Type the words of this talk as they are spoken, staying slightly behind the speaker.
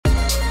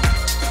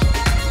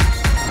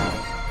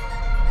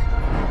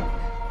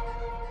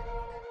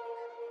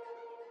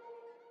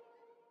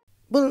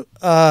Well,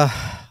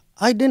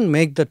 I didn't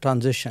make the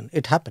transition.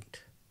 It happened.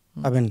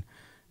 I mean,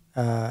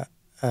 uh,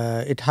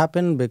 it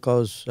happened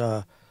because,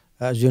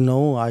 as you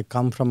know, I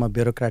come from a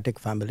bureaucratic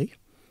family.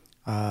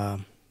 Uh,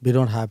 we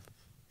don't have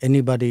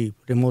anybody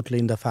remotely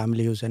in the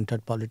family who's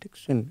entered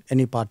politics in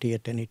any party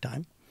at any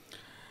time.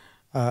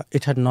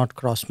 It had not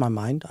crossed my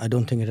mind. I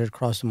don't think it had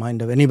crossed the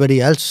mind of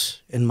anybody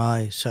else in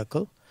my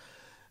circle.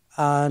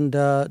 And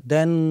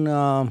then,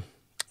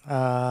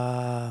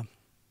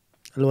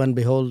 lo and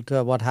behold,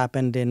 what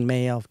happened in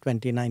May of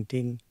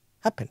 2019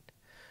 happened.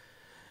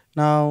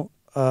 Now,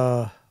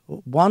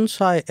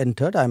 once I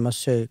entered, I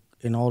must say,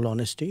 in all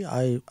honesty,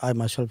 I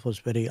myself was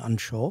very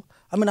unsure.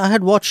 I mean, I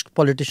had watched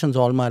politicians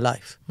all my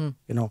life. You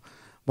know,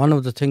 one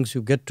of the things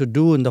you get to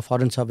do in the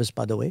Foreign Service,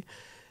 by the way,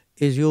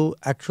 is you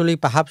actually,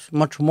 perhaps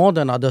much more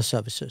than other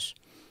services,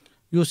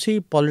 you see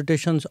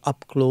politicians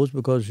up close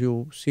because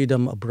you see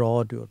them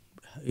abroad.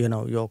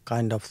 You're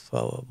kind of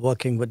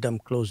working with them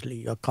closely.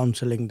 You're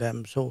counseling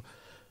them. So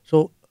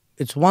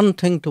it's one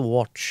thing to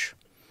watch,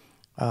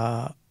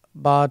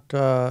 but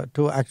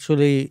to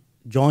actually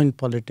join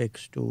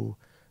politics, to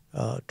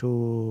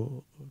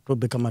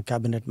become a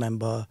cabinet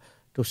member,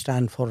 to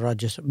stand for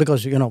Rajya Sabha,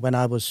 because when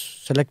I was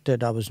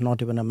selected, I was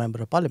not even a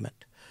member of parliament.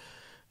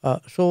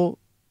 So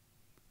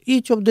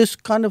each of this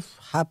kind of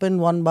happened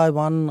one by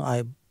one.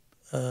 I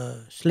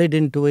slid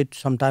into it,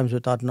 sometimes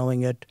without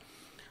knowing it.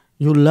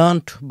 You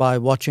learnt by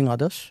watching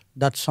others.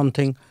 That's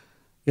something,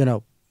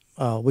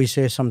 we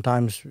say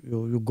sometimes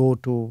you go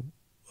to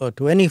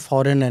any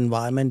foreign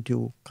environment,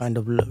 you kind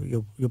of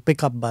you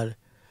pick up by.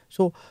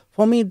 So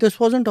for me, this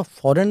wasn't a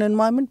foreign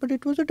environment, but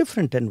it was a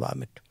different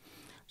environment.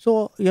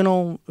 So, you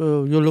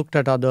looked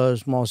at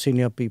others, more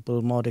senior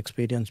people, more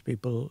experienced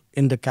people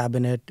in the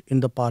cabinet, in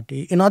the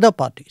party, in other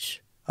parties.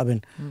 I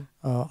mean,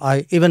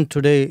 I even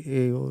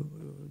today,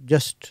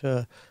 just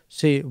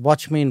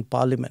watch me in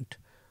parliament.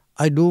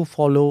 I do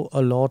follow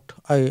a lot.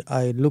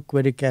 I look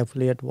very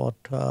carefully at what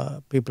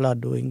people are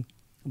doing,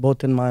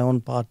 both in my own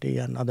party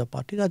and other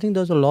parties. I think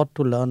there's a lot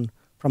to learn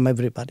from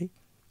everybody.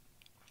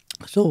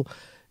 So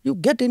you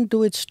get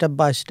into it step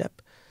by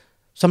step.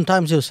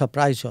 Sometimes you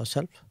surprise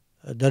yourself.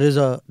 There is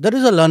a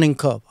learning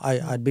curve.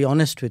 I'd be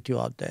honest with you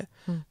out there.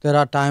 There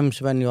are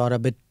times when you are a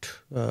bit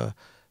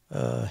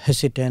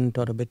hesitant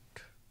or a bit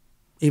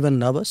even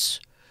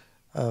nervous.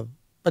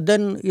 But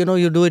then,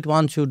 you do it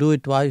once, you do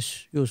it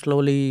twice, you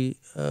slowly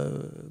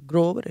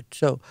grow over it.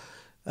 So,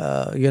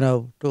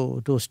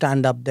 to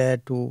stand up there,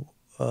 to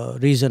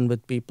reason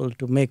with people,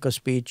 to make a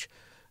speech,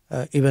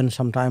 even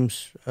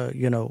sometimes,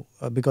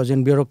 because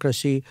in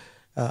bureaucracy,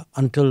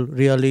 until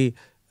really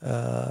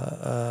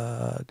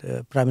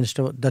the Prime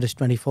Minister, that is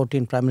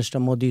 2014, Prime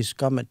Minister Modi's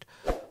government,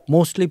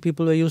 mostly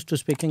people were used to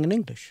speaking in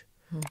English.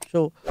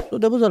 So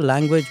there was a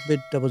language bit,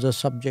 there was a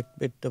subject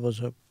bit, there was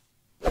a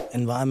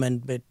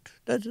environment bit.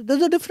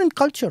 There's a different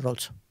culture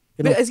also.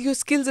 But as your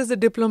skills as a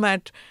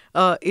diplomat,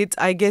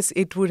 I guess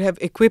it would have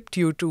equipped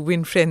you to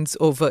win friends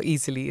over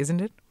easily,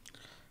 isn't it?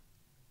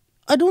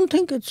 I don't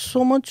think it's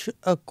so much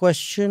a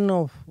question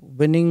of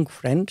winning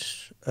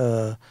friends.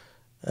 I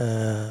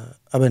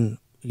mean,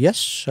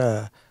 yes,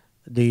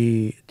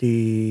 it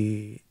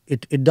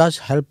does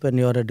help when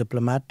you're a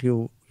diplomat.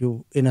 You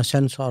in a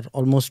sense are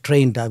almost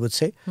trained, I would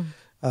say,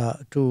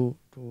 to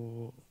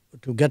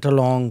get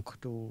along,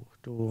 to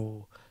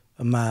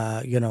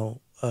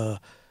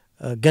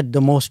get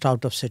the most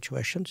out of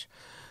situations.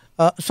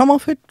 Some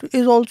of it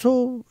is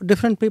also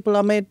different people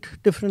are made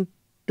different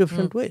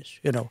ways.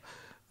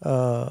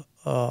 I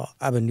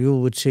mean, you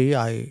would see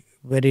I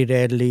very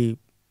rarely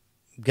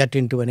get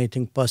into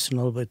anything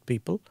personal with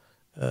people,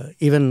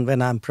 even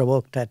when I'm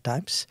provoked at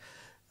times.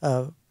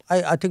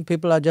 I think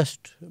people are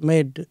just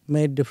made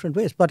different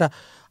ways. But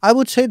I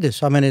would say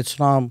this. I mean, it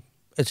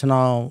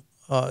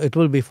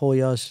will be 4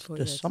 years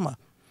this summer.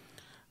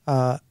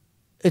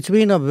 It's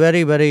been a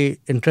very, very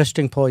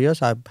interesting 4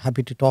 years. I'm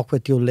happy to talk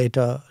with you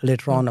later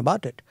on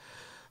about it.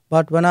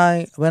 But when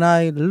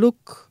I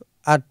look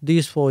at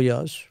these 4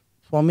 years,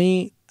 for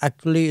me,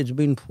 actually, it's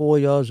been 4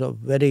 years of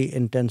very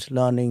intense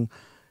learning.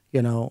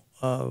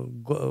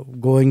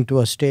 Going to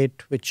a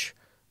state which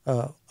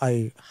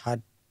I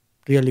had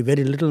really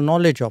very little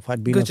knowledge of.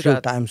 I'd been Gujarat. A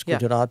few times,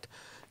 Gujarat.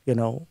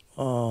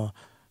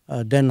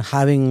 Then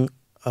having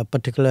a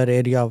particular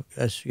area,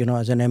 as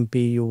an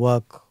MP, you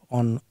work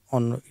on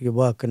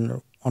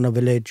a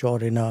village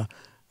or in a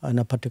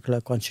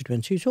particular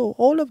constituency. So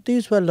all of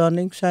these were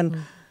learnings, and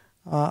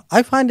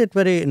I find it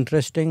very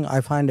interesting.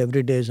 I find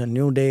every day is a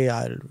new day.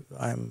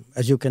 I'm,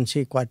 as you can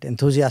see, quite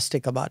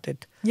enthusiastic about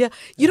it. Yeah.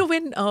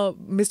 When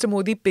Mr.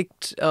 Modi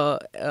picked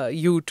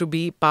you to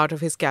be part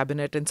of his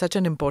cabinet and such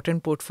an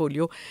important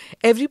portfolio,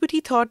 everybody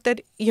thought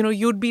that,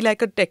 you'd be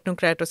like a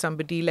technocrat or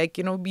somebody, like,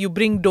 you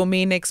bring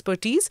domain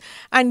expertise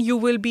and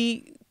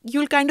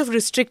you'll kind of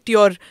restrict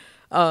your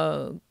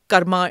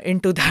karma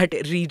into that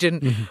region.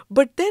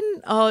 But then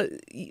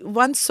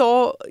one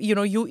saw,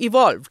 you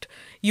evolved.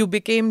 You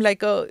became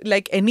like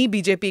any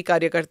BJP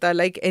karyakarta,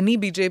 like any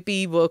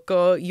BJP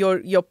worker.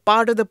 You're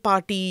part of the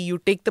party. You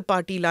take the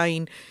party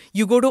line.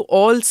 You go to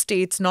all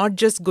states, not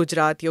just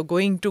Gujarat. You're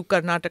going to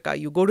Karnataka.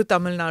 You go to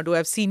Tamil Nadu.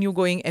 I've seen you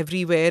going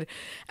everywhere.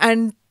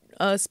 And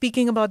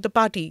speaking about the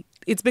party,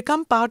 it's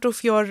become part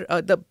of your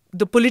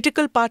the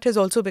political part has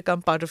also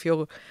become part of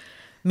your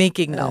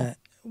making now.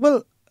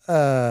 Well,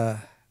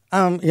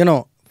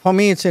 for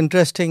me it's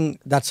interesting.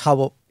 That's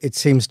how it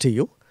seems to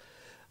you.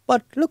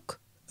 But look,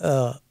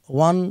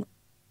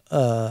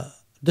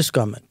 this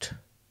government,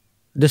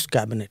 this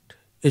cabinet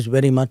is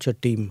very much a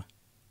team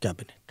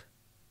cabinet.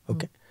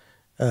 Okay,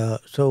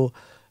 so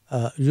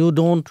you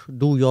don't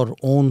do your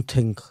own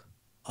thing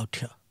out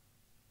here.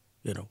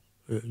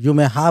 You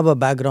may have a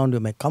background, you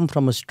may come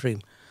from a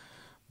stream,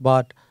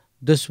 but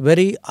this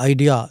very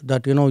idea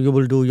that you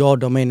will do your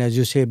domain, as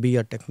you say, be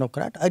a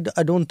technocrat,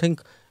 I don't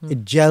think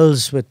it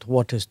gels with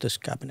what is this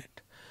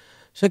cabinet.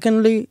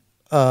 Secondly,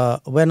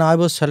 when I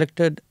was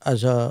selected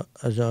as a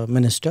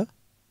minister,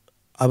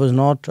 I was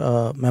not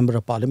a member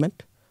of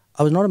parliament.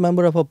 I was not a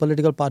member of a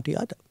political party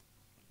either.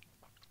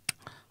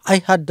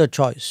 I had the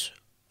choice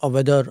of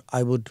whether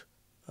I would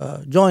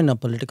join a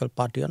political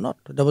party or not.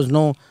 There was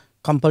no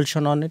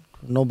compulsion on it.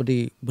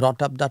 Nobody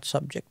brought up that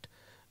subject.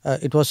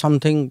 It was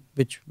something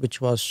which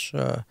was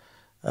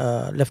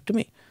left to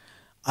me.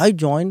 I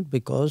joined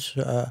because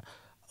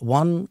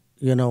when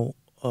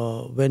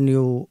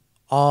you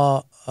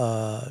are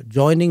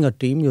joining a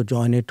team, you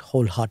join it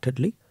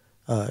wholeheartedly.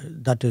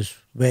 That is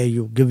where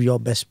you give your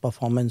best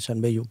performance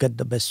and where you get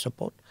the best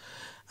support.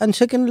 And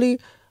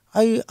secondly,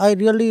 I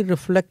really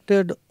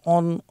reflected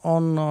on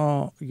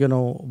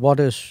what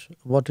is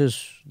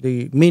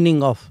the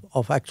meaning of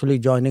actually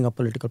joining a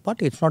political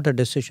party. It's not a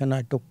decision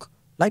I took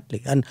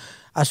lightly. And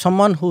as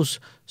someone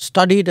who's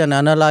studied and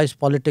analyzed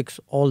politics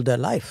all their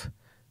life,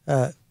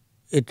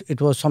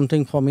 it was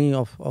something for me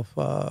of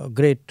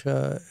great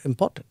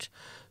importance.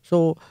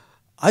 So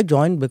I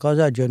joined because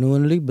I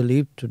genuinely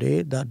believe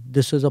today that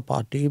this is a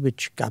party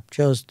which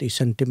captures the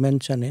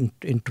sentiments and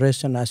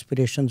interests and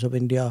aspirations of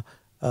India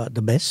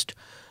the best.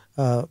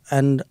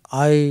 And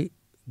I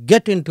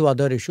get into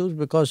other issues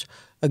because,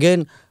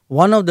 again,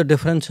 one of the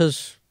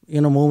differences,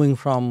 moving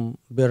from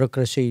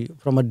bureaucracy,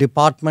 from a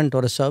department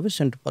or a service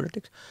into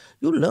politics,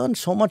 you learn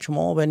so much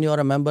more when you are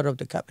a member of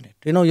the cabinet.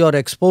 Your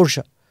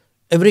exposure.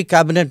 Every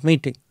cabinet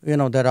meeting,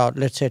 there are,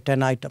 let's say,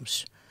 10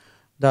 items.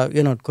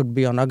 It could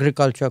be on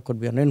agriculture, could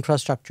be on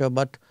infrastructure,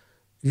 but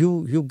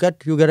you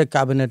get a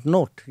cabinet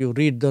note. You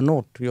read the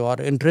note. You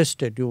are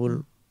interested.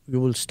 You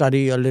will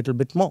study a little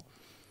bit more.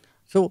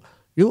 So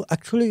you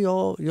actually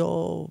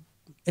your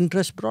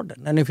interest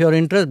broaden, and if your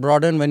interest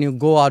broaden, when you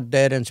go out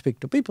there and speak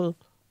to people,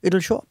 it'll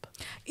show up.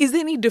 Is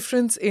there any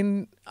difference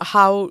in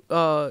how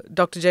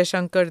Dr.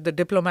 Jaishankar, the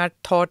diplomat,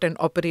 thought and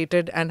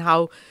operated, and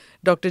how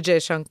Dr.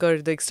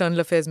 Jaishankar, the external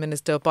affairs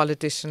minister,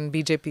 politician,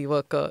 BJP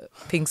worker,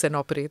 thinks and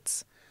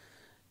operates?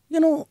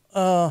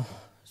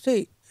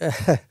 See,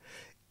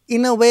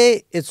 in a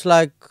way, it's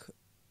like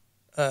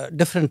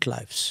different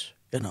lives.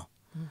 Now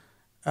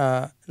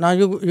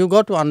you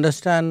got to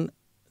understand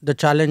the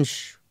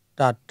challenge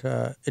that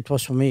it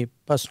was for me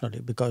personally,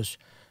 because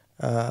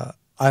I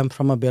am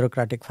from a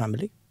bureaucratic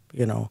family.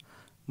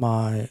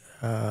 My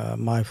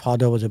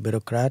father was a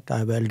bureaucrat. I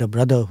have an elder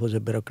brother who was a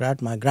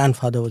bureaucrat. My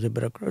grandfather was a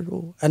bureaucrat,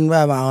 and we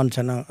have aunts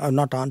and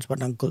not aunts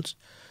but uncles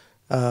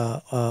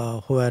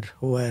who were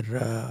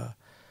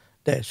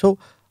there. So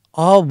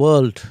our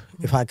world,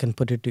 if I can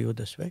put it to you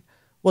this way,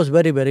 was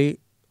very, very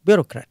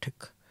bureaucratic.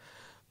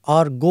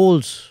 Our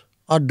goals,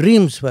 our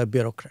dreams were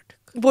bureaucratic.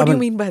 What do you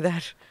mean by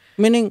that?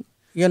 Meaning,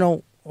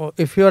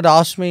 if you had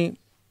asked me,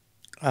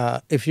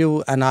 if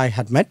you and I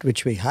had met,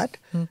 which we had,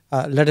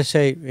 let us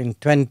say in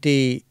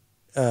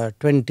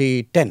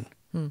 2010,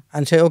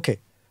 and say, okay,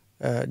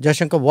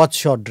 Jaishankar,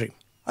 what's your dream?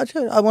 I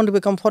said, I want to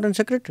become foreign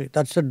secretary.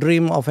 That's the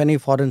dream of any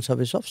foreign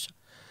service officer.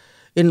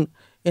 In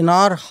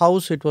our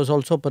house, it was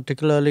also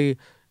particularly,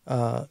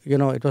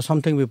 it was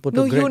something we put.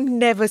 No, you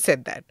never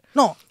said that.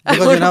 No,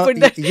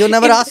 because you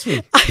never asked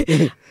me.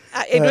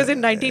 It was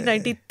in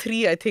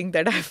 1993, I think,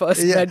 that I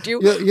first met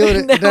you.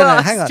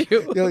 Hang on.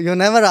 You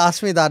never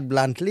asked me that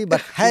bluntly, but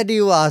had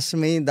you asked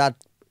me that,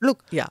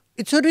 look,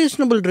 it's a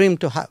reasonable dream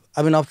to have.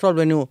 I mean, after all,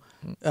 when you,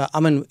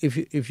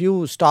 if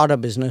you start a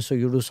business or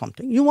you do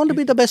something, you want to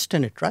be the best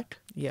in it, right?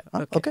 Yeah.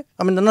 Okay.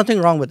 I mean, there's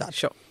nothing wrong with that.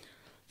 Sure.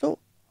 So,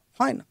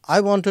 fine. I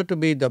wanted to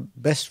be the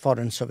best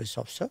foreign service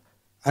officer.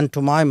 And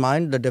to my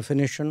mind, the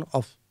definition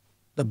of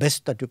the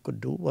best that you could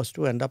do was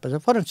to end up as a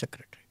foreign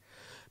secretary.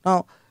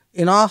 Now,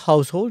 in our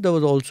household, there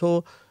was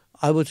also,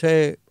 I would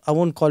say, I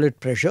won't call it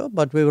pressure,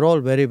 but we were all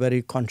very,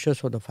 very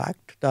conscious of the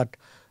fact that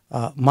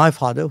my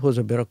father, who was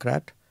a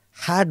bureaucrat,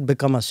 had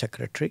become a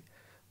secretary,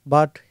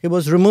 but he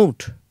was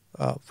removed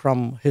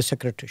from his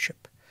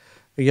secretaryship.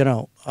 He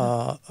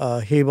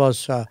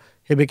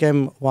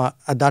became,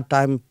 at that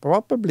time,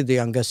 probably the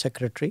youngest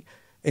secretary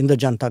in the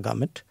Janta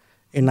government.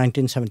 in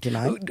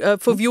 1979.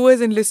 For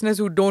viewers and listeners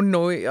who don't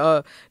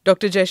know,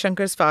 Dr.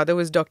 Jaishankar's father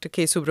was Dr.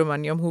 K.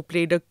 Subramaniam, who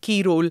played a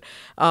key role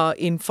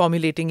in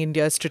formulating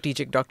India's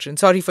strategic doctrine.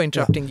 Sorry for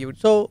interrupting you.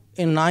 So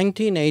in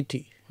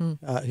 1980,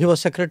 he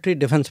was Secretary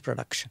Defence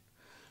Production.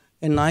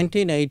 In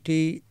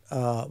 1980,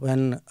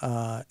 when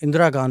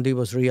Indira Gandhi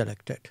was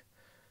re-elected,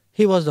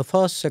 he was the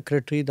first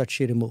secretary that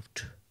she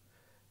removed.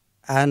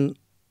 And,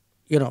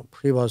 he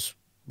was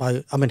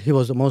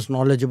the most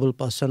knowledgeable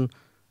person,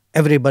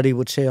 everybody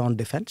would say, on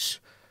defense.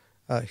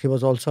 He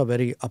was also a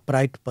very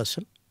upright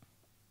person.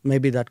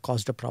 Maybe that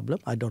caused a problem,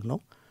 I don't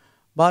know.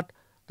 But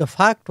the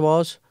fact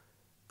was,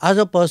 as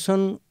a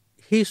person,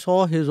 he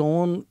saw his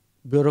own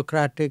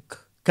bureaucratic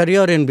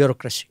career in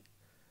bureaucracy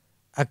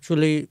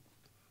actually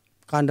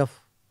kind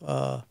of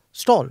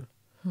stall.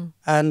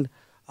 And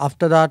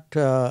after that,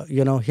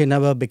 he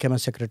never became a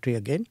secretary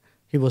again.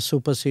 He was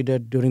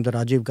superseded during the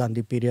Rajiv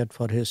Gandhi period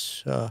for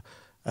his,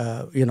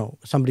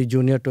 somebody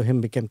junior to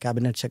him became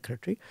cabinet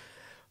secretary.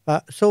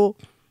 So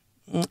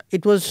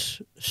it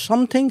was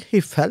something he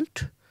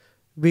felt.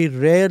 We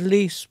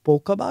rarely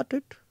spoke about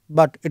it,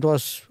 but it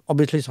was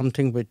obviously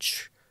something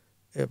which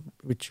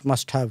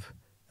must have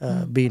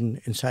been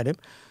inside him.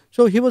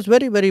 So he was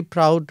very, very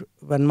proud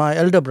when my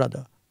elder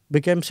brother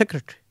became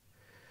secretary.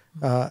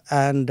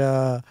 And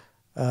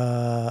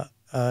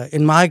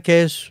in my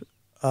case,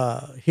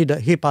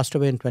 he passed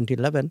away in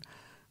 2011.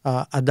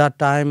 At that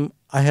time,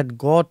 I had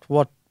got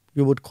what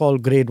you would call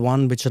grade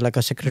 1, which is like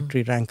a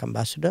secretary rank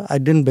ambassador. I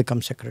didn't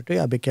become secretary.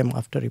 I became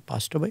after he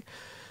passed away.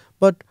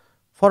 But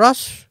for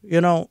us,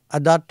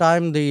 at that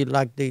time,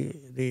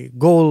 the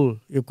goal,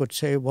 you could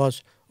say,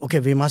 was, okay,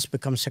 we must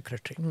become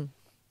secretary.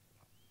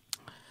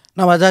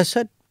 Now, as I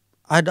said,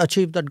 I had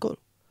achieved that goal.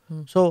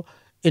 So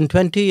in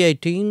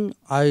 2018,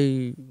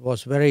 I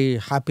was very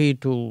happy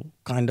to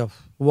kind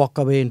of walk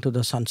away into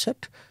the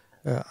sunset.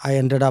 I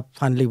ended up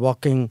finally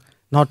walking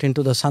not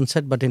into the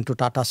sunset, but into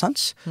Tata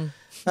Sons.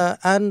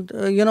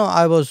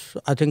 I was,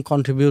 I think,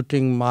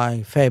 contributing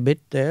my fair bit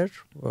there.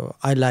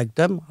 I liked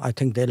them. I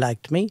think they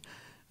liked me.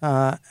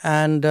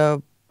 Then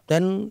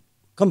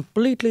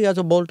completely as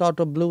a bolt out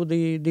of blue,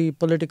 the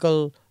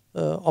political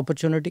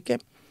opportunity came.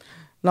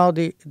 Now,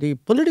 the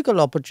political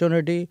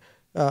opportunity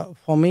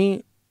for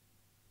me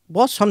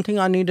was something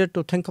I needed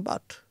to think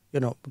about,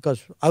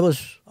 because I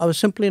was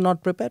simply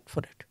not prepared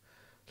for it.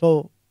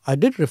 So I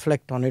did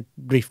reflect on it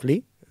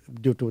briefly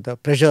due to the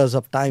pressures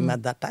of time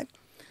at that time.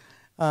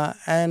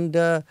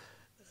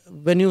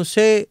 When you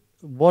say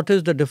what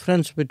is the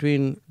difference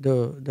between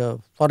the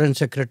foreign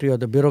secretary or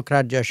the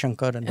bureaucrat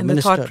Jaishankar and the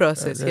minister, thought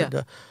process,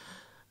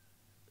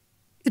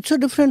 it's a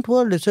different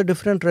world. It's a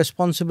different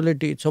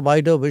responsibility. It's a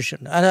wider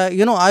vision. And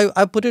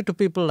I put it to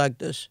people like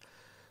this: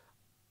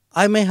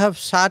 I may have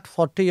sat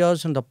 40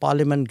 years in the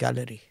Parliament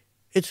gallery.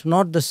 It's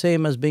not the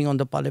same as being on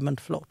the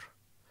Parliament floor.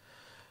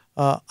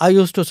 I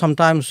used to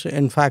sometimes,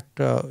 in fact,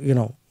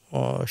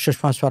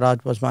 Sushma Swaraj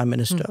was my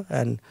minister,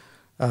 and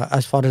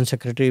as foreign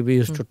secretary, we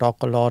used to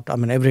talk a lot. I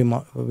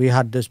mean, we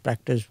had this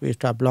practice. We used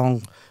to have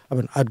long. I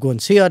mean, I'd go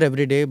and see her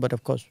every day, but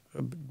of course,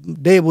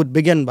 day would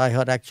begin by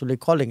her actually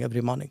calling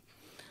every morning.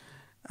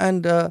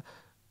 And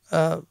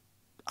I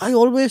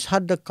always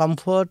had the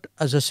comfort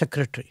as a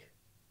secretary.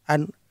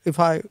 And if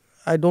I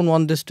don't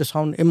want this to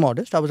sound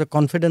immodest, I was a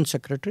confident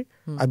secretary.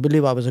 I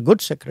believe I was a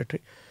good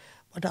secretary.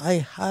 But I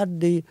had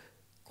the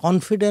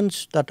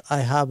confidence that I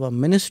have a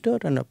minister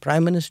and a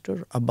prime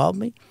minister above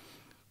me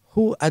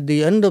who at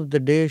the end of the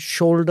day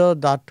shoulder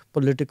that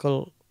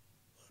political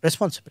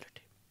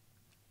responsibility.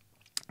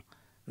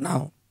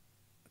 Now,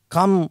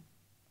 come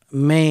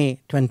May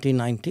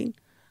 2019,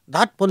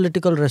 that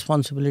political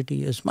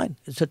responsibility is mine.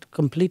 It's a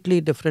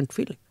completely different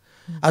feeling.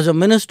 As a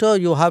minister,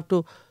 you have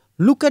to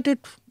look at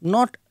it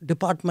not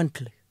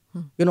departmentally.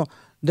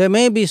 There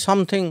may be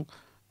something,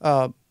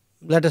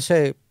 let us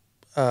say,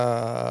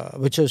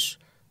 which is,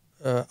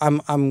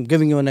 I'm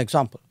giving you an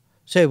example.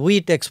 Say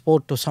wheat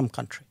export to some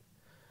country.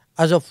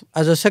 As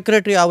a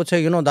secretary, I would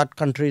say, that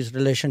country's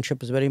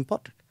relationship is very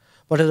important.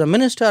 But as a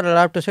minister, I'll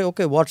have to say,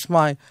 okay, what's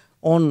my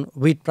own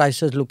wheat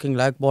prices looking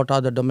like? What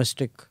are the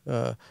domestic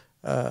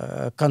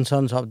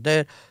concerns out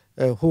there?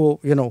 Who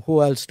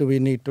else do we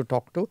need to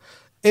talk to?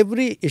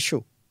 Every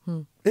issue,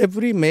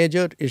 every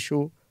major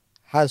issue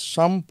has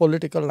some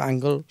political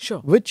angle,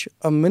 which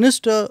a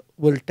minister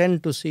will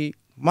tend to see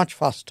much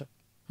faster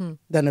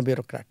than a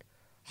bureaucrat,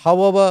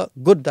 however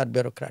good that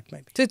bureaucrat may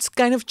be. So it's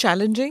kind of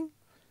challenging?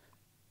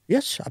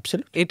 Yes,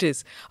 absolutely. It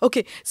is.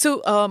 Okay,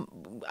 so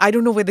I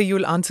don't know whether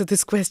you'll answer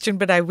this question,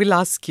 but I will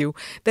ask you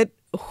that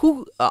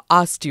who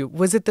asked you?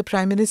 Was it the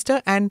Prime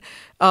Minister? And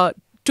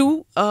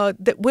two,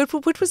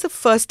 what was the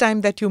first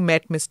time that you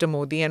met Mr.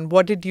 Modi, and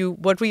what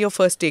were your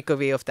first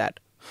takeaway of that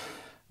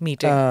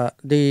meeting?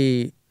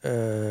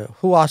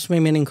 Who asked me,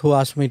 meaning who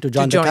asked me to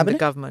join the cabinet? The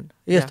government.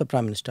 Yes, the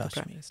Prime Minister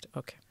asked me.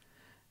 Okay.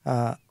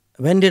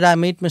 When did I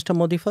meet Mr.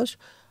 Modi first?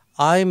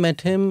 I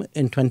met him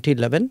in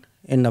 2011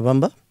 in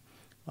November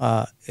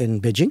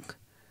in Beijing.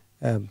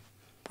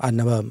 I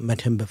never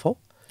met him before.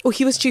 Oh,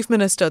 he was Chief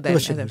Minister then? He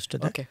was Chief Minister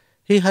then. Okay.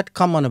 He had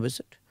come on a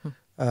visit.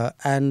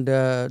 And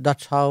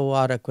that's how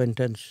our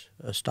acquaintance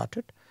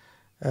started.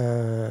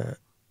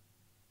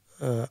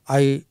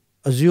 I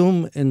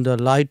assume in the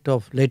light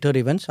of later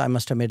events, I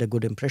must have made a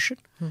good impression.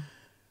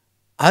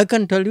 I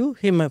can tell you,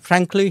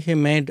 frankly, he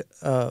made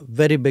a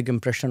very big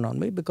impression on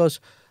me because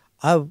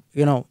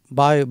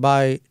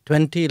by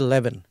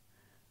 2011,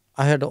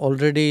 I had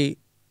already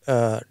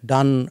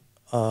done.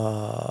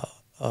 I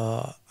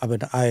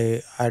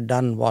had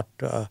done what?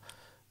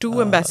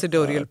 Two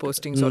ambassadorial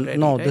postings already.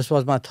 No, right? this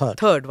was my third.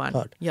 Third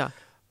one. Yeah.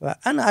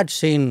 And I'd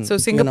seen. So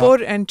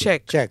Singapore and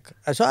Czech.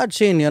 So I'd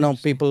seen,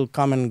 people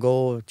come and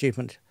go, chief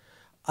minister.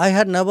 I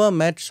had never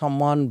met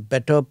someone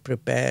better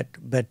prepared,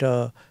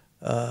 better,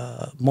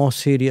 more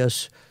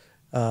serious,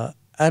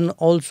 and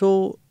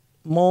also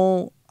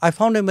more. I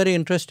found him very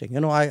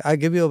interesting. I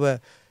give you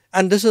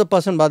and this is a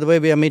person, by the way,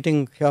 we are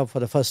meeting here for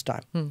the first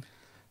time.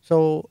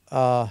 So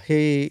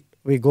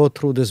we go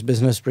through this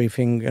business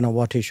briefing,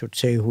 what he should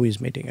say, who he's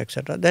meeting,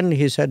 etc. Then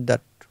he said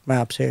that मैं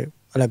आपसे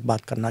अलग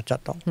बात करना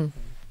चाहता हूँ,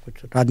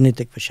 कुछ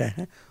राजनीतिक विषय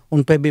हैं,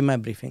 उन पे भी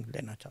मैं briefing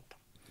लेना चाहता हूँ.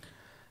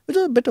 It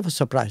was a bit of a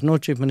surprise. No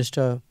chief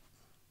minister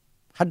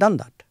had done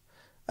that.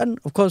 And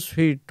of course,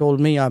 he told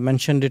me, I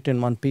mentioned it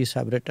in one piece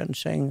I've written,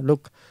 saying,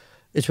 look,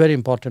 it's very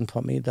important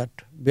for me that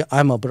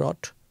I'm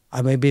abroad.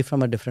 I may be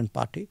from a different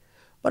party,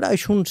 but I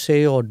shouldn't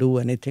say or do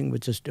anything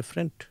which is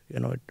different,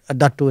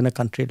 that too in a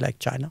country like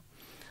China.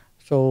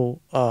 So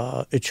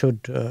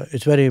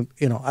it's very,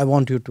 I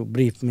want you to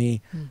brief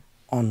me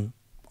on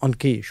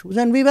key issues.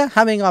 And we were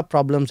having our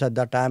problems at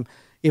that time.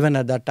 Even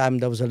at that time,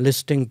 there was a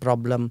listing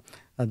problem.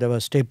 There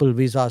was staple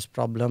visas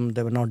problem.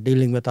 They were not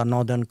dealing with our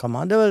northern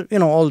command. There were,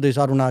 all these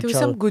Arunachal. There was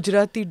some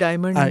Gujarati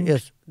diamond.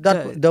 Yes,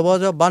 there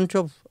was a bunch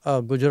of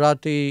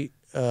Gujarati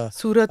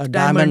Surat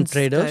diamond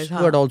traders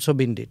who had also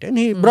been detained.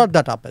 He brought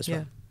that up as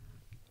well.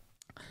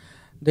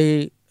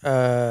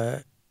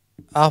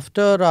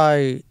 After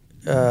I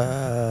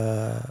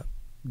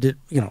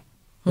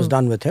was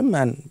done with him,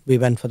 and we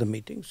went for the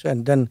meetings,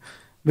 and then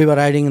we were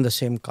riding in the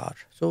same car.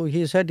 So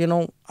he said,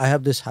 I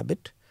have this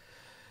habit.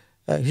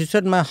 He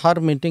said, मैं हर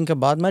meeting के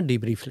बाद मैं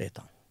debrief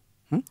लेता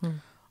हूँ.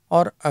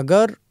 और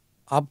अगर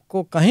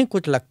आपको कहीं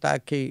कुछ लगता है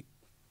कि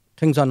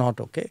things are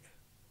not okay,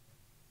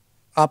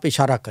 आप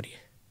इशारा करिए.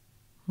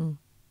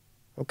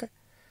 Okay.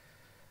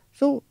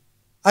 So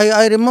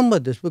I remember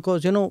this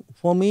because,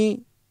 for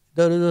me,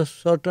 there is a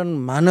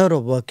certain manner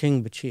of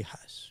working which he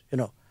has.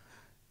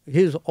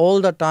 He's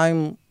all the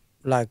time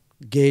like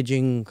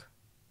gauging,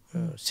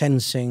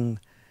 sensing,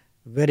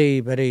 very,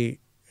 very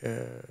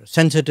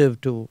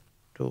sensitive to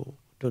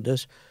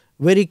this,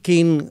 very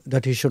keen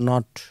that he should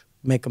not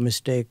make a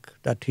mistake,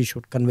 that he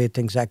should convey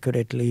things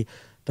accurately,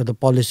 that the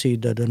policy,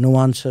 that the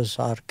nuances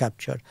are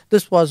captured.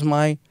 This was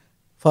my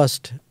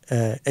first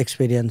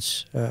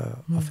experience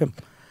of him.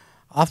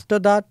 After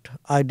that,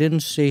 I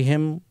didn't see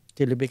him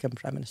till he became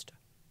Prime Minister.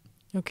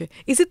 Okay.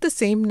 Is it the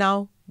same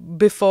now?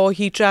 Before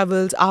he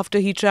travels, after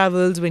he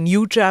travels, when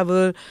you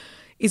travel?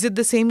 Is it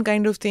the same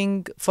kind of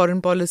thing?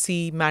 Foreign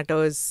policy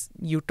matters,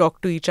 you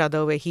talk to each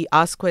other where he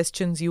asks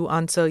questions, you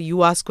answer,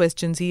 you ask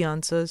questions, he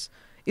answers.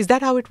 Is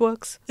that how it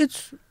works?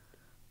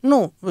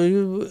 No,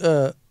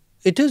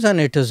 it is and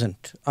it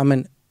isn't. I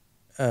mean,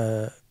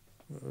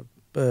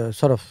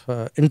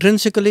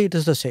 intrinsically it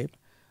is the same,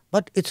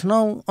 but it's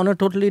now on a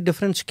totally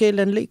different scale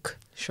and league.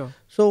 Sure.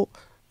 So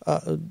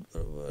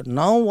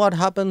now what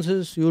happens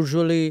is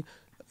usually,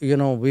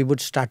 we would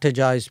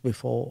strategize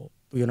before,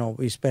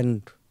 we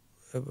spend,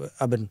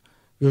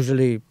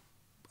 usually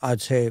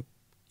I'd say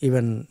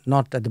even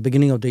not at the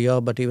beginning of the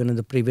year, but even in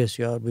the previous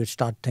year, we'd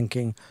start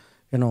thinking,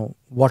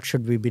 what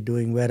should we be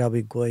doing? Where are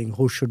we going?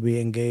 Who should we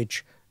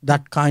engage?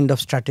 That kind of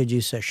strategy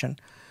session.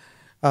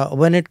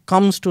 When it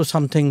comes to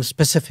something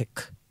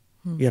specific,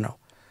 it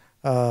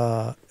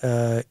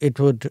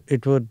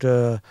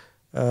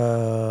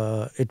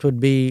would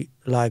be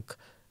like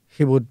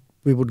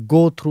we would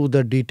go through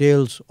the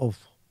details of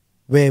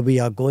where we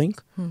are going,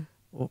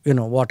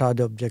 what are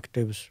the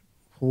objectives,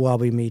 who are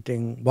we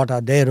meeting, what are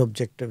their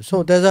objectives.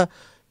 So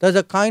there's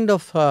a kind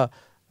of,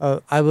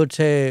 I would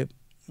say,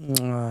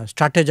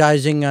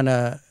 strategizing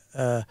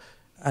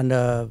and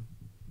a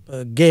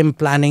game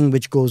planning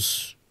which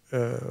goes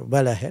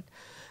well ahead.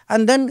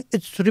 And then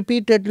it's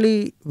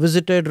repeatedly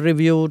visited,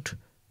 reviewed.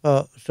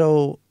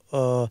 So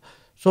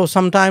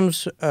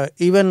sometimes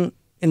even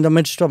in the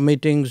midst of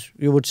meetings,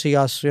 you would see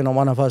us,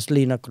 one of us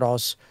lean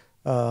across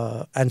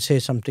and say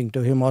something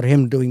to him, or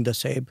him doing the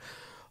same.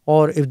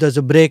 Or if there's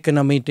a break in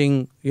a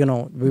meeting,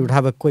 we would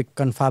have a quick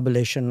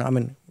confabulation. I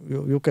mean,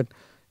 you could,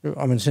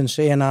 since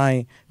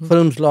ANI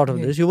films a lot of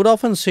this, you would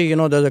often see,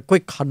 there's a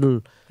quick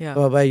huddle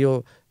where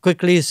you're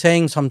quickly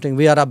saying something,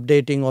 we are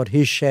updating, or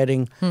he's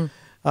sharing.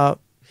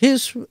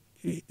 He's,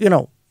 we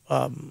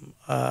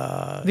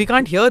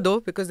can't hear though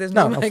because there's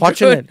no microphone.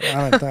 Fortunate.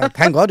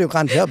 Thank God you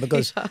can't hear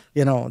because,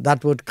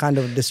 that would kind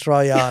of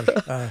destroy our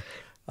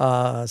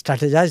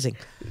strategizing.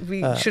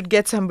 We should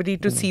get somebody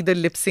to see the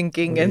lip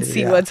syncing and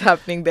see what's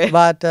happening there.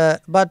 But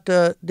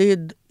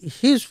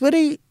he's a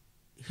very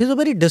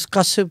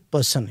discussive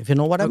person, if you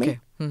know what I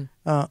mean.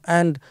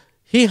 And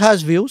he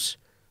has views.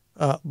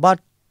 But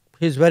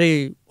he's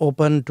very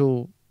open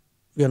to,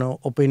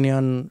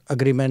 opinion,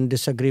 agreement,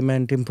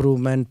 disagreement,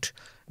 improvement,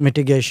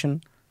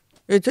 mitigation.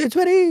 It's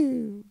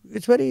very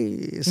sort of,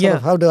 Yeah.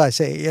 how do I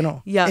say,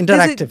 Yeah,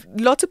 interactive.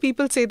 lots of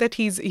people say that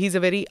he's a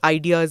very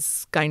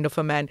ideas kind of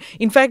a man.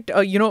 In fact,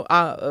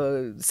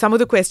 some of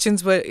the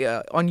questions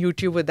were on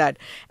YouTube with that,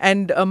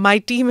 and my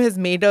team has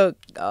made a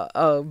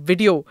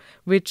video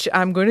which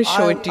I'm going to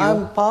show it to you.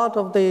 I'm part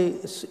of the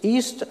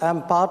East,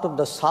 I'm part of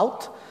the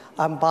South,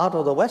 I'm part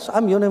of the West,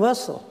 I'm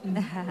universal.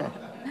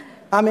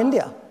 I'm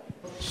India.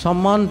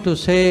 Someone to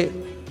say,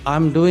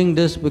 I'm doing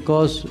this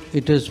because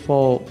it is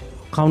for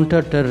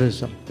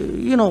counter-terrorism.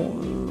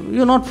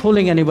 You're not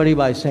fooling anybody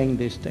by saying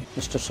these things.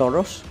 Mr.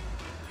 Soros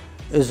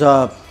is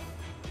a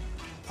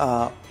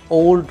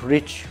old,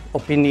 rich,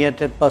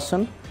 opinionated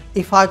person.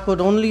 If I could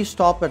only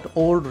stop at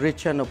old,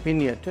 rich and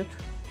opinionated,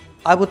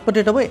 I would put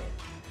it away.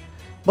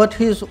 But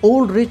he is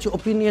old, rich,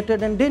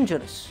 opinionated and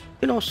dangerous.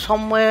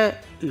 Somewhere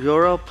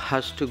Europe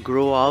has to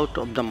grow out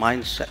of the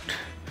mindset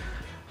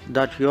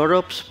that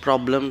Europe's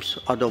problems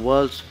are the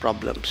world's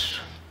problems.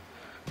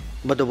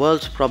 But the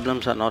world's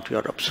problems are not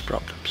Europe's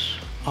problems.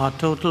 Our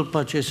total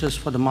purchases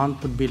for the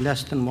month would be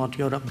less than what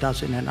Europe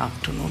does in an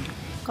afternoon.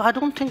 I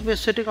don't think we're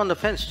sitting on the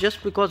fence.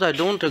 Just because I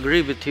don't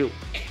agree with you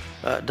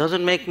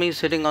doesn't make me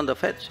sitting on the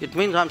fence. It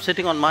means I'm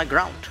sitting on my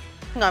ground.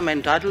 I'm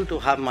entitled to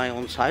have my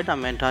own side.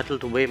 I'm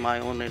entitled to weigh my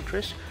own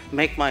interests,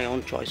 make my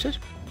own choices.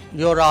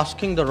 You're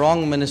asking the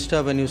wrong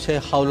minister when you say,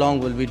 how long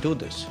will we do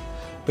this?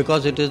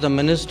 Because it is the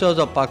ministers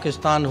of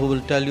Pakistan who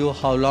will tell you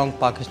how long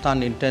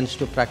Pakistan intends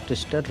to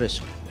practice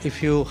terrorism.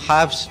 If you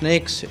have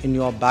snakes in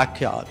your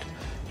backyard,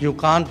 you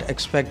can't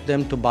expect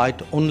them to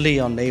bite only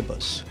your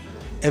neighbors.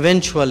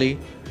 Eventually,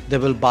 they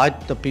will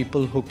bite the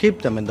people who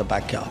keep them in the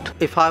backyard.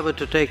 If I were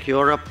to take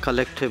Europe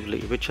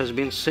collectively, which has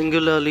been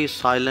singularly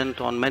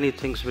silent on many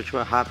things which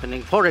were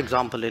happening, for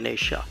example in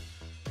Asia,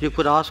 you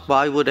could ask,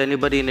 why would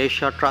anybody in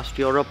Asia trust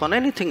Europe on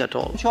anything at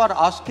all? If you are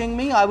asking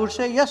me, I would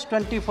say yes,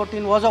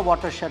 2014 was a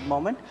watershed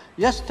moment.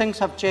 Yes, things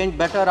have changed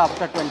better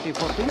after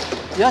 2014.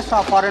 Yes,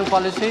 our foreign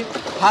policy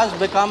has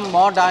become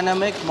more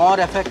dynamic, more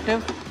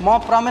effective, more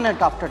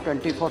prominent after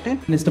 2014.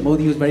 Mr.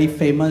 Modi was very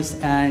famous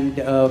and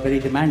very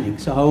demanding.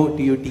 So how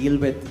do you deal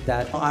with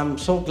that? I'm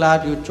so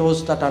glad you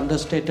chose that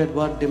understated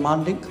word,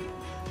 demanding.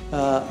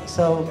 Yes,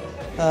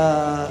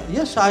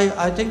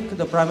 I think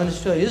the Prime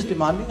Minister is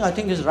demanding. I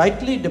think he's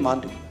rightly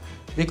demanding,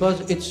 because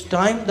it's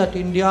time that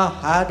India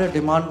had a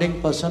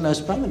demanding person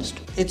as Prime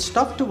Minister. It's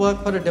tough to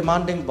work for a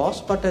demanding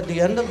boss, but at the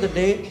end of the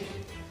day,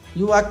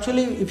 you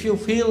actually, if you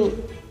feel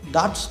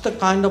that's the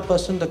kind of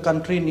person the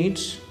country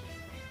needs,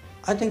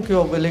 I think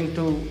you're willing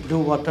to do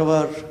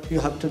whatever you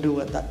have to do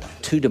at that time.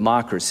 Two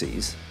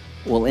democracies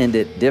will end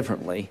it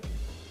differently.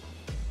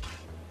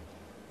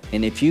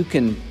 And if you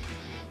can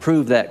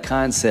prove that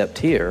concept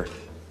here,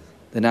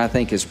 then I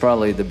think it's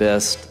probably the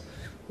best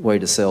way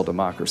to sell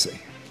democracy.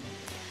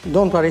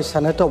 Don't worry,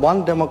 Senator,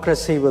 one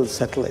democracy will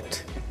settle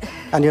it.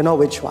 And you know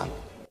which one.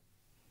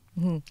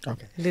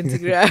 Okay. Lindsey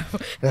Graham.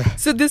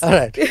 So this, All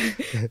right.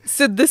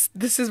 so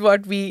this is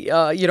what we,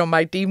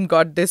 my team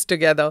got this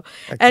together,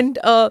 Okay. and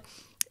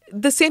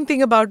the same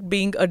thing about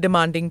being a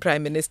demanding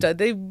prime minister.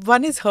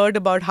 One has heard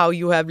about how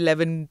you have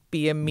 11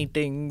 p.m.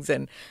 meetings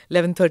and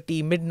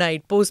 11:30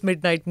 midnight,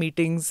 post-midnight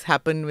meetings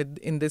happen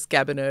in this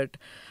cabinet.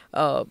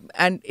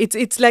 And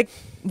it's like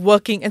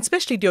working,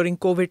 especially during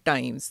COVID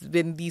times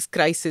when these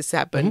crises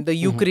happen, the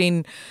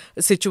Ukraine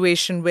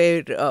situation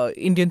where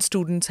Indian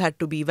students had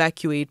to be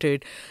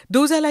evacuated.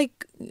 Those are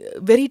like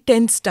very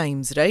tense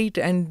times, right?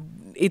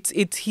 And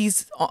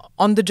he's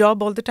on the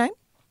job all the time.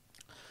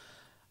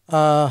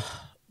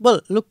 Well,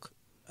 look,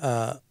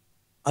 I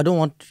don't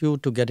want you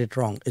to get it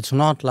wrong. It's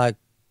not like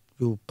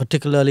you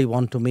particularly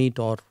want to meet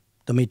or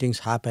the meetings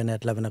happen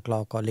at 11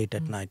 o'clock or late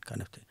at night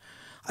kind of thing.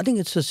 I think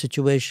it's a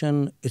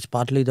situation, it's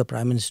partly the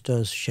Prime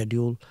Minister's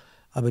schedule.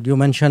 But you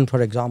mentioned,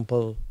 for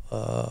example,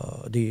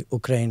 the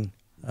Ukraine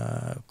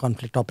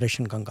conflict,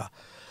 Operation Ganga.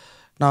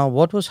 Now,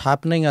 what was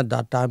happening at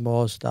that time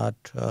was that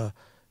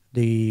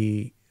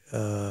the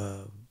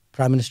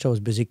Prime Minister was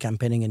busy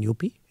campaigning in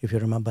UP, if you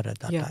remember at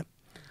that time.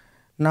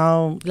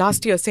 Now,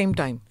 last year, same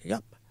time.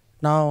 Yep.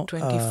 Now,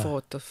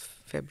 24th of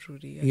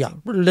February. I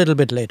think. A little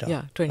bit later.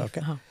 Yeah, 20.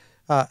 Okay.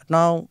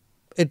 Now,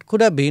 it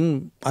could have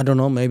been, I don't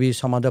know, maybe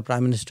some other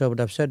Prime Minister would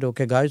have said,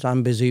 okay, guys,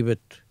 I'm busy with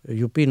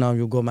UP now,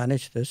 you go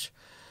manage this.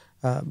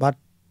 But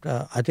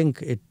I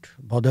think it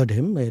bothered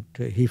him.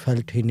 He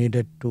felt he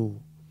needed to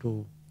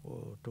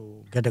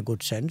get a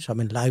good sense. I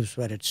mean, lives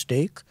were at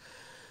stake.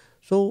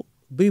 So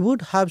we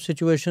would have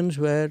situations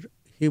where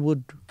he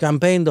would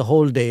campaign the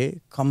whole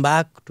day, come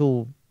back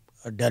to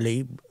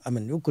Delhi. I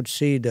mean, you could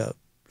see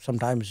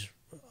sometimes,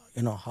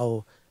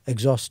 how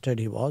exhausted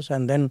he was.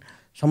 And then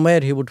somewhere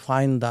he would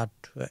find that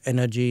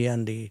energy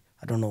and the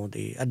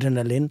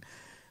adrenaline.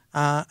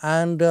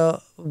 And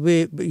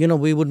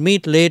we would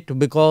meet late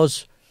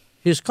because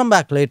he's come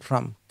back late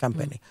from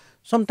campaigning.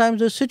 Sometimes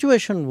the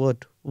situation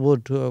would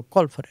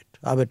call for it.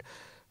 I mean,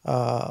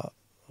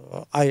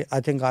 I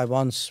think I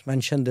once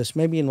mentioned this,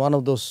 maybe in one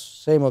of those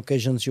same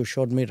occasions you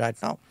showed me right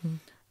now,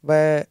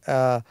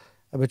 where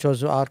which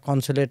was our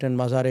consulate in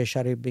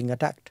Mazar-e-Sharif being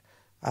attacked.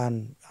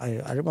 And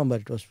I remember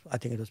I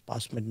think it was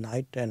past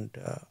midnight, and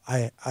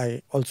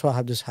I also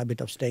have this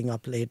habit of staying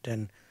up late,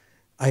 and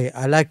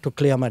I like to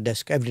clear my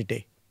desk every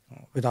day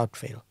without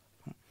fail.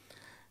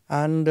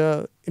 And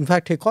in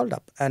fact, he called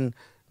up, and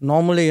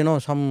normally,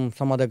 some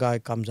other guy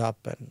comes up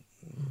and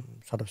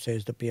sort of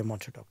says the PM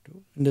wants to talk to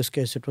you. In this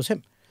case, it was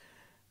him.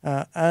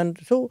 And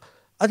so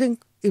I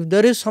think if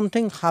there is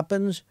something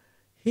happens,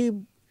 he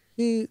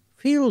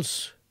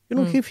feels,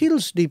 he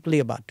feels deeply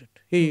about it.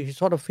 He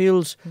sort of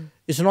feels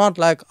it's not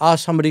like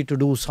ask somebody to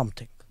do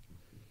something.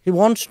 He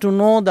wants to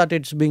know that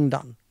it's being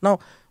done. Now,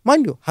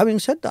 mind you, having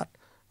said that,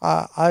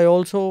 I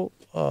also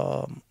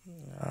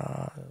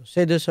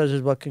say this as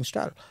his working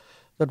style,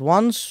 that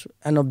once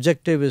an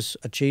objective is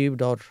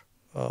achieved or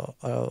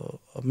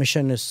a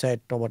mission is set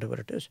or whatever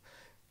it is,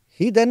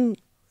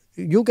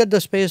 you get the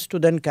space to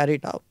then carry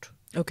it out.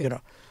 Okay.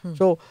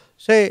 So,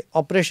 say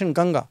Operation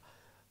Ganga,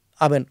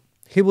 I mean,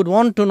 he would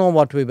want to know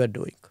what we were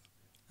doing.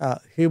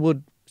 He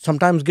would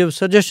sometimes give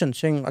suggestions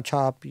saying, अच्छा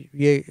आप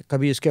ये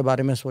कभी इसके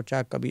बारे में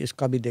सोचा, कभी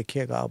इसका भी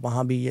देखिएगा,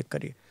 वहाँ भी ये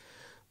करिए.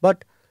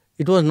 But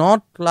it was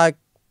not like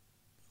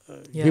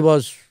he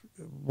was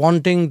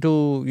wanting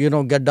to,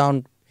 get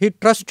down. He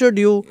trusted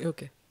you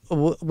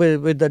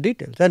with the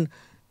details. And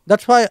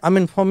that's why, I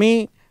mean, for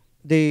me,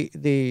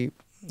 the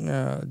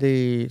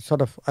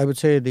sort of, I would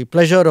say, the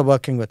pleasure of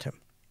working with him.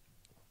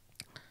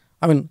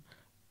 I mean,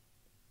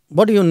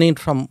 what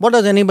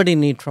does anybody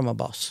need from a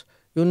boss?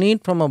 You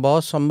need from a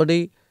boss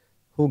somebody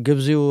who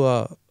gives you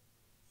a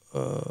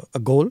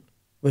goal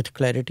with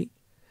clarity,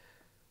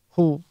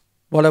 who,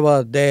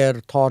 whatever their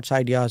thoughts,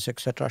 ideas,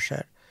 etc.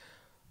 share.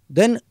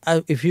 Then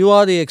if you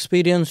are the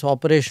experienced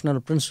operational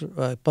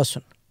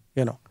person,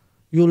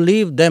 you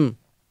leave them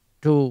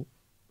to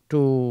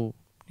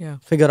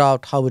figure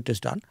out how it is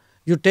done.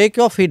 You take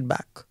your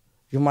feedback.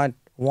 You might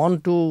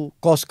want to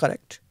course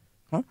correct.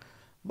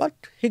 But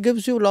he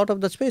gives you a lot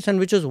of the space, and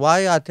which is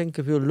why I think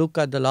if you look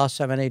at the last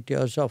 7-8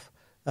 years of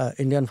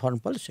Indian foreign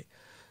policy,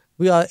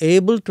 we are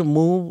able to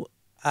move.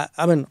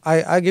 I mean,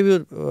 I give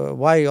you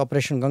why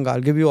Operation Ganga.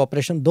 I'll give you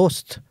Operation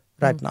Dost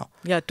right now.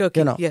 Yeah,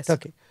 Turkey. Yes,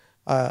 Turkey.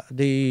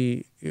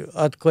 The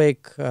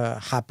earthquake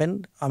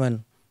happened. I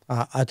mean,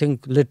 I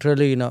think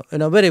literally in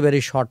a very, very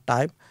short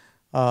time,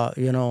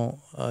 he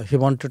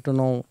wanted to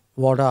know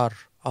what are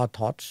our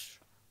thoughts.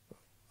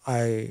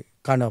 I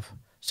kind of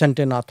sent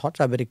in our thoughts.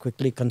 I very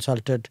quickly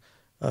consulted,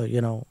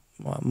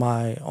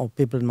 my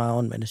people in my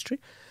own ministry.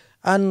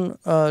 And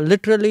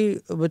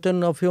literally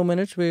within a few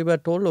minutes, we were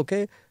told,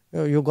 okay,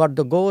 you got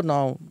the go.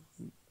 Now,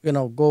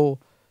 go,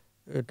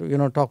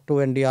 talk to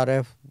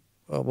NDRF,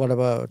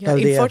 whatever. Yeah,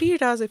 in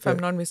 48 hours, if I'm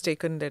not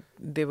mistaken, that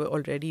they were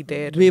already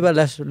there. We were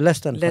less than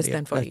 48. Less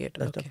than 48.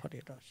 Less than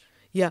 48 hours.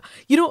 Yeah.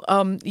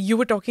 You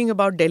were talking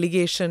about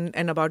delegation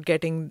and about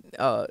getting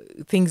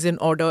things in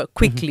order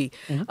quickly.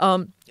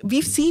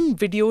 We've seen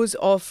videos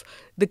of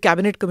the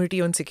Cabinet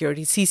Committee on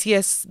Security,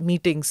 CCS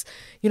meetings.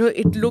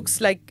 It looks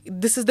like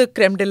this is the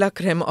creme de la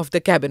creme of the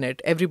cabinet.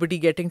 Everybody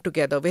getting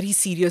together, very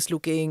serious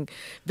looking,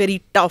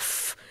 very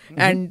tough.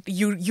 And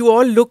you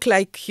all look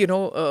like,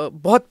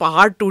 बहुत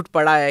पहाड़ टूट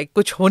पड़ा है,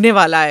 कुछ होने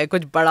वाला है,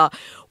 कुछ बड़ा.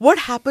 What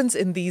happens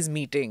in these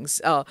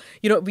meetings?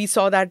 We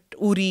saw that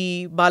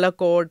Uri,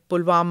 Balakot,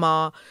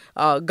 Pulwama,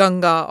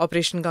 Ganga,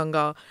 Operation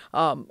Ganga.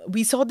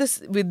 We saw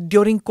this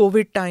during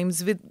COVID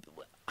times.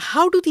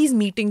 How do these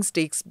meetings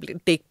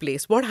take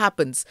place? What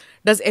happens?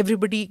 Does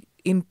everybody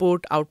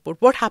input, output?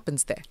 What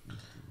happens there?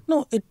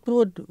 No, it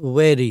would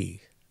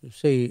vary.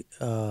 Say,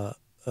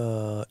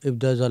 if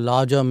there's a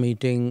larger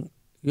meeting,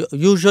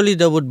 usually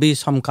there would be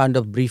some kind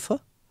of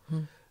briefer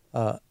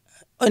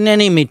in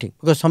any meeting,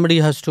 because somebody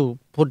has to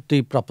put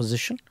the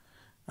proposition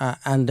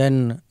and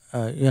then,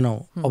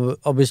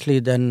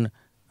 obviously then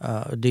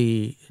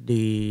the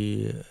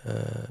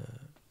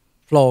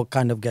floor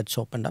kind of gets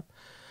opened up.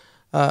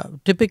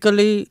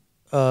 Typically,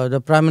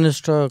 the Prime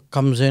Minister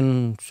comes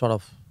in sort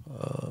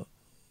of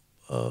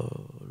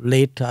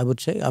late, I would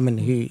say. I mean,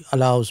 he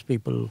allows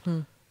people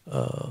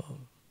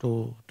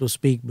to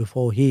speak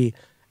before he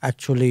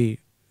actually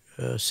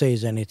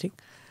says anything.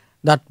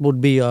 That would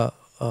be a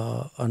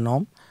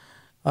norm.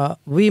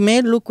 We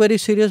may look very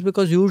serious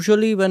because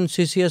usually when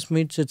CCS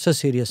meets, it's a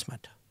serious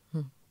matter.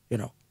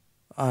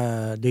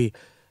 The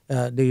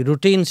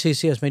routine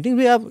CCS meeting,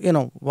 we have,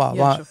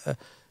 sure.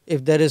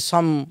 If there is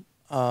something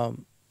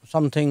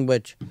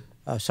which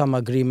some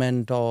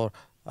agreement or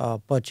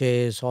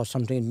purchase or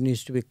something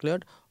needs to be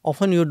cleared,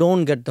 often you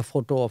don't get the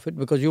photo of it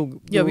because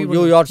you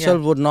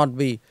yourself would not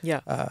be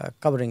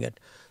covering it.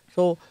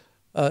 So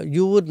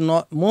you would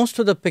not. Most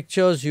of the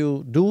pictures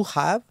you do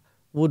have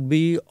would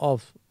be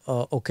of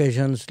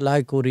occasions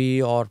like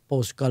Uri or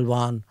post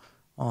Galwan,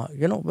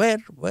 where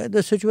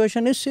the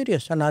situation is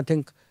serious, and I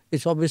think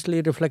it's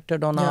obviously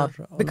reflected on our.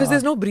 Because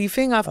there's no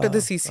briefing after the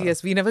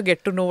CCS. We never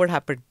get to know what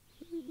happened.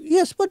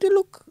 Yes, but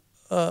look,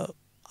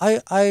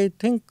 I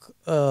think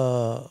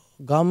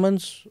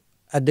governments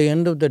at the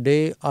end of the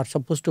day are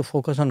supposed to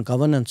focus on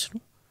governance.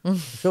 No?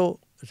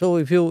 So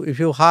if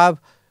you have,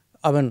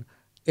 I mean,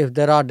 if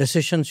there are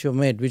decisions you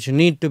made which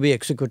need to be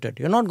executed,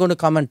 you're not going to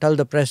come and tell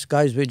the press,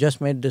 guys, we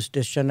just made this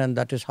decision and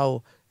that is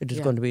how it is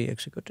going to be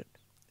executed.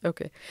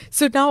 Okay.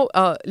 So now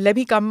let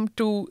me come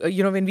to,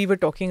 when we were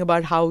talking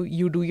about how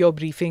you do your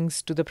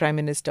briefings to the Prime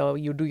Minister,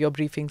 you do your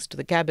briefings to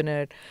the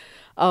Cabinet.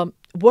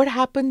 What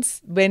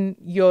happens when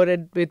you're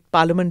with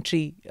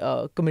parliamentary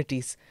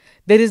committees?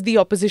 There is the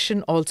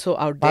opposition also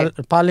out there.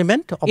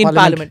 Parliament? Or in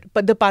Parliament.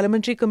 But the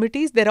parliamentary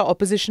committees, there are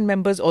opposition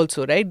members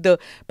also, right? The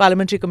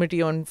Parliamentary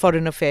Committee on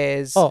Foreign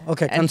Affairs. Oh,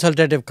 okay.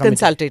 Consultative Committee.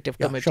 Consultative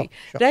Committee.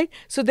 Sure. Right?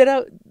 So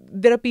there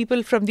are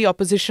people from the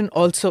opposition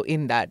also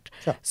in that.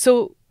 Sure.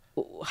 So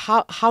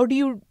how do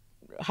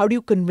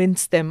you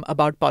convince them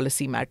about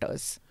policy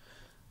matters?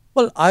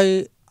 Well,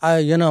 I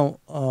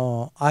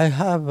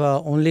have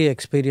only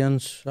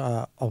experience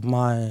of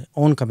my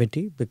own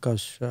committee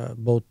because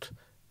both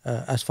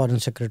as Foreign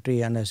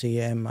Secretary and as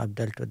EAM I've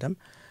dealt with them.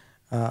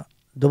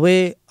 The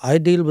way I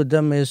deal with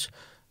them is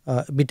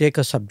we take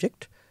a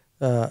subject,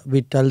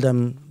 we tell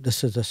them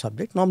this is the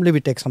subject. Normally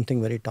we take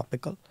something very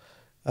topical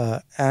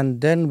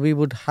and then we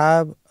would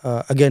have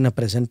again a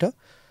presenter.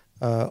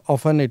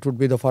 Often it would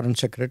be the Foreign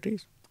Secretary,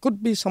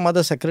 could be some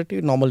other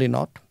secretary, normally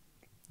not.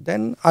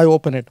 Then I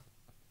open it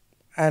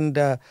and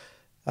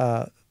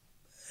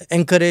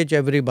encourage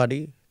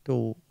everybody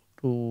to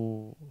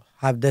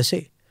have their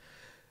say.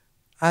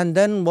 And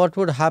then what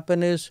would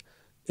happen is,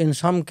 in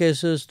some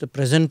cases, the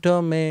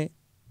presenter may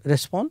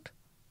respond,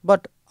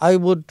 but I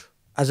would,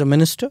 as a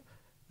minister,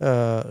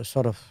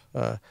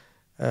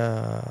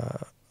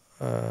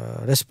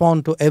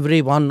 respond to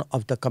every one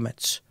of the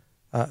comments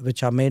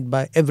which are made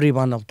by every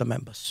one of the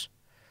members.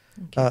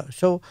 Okay.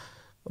 So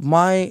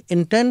my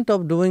intent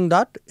of doing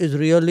that is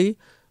really,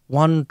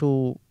 one,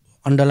 to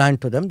underline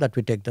to them that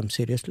we take them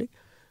seriously,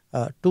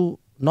 two,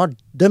 not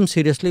them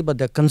seriously but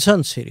their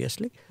concerns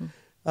seriously,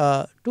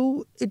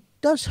 two, it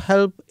does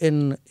help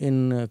in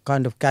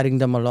kind of carrying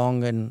them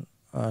along and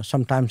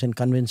sometimes in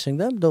convincing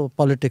them, though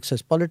politics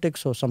is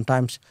politics, so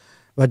sometimes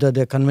whether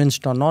they're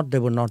convinced or not, they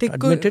would not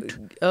admit it.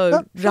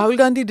 Rahul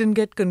Gandhi didn't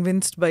get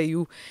convinced by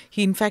you.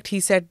 In fact,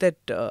 he said that,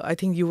 I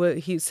think you were,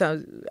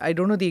 I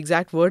don't know the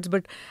exact words,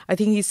 but I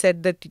think he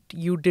said that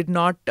you did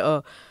not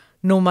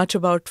know much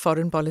about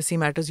foreign policy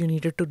matters. You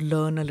needed to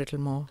learn a little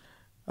more.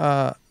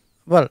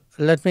 Well,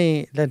 let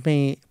me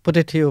put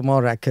it to you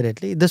more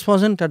accurately. This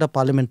wasn't at a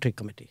parliamentary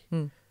committee.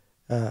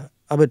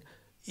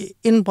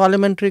 In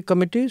parliamentary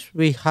committees,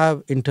 we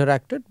have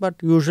interacted, but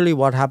usually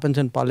what happens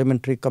in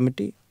parliamentary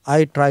committee,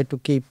 I try to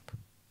keep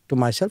to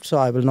myself, so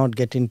I will not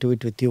get into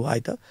it with you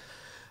either.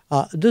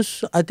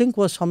 This, I think,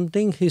 was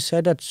something he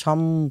said at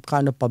some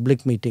kind of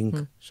public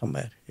meeting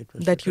somewhere. It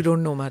was that you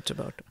don't know much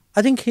about.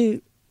 I think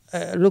he,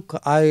 look,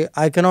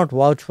 I cannot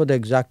vouch for the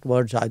exact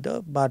words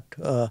either, but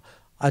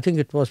I think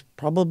it was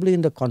probably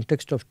in the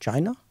context of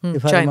China,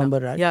 if I remember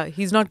right. Yeah,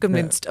 he's not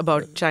convinced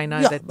about China.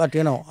 Yeah, but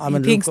I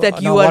mean, he thinks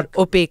that you are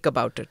opaque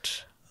about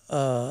it.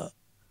 I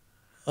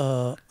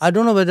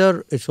don't know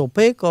whether it's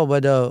opaque or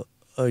whether,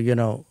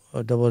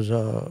 there was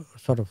a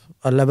sort of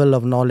a level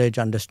of knowledge,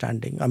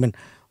 understanding. I mean,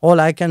 all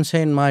I can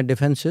say in my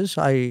defense is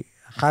I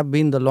have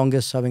been the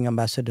longest serving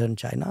ambassador in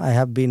China. I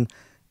have been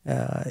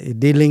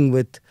dealing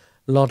with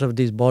a lot of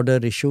these border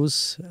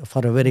issues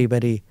for a very,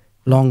 very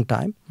long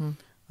time.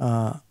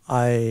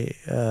 I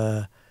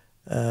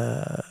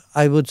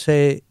would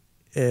say,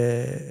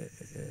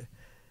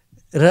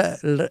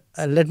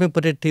 let me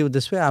put it to you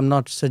this way, I'm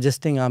not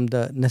suggesting I'm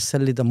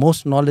necessarily the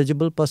most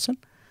knowledgeable person,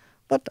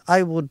 but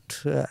I would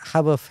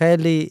have a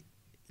fairly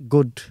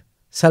good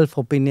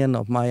self-opinion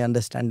of my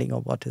understanding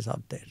of what is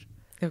out there.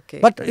 Okay.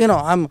 But,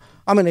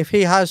 if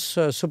he has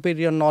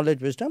superior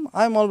knowledge, wisdom,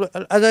 I'm always,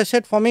 as I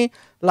said, for me,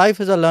 life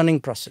is a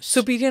learning process.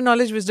 Superior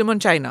knowledge, wisdom on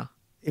China?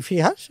 If he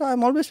has,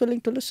 I'm always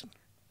willing to listen.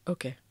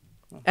 Okay.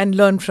 And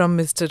learn from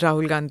Mr.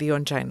 Rahul Gandhi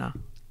on China?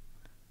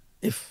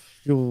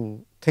 If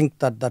you think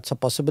that that's a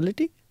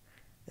possibility,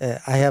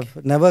 I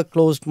have never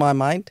closed my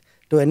mind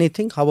to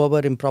anything,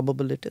 however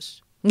improbable it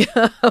is.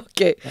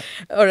 Okay.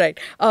 All right.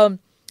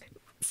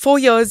 4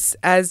 years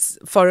as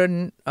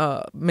Foreign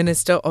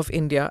Minister of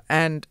India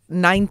and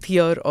 9th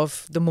year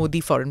of the Modi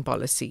foreign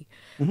policy.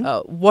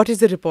 What is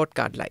the report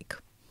card like?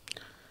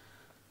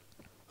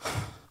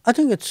 I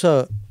think it's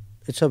a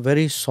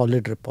very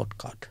solid report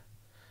card.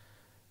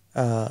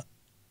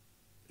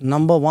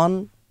 Number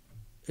one,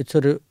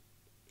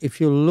 if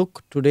you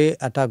look today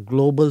at our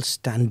global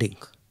standing,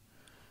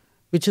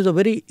 which is a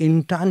very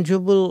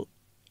intangible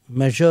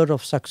measure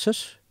of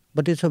success,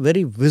 but it's a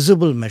very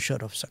visible measure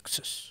of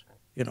success.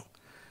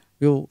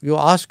 You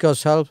ask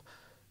yourself,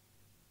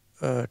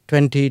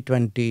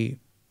 2023,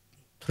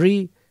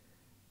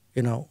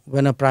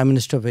 when a Prime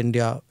Minister of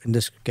India, in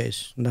this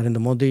case Narendra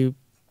Modi,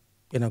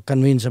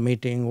 convenes a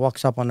meeting,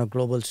 walks up on a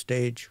global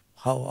stage,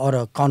 or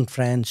a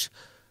conference,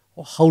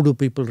 how do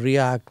people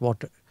react?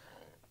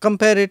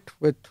 Compare it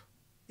with,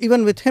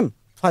 even with him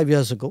 5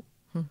 years ago,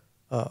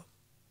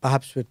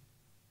 perhaps with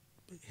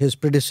his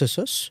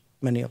predecessors,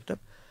 many of them.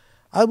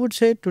 I would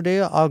say today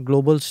our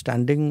global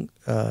standing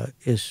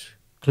is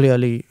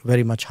clearly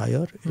very much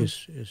higher,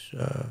 is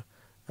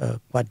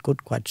quite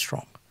good, quite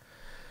strong.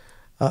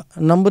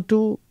 Number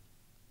two,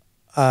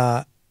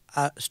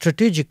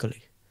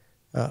 strategically,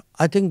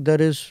 I think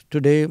there is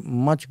today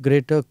much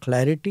greater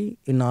clarity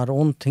in our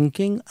own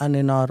thinking and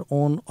in our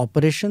own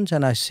operations,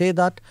 and I say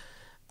that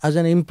as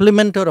an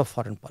implementer of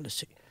foreign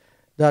policy,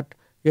 that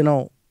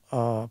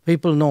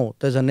people know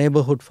there's a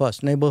neighborhood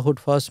first. Neighborhood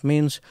first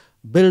means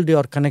build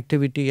your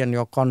connectivity and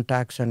your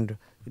contacts, and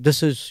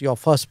this is your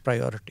first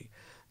priority.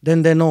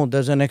 Then they know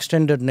there's an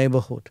extended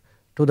neighborhood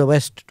to the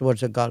west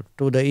towards the Gulf,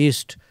 to the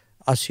east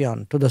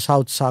ASEAN, to the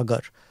South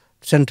Sagar,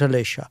 Central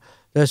Asia.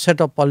 There are a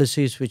set of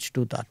policies which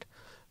do that.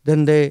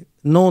 Then they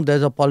know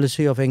there's a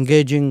policy of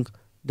engaging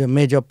the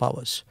major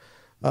powers.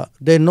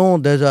 They know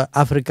there's a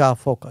Africa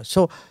focus.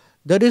 So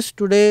there is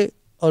today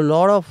a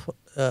lot of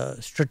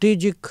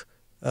strategic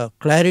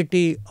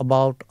clarity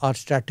about our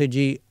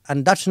strategy,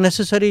 and that's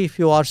necessary if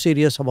you are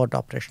serious about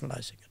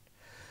operationalizing it.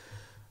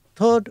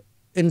 Third,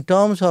 in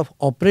terms of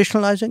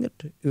operationalizing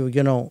it,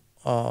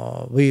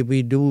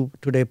 we do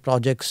today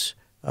projects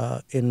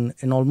in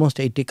almost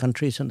 80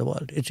 countries in the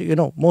world. It's,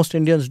 most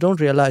Indians don't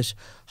realize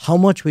how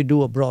much we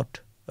do abroad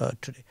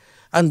today.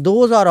 And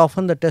those are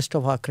often the test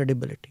of our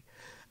credibility.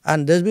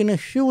 And there's been a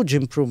huge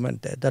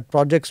improvement there, that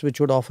projects which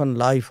would often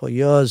lie for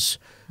years,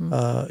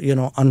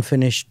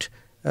 unfinished,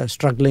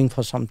 struggling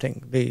for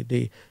something,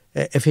 the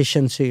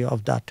efficiency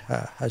of that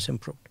has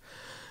improved.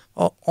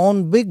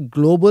 On big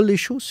global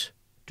issues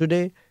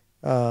today,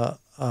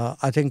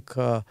 I think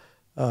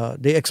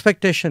the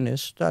expectation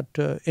is that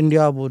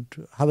India would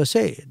have a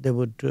say, they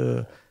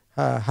would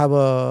have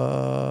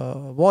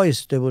a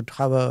voice, they would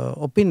have an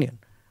opinion,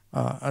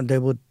 and they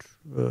would,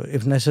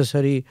 if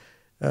necessary,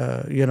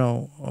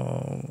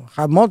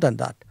 have more than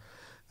that.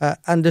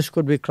 And this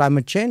could be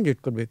climate change,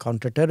 it could be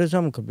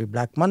counterterrorism, it could be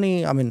black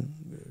money. I mean,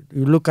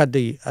 you look at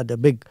the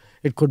big,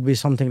 it could be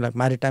something like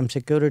maritime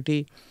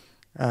security,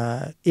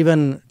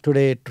 even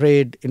today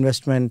trade,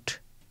 investment,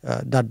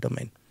 that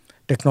domain,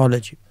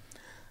 technology.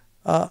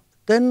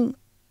 Then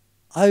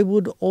I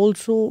would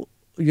also,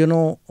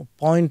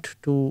 point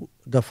to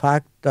the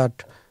fact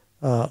that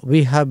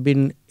we have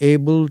been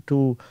able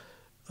to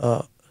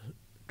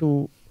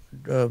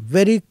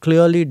very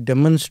clearly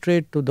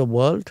demonstrate to the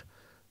world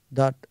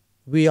that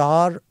we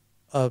are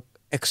an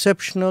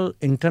exceptional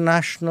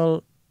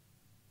international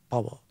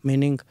power,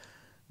 meaning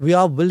we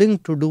are willing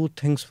to do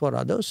things for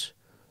others,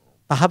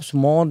 perhaps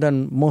more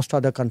than most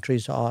other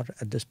countries are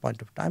at this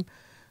point of time.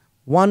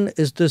 One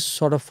is this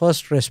sort of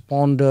first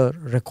responder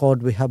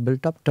record we have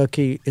built up.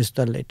 Turkey is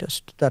the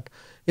latest. That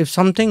if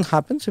something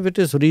happens, if it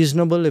is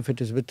reasonable, if it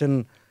is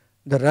within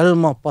the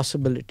realm of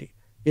possibility,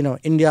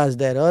 India is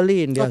there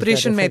early. India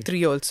Operation is there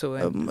Maitri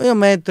also.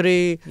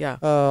 Maitri, Yeah.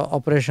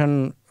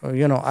 Operation,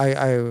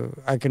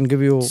 I can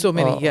give you so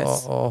many,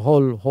 yes. a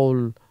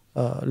whole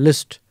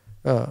list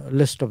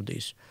of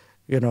these.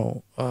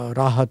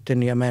 Rahat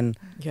in Yemen,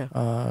 Yeah.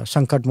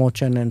 Sankat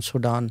Mochan in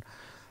Sudan.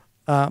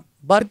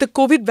 But the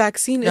COVID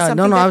vaccine is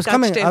something that I was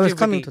coming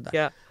everybody. to that.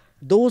 Yeah.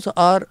 Those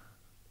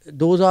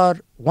are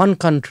one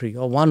country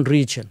or one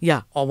region,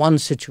 Yeah. or one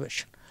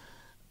situation.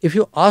 If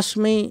you ask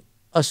me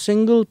a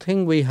single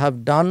thing we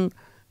have done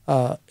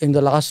in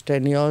the last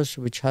 10 years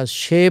which has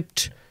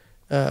shaped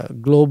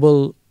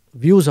global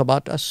views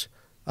about us,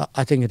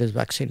 I think it is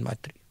vaccine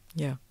Maitri.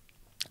 Yeah.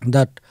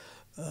 That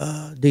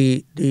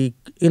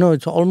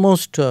it's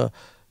almost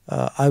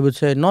I would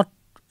say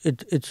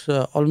it's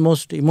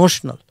almost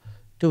emotional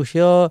to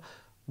hear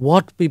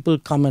what people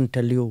come and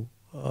tell you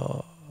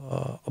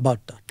about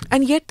that.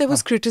 And yet there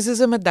was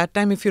criticism at that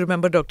time, if you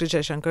remember, Dr.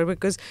 Jaishankar,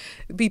 because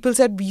people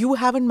said you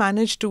haven't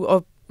managed to,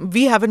 or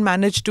we haven't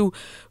managed to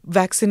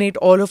vaccinate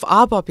all of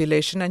our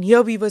population, and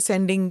here we were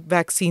sending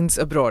vaccines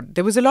abroad.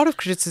 There was a lot of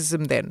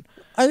criticism then.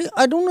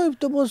 I don't know if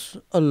there was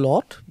a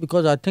lot,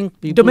 because I think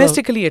people...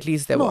 Domestically at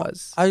least there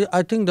was.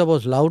 I think there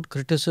was loud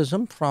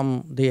criticism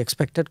from the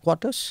expected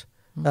quarters.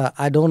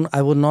 I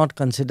would not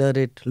consider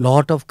it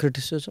lot of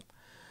criticism.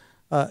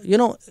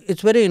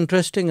 It's very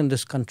interesting in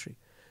this country.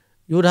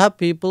 You would have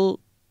people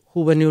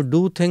who, when you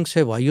do things,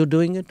 say, why are you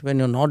doing it? When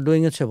you're not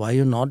doing it, say, why are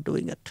you not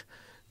doing it?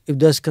 If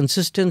there's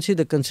consistency,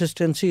 the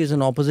consistency is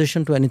in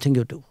opposition to anything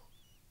you do.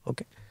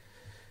 Okay.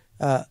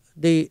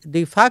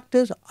 The fact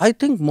is, I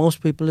think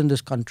most people in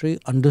this country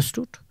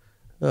understood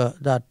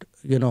that,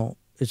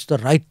 it's the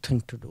right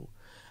thing to do.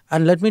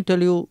 And let me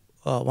tell you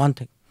one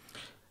thing.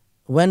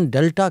 When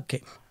Delta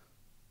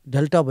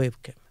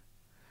wave came,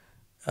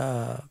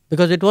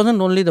 because it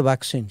wasn't only the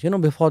vaccines.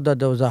 Before that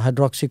there was a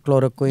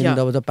hydroxychloroquine,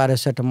 there was a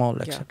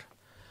paracetamol, etc.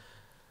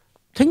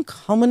 Think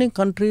how many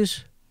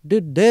countries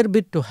did their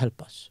bit to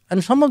help us.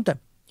 And some of them,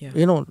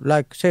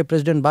 like say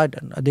President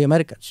Biden, the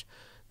Americans,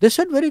 they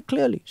said very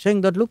clearly,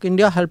 saying that, look,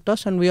 India helped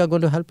us and we are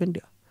going to help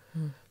India.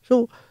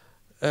 So,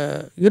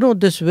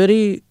 this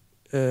very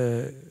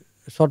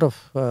sort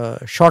of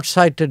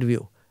short-sighted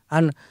view.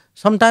 And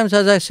sometimes,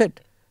 as I said,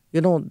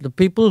 the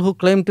people who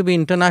claim to be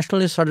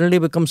internationalists suddenly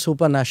become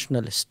super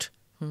nationalist.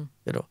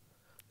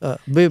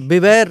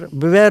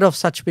 beware of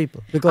such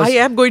people. Because I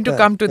am going to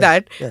come to yes,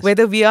 that, yes.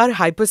 whether we are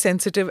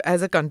hypersensitive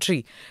as a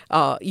country,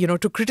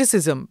 to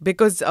criticism,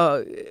 because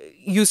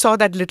you saw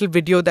that little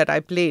video that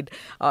I played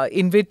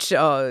in which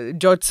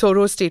George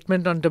Soros'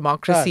 statement on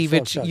democracy,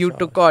 which you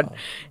took on,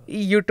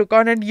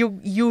 and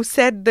you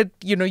said that,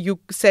 you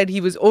said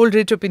he was old,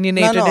 rich,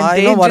 opinionated, No, and I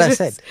dangerous. know what I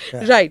said.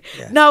 Yeah, Right.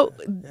 yeah, Now,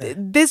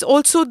 there's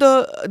also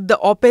the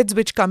op-eds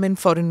which come in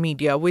foreign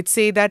media, which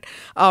say that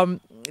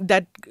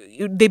that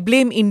they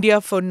blame India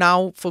for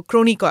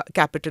crony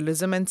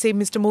capitalism and say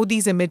Mr.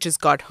 Modi's image has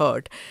got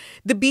hurt.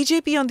 The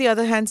BJP, on the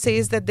other hand,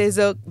 says that there's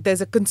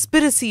a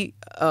conspiracy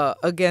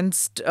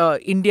against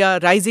India,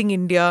 rising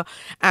India,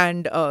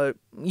 and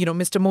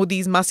Mr.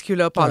 Modi's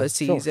muscular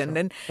policies, sure, and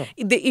then sure.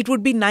 it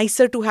would be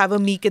nicer to have a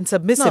meek and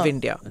submissive No,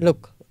 India.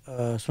 Look,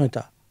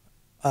 Smita,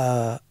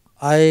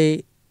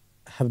 I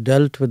have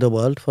dealt with the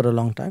world for a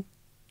long time.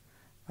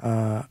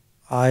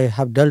 I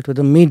have dealt with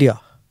the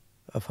media.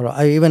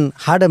 I even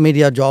had a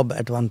media job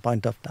at one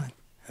point of time.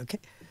 Okay,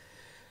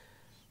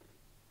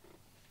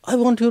 I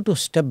want you to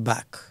step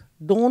back.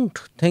 Don't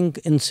think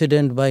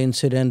incident by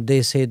incident.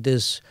 They say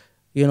this,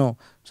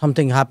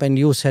 something happened.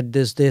 You said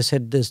this. They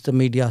said this. The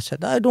media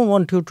said. I don't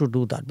want you to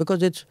do that,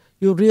 because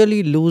you're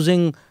really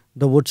losing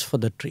the woods for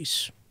the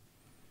trees.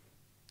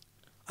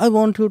 I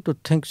want you to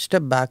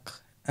step back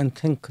and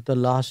think the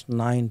last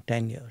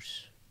 9-10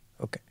 years.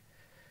 Okay,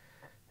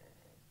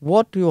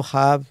 what you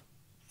have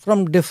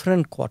from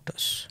different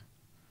quarters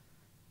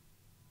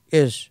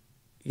is,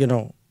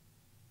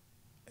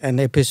 an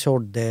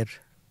episode there,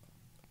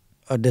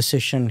 a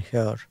decision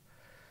here,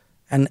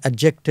 an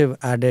adjective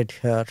added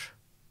here,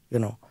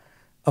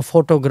 a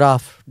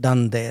photograph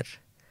done there.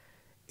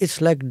 It's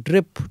like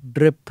drip,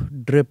 drip,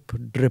 drip,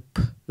 drip,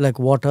 like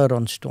water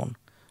on stone.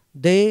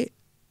 The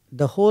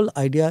whole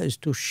idea is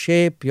to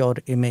shape your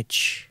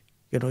image,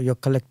 your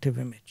collective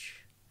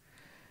image.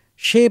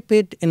 Shape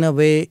it in a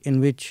way in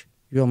which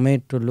you're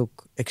made to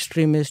look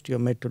extremist, you're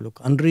made to look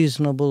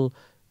unreasonable,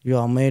 you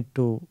are made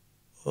to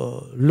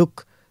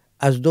look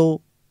as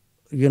though,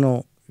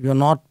 you're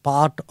not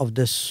part of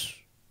this,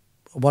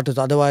 what is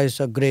otherwise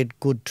a great,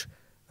 good,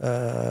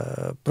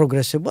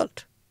 progressive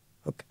world.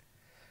 Okay.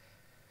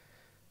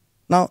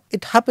 Now,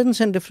 it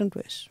happens in different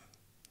ways.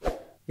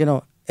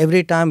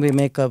 Every time we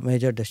make a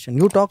major decision,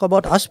 you talk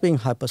about us being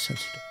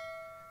hypersensitive.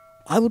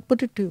 I would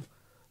put it to you,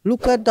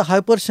 look at the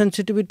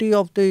hypersensitivity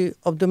of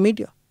the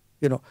media.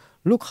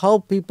 Look how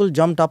people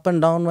jumped up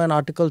and down when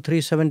Article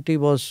 370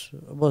 was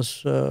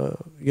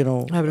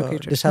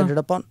decided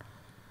upon.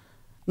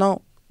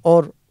 Now,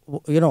 or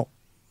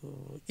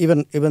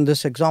even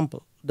this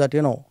example that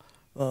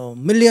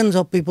millions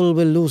of people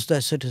will lose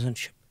their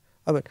citizenship.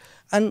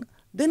 And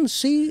then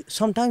see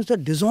sometimes the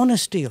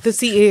dishonesty of the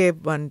CAA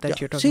one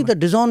that you're talking see about. the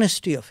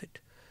dishonesty of it.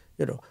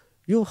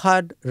 You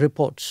had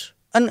reports,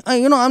 and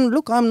I'm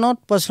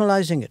not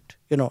personalizing it.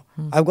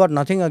 I've got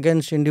nothing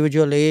against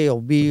individual A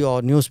or B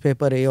or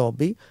newspaper A or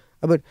B,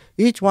 but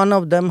each one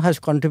of them has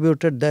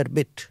contributed their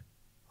bit.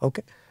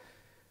 Okay.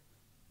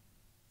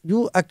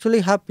 You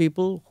actually have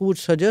people who would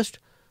suggest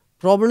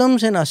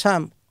problems in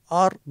Assam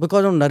are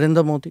because of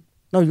Narendra Modi.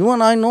 Now you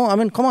and I know,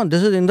 come on,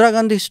 this is Indira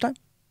Gandhi's time.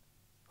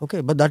 Okay,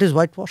 but that is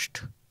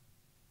whitewashed.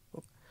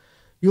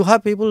 You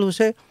have people who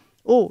say,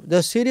 oh,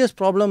 there's serious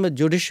problem with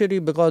judiciary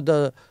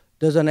because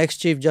there's an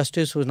ex-chief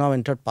justice who has now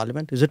entered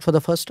parliament. Is it for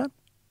the first time?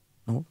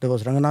 No, there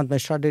was Ranganath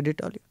Mishra did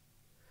it earlier.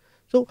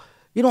 So,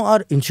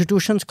 our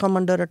institutions come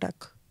under attack.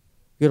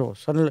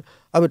 Suddenly,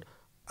 as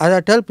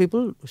I tell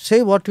people,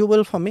 say what you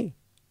will for me.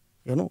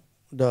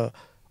 To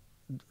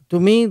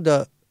me,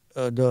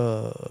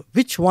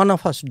 which one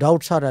of us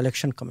doubts our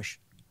election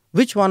commission?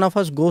 Which one of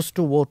us goes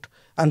to vote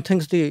and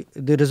thinks the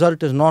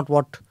result is not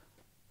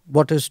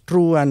what is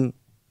true and,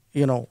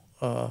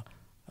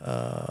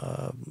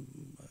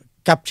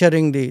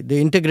 capturing the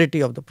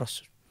integrity of the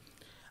process?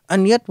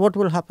 And yet what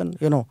will happen?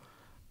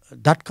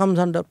 That comes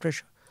under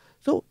pressure.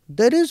 So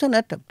there is an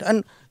attempt,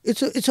 and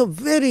it's a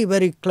very,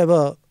 very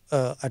clever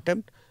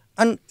attempt,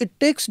 and it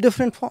takes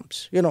different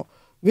forms.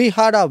 We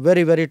had a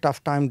very, very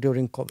tough time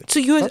during COVID.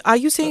 So are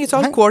you saying it's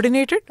all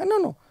coordinated?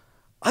 No.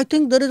 I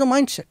think there is a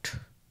mindset.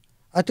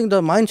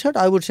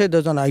 I would say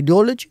there's an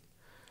ideology.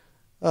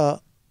 I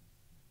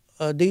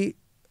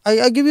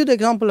give you the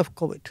example of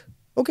COVID.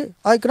 Okay,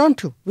 I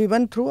grant you, we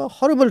went through a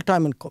horrible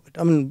time in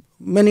COVID.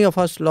 Many of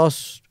us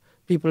lost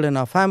people in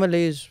our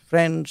families,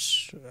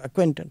 friends,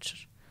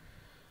 acquaintances.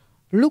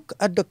 Look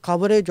at the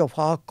coverage of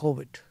our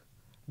COVID.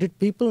 Did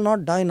people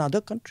not die in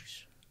other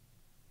countries?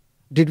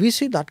 Did we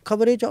see that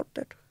coverage out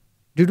there?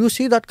 Did you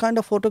see that kind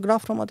of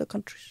photograph from other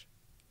countries?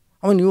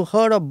 You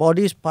heard of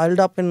bodies piled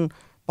up in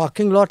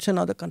parking lots in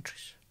other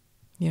countries.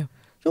 Yeah.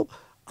 So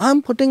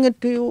I'm putting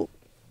it to you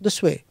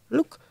this way.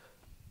 Look,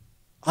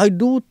 I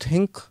do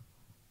think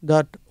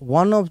that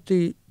one of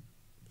the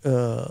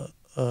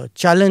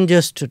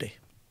challenges today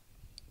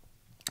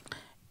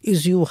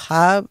is you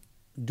have,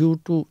 due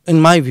to, in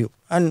my view,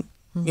 and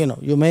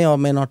you may or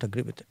may not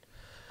agree with it,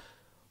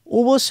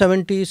 over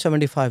 70,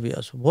 75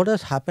 years, what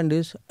has happened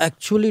is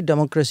actually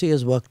democracy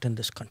has worked in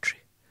this country.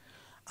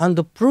 And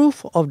the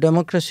proof of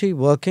democracy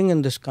working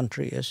in this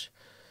country is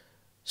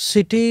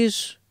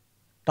cities,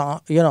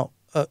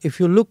 if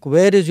you look,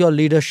 where is your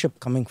leadership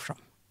coming from?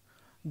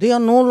 They are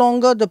no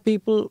longer the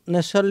people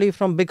necessarily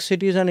from big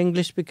cities and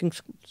English-speaking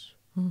schools.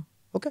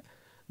 Okay?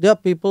 They are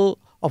people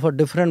of a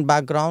different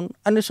background.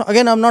 And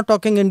again, I'm not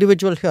talking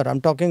individual here.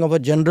 I'm talking of a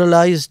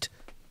generalized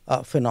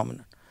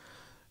phenomenon.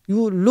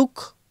 You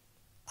look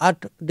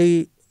at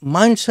the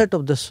mindset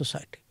of this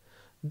society.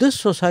 This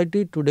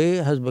society today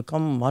has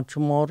become much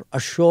more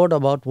assured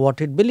about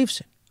what it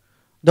believes in.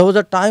 There was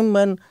a time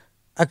when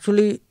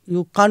actually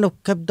you kind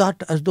of kept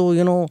that as though,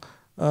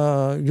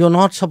 you're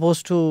not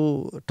supposed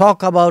to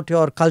talk about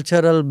your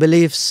cultural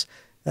beliefs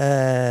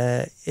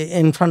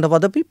in front of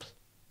other people.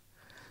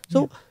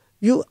 So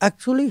you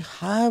actually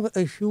have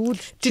a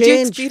huge change. Did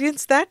you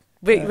experience that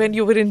when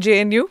you were in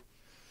JNU?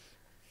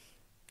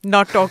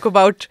 Not talk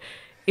about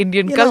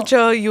Indian culture.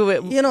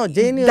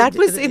 JNU, that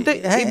was in the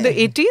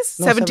 80s,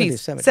 no,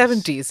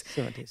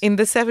 70s. In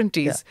the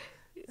 70s.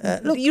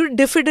 Look, you're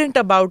diffident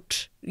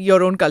about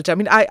your own culture. I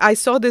mean, I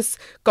saw this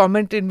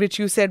comment in which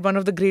you said one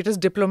of the greatest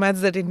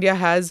diplomats that India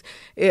has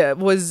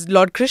was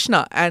Lord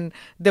Krishna, and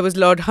there was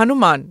Lord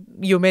Hanuman.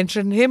 You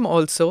mentioned him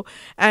also,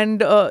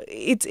 and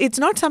it's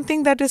not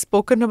something that is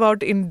spoken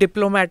about in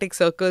diplomatic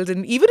circles,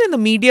 and even in the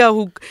media,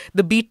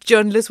 the beat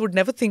journalists would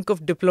never think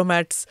of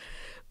diplomats,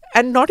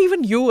 and not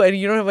even you.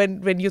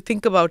 And when you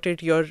think about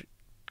it, your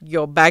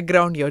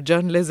background, your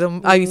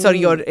journalism,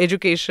 your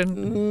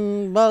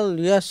education? Well,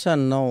 yes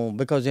and no,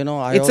 because,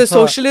 it's a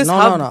socialist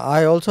hub. No.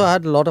 I also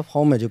had a lot of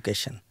home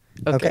education.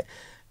 Okay.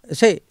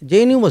 Say,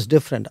 JNU was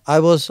different. I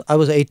was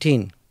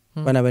 18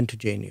 when I went to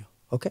JNU.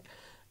 Okay.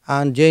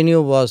 And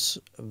JNU was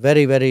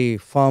very, very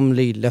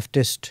firmly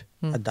leftist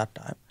at that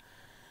time.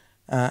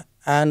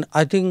 And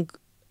I think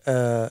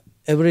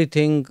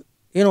everything,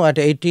 at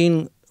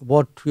 18,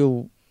 what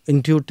you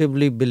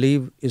intuitively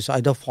believe is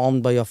either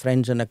formed by your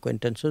friends and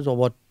acquaintances or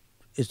what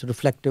is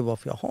reflective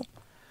of your home.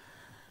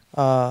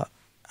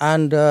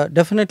 And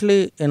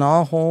definitely in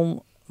our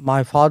home,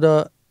 my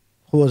father,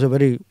 who was a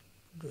very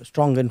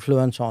strong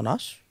influence on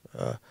us,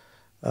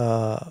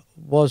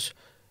 was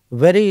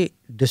very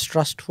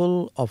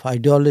distrustful of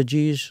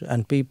ideologies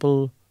and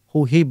people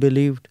who he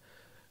believed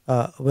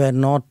were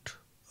not,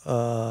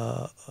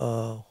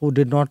 who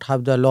did not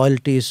have the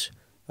loyalties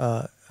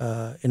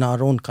in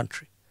our own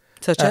country.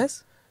 Such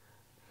as?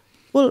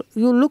 Well,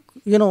 you look,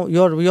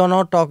 you're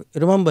not talking.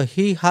 Remember,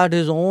 he had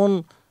his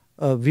own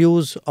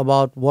views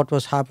about what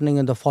was happening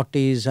in the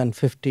 40s and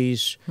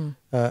 50s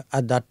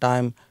at that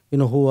time,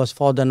 who was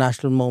for the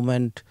national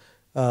movement,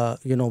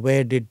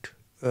 where did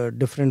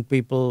different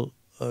people,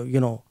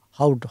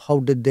 how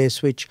did they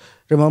switch?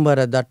 Remember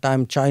at that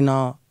time,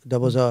 China, there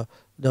was a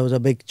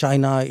big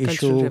China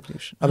issue.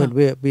 Revolution. I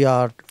mean, we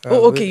are.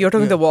 You're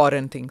talking the war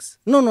and things.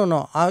 No.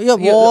 War,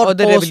 or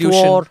the revolution.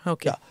 War.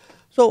 Okay. Yeah.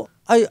 So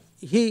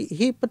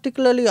he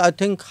particularly, I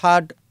think,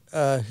 had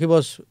he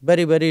was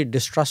very, very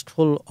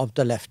distrustful of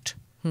the left,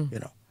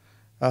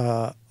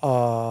 so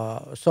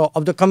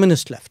of the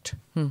communist left.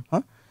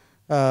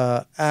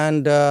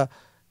 And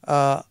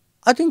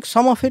I think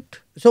some of it,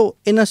 so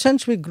in a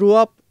sense we grew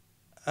up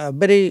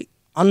very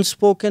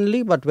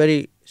unspokenly but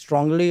very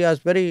strongly as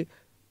very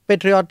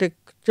patriotic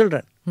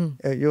children,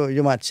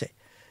 you might say.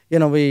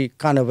 We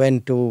kind of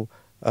went to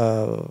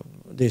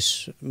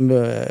this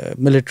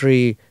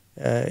military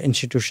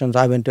institutions.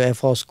 I went to Air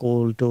Force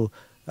School, to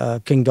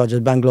King George's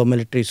Bangalore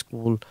Military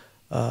School.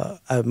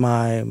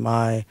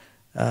 My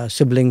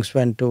siblings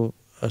went to,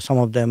 some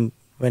of them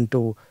went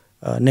to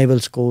Naval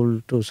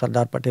School, to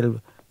Sardar Patel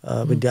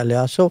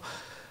Vidyalaya. So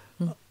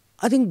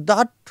I think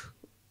that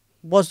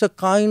was the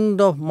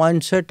kind of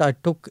mindset I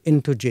took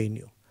into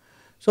JNU.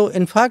 So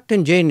in fact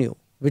in JNU,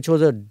 which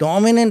was a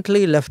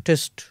dominantly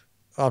leftist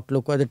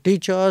outlook, where the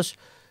teachers,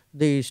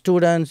 the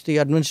students, the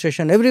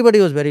administration, everybody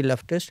was very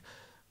leftist.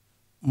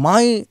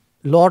 My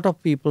lot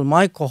of people,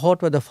 my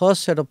cohort were the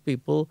first set of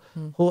people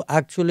who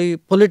actually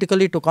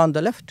politically took on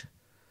the left.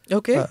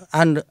 Okay.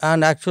 And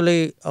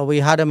actually we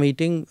had a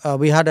meeting,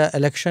 we had an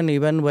election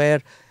even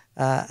where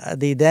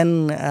the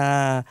then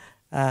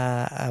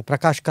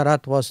Prakash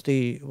Karat was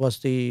the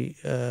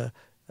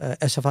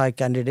SFI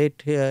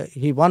candidate.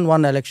 He won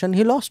one election,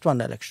 he lost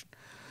one election.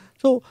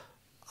 So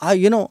I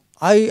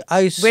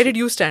where did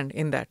you stand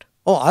in that?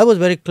 Oh, I was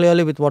very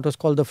clearly with what was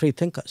called the free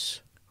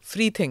thinkers.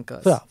 Free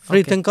thinkers. Yeah,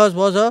 free thinkers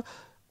was a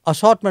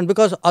assortment,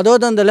 because other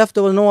than the left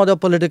there was no other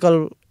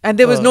political. And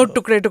there was no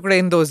tukre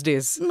in those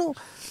days. No,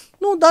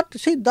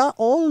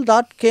 all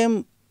that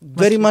came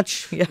very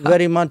much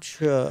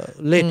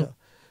later.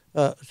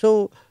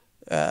 So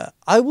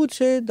I would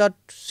say that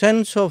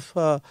sense of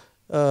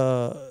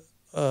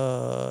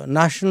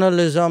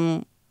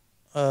nationalism,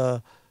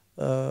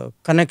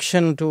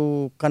 connection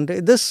to country,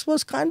 this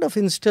was kind of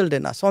instilled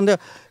in us. On the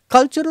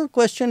cultural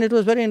question, it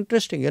was very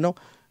interesting,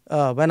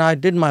 when I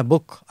did my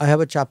book, I have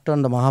a chapter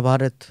on the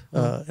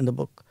Mahabharata in the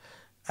book.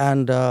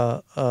 And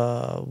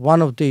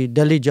one of the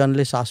Delhi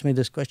journalists asked me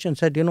this question,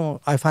 said,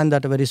 I find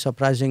that a very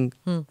surprising.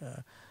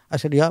 I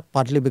said, yeah,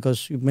 partly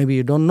because maybe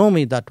you don't know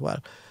me that well.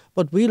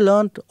 But we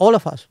learned, all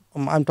of us,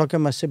 I'm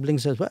talking my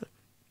siblings as well,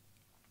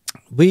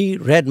 we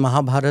read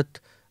Mahabharat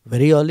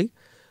very early.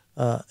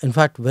 In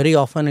fact, very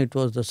often it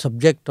was the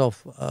subject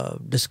of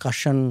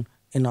discussion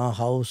in our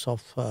house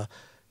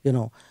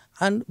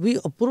and we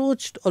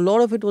approached, a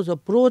lot of it was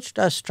approached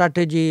as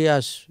strategy,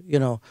 as,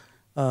 in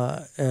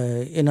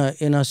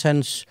a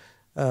sense,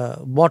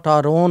 what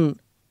our own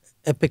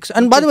epics.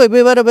 And by the way,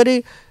 we were a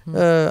very,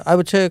 I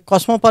would say,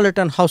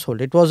 cosmopolitan household.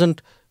 It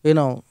wasn't,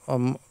 the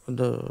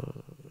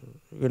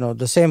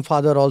same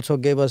father also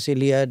gave us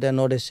Iliad and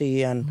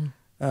Odyssey and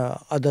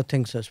other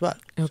things as well.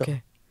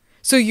 Okay.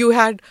 So you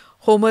had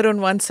Homer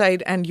on one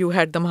side and you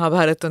had the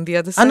Mahabharata on the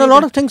other side. And a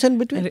lot of things in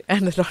between.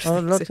 And a lot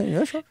of things.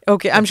 Yeah, sure.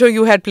 Okay, I'm sure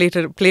you had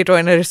Plato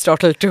and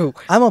Aristotle too.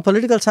 I'm a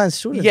political science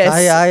student. Yes.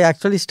 I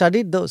actually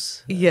studied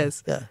those.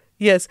 Yes. Yeah.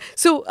 Yes.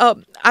 So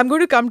I'm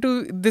going to come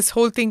to this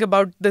whole thing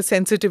about the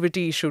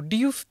sensitivity issue. Do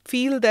you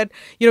feel that,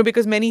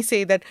 because many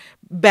say that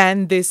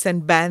ban this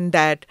and ban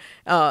that,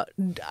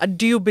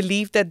 do you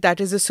believe that that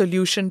is a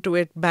solution to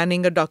it?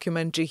 Banning a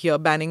documentary here,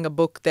 banning a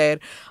book there,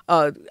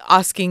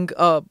 asking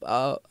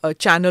a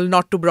channel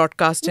not to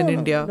broadcast in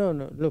India?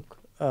 No. Look,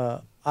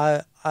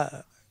 I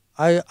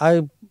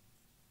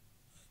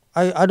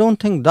don't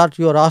think that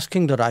you are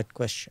asking the right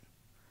question.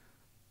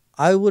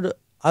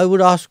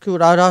 I'd ask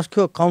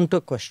you a counter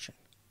question.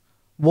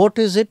 What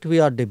is it we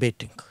are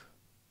debating?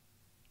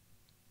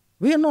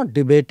 We are not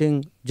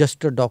debating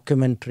just a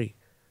documentary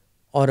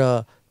or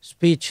a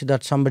speech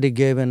that somebody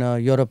gave in a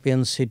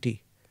European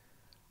city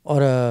or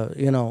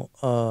New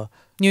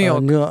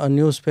York. a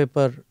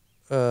newspaper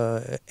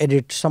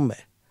edit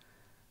somewhere.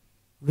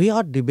 We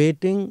are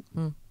debating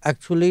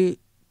actually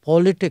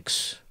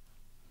politics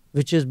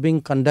which is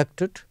being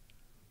conducted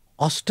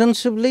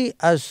ostensibly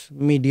as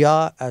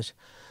media,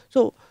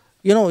 so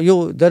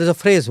there is a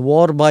phrase,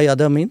 war by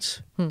other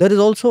means. There is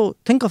also,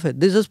 think of it,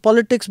 this is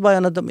politics by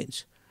another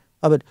means.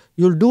 I mean,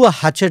 you'll do a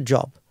hatchet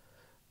job.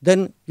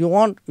 Then you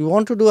want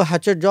to do a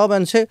hatchet job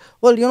and say,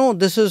 well,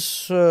 this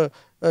is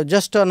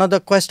just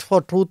another quest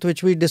for truth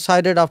which we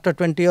decided after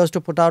 20 years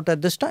to put out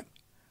at this time.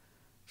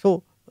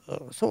 So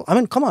I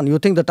mean, come on, you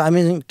think the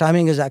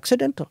timing is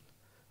accidental?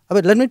 I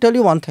mean, let me tell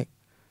you one thing.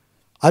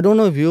 I don't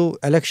know if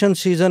election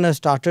season has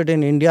started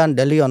in India and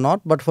Delhi or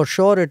not, but for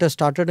sure it has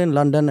started in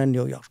London and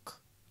New York.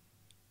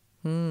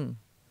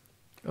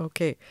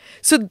 Okay.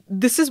 So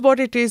this is what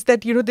it is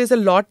that, there's a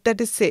lot that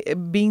is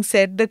being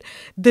said, that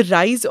the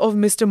rise of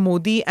Mr.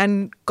 Modi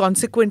and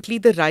consequently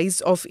the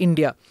rise of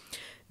India,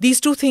 these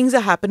two things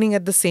are happening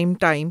at the same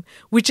time,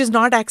 which is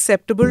not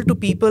acceptable to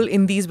people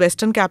in these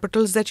Western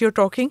capitals that you're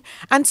talking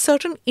and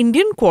certain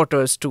Indian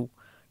quarters too.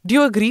 Do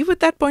you agree with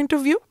that point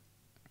of view?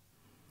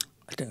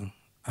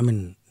 I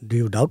mean, do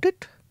you doubt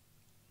it?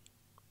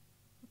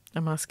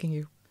 I'm asking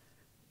you.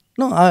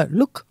 No,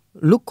 look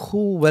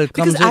who welcomes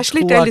because it.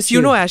 Ashley Tellis,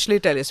 Ashley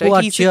Tellis, right? Who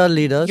are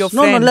cheerleaders? Your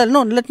friend.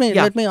 Let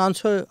me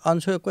answer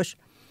your question.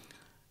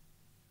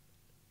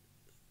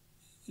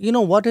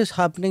 What is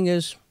happening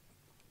is,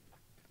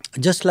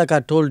 just like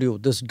I told you,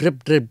 this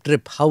drip, drip,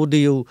 drip. How do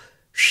you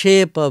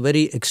shape a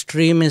very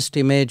extremist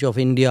image of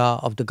India,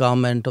 of the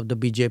government, of the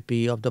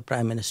BJP, of the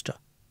Prime Minister?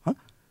 Huh?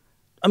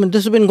 I mean,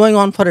 this has been going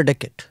on for a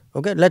decade.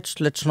 Okay,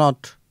 let's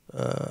not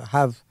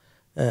have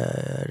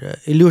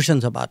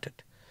illusions about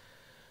it.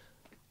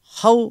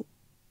 How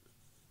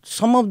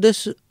some of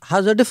this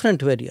has a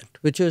different variant,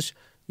 which is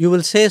you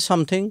will say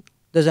something,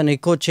 there's an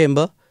echo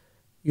chamber,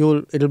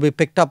 it'll be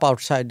picked up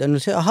outside, then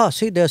you'll say, aha,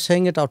 see, they're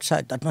saying it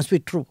outside, that must be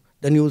true.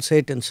 Then you will say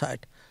it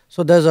inside.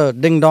 So there's a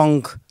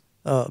ding-dong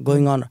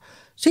going on.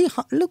 See,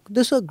 look,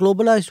 this is a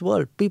globalized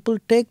world. People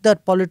take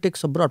that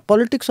politics abroad.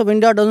 Politics of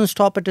India doesn't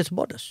stop at its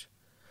borders.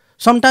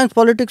 Sometimes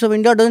politics of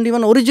India doesn't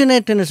even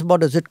originate in its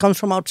borders. It comes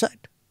from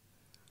outside.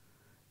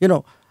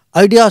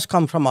 Ideas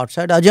come from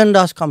outside,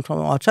 agendas come from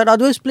outside.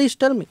 Otherwise, please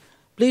tell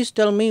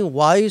me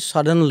why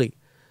suddenly,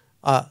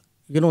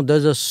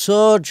 there's a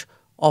surge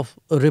of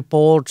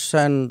reports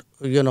and,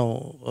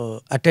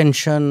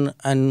 attention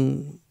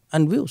and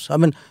views. I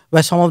mean,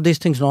 were some of these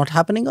things not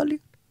happening earlier?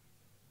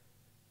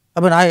 I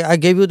mean, I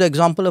gave you the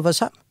example of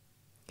Assam.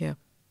 Yeah.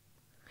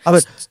 I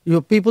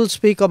mean, people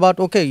speak about,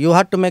 okay, you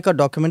had to make a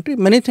documentary.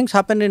 Many things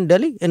happened in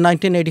Delhi in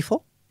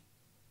 1984.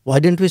 Why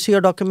didn't we see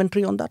a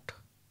documentary on that?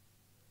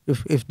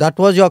 If that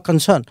was your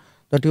concern,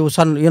 that you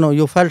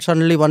felt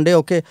suddenly one day,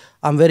 okay,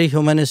 I'm very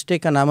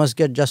humanistic and I must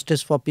get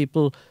justice for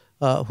people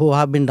who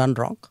have been done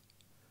wrong.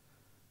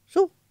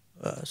 So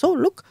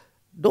look,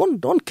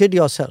 don't kid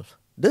yourself.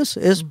 This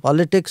is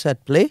politics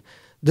at play.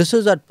 This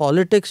is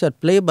politics at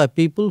play by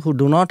people who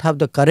do not have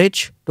the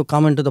courage to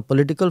come into the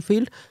political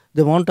field.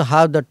 They want to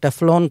have the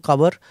Teflon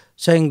cover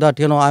saying that,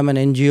 I'm an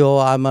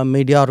NGO, I'm a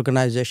media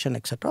organization,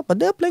 etc. But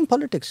they are playing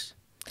politics.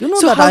 I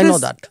know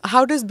that.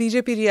 How does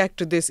BJP react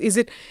to this? Is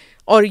it,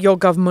 or your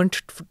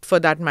government for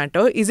that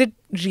matter, is it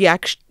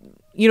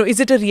is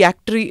it a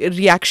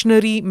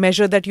reactionary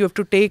measure that you have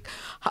to take?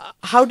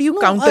 How do you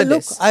counter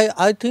this?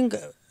 I think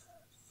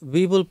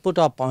we will put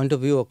our point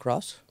of view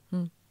across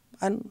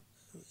and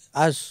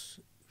as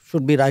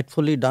should be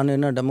rightfully done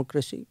in a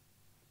democracy,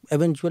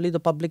 eventually the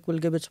public will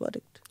give its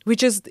verdict.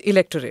 Which is the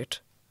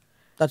electorate.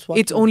 That's what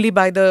It's only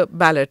by the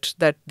ballot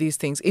that these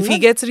things. If he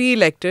gets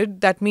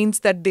re-elected, that means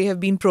that they have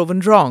been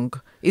proven wrong.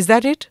 Is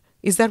that it?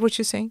 Is that what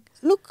you're saying?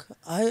 Look,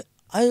 I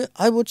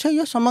would say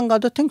yes, among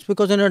other things,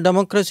 because in a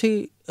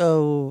democracy,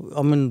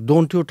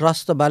 don't you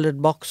trust the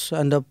ballot box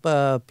and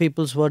the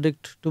people's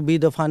verdict to be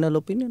the final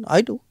opinion?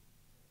 I do.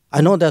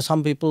 I know there are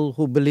some people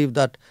who believe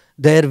that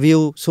their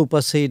view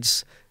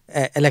supersedes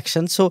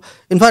elections. So,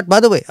 in fact, by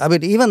the way,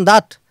 even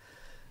that,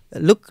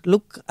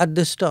 look at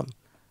this term.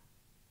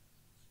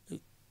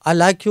 I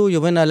like you,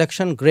 you win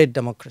election, great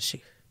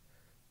democracy.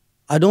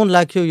 I don't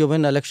like you, you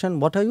win election,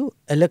 what are you?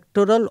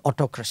 Electoral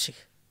autocracy.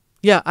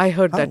 Yeah, I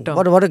heard that term.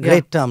 What a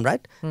great term,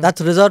 right? That's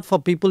reserved for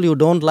people you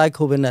don't like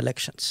who win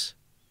elections.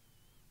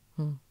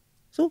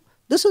 So,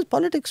 this is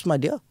politics, my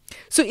dear.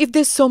 So if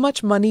there's so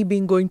much money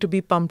going to be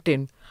pumped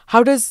in,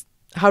 how does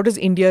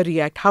India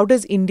react? How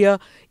does India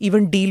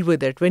even deal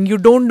with it when you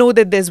don't know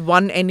that there's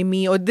one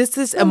enemy or this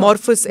is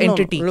amorphous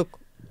entity? No, look,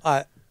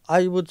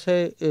 I would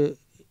say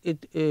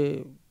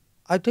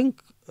I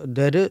think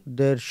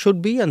there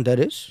should be and there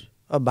is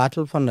a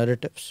battle for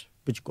narratives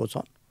which goes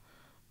on.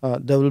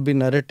 There will be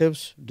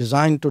narratives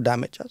designed to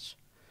damage us.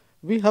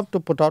 We have to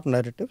put out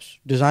narratives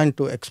designed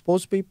to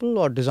expose people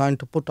or designed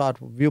to put our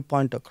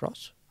viewpoint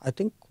across. I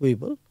think we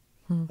will.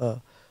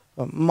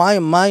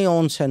 My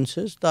own sense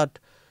is that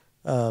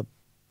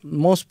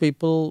most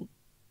people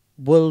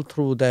will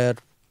through their,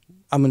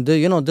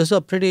 this is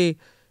a pretty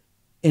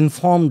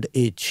informed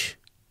age,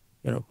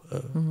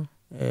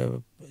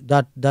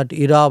 that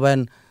era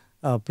when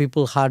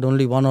people had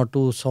only one or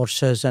two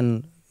sources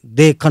and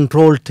they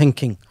controlled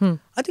thinking.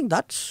 I think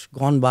that's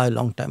gone by a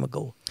long time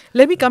ago.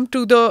 Let me come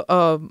to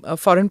the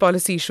foreign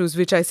policy issues,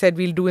 which I said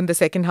we'll do in the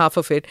second half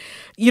of it.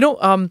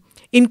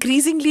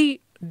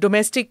 Increasingly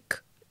domestic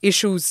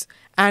issues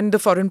and the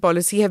foreign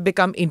policy have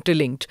become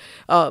interlinked.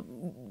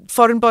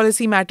 Foreign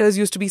policy matters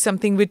used to be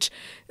something which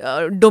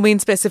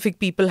domain-specific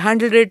people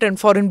handled it and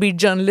foreign beat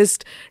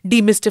journalists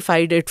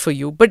demystified it for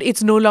you. But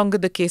it's no longer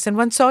the case. And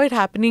one saw it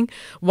happening,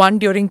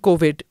 during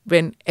COVID,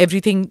 when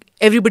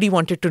everybody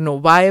wanted to know,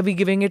 why are we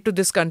giving it to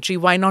this country?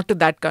 Why not to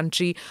that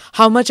country?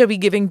 How much are we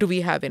giving? Do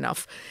we have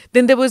enough?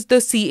 Then there was the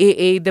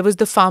CAA, there was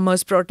the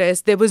farmers'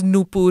 protest, there was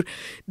Nupur.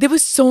 There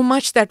was so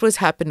much that was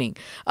happening.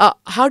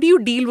 How do you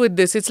deal with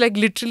this? It's like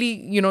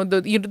literally,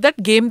 that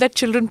game that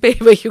children play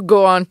where you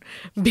go on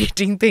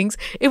beating things.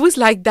 It was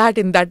like that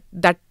in that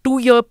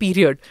 2-year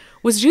period.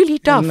 Was really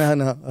tough.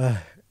 No.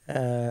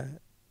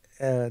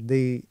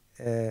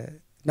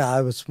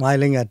 I was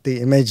smiling at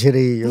the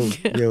imagery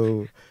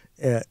you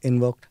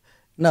invoked.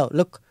 Now,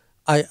 look,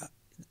 in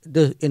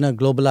a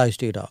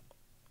globalized era,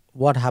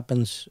 what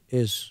happens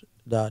is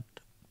that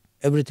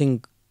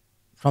everything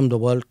from the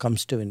world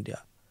comes to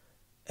India.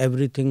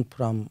 Everything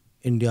from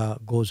India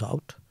goes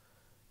out.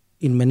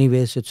 In many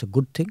ways, it's a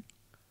good thing.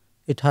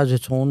 It has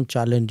its own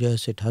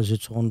challenges. It has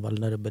its own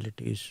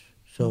vulnerabilities.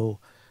 So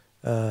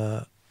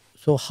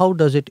how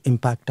does it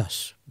impact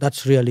us?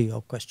 That's really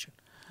your question.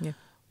 Yeah.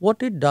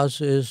 What it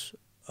does is,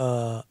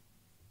 I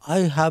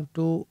have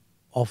to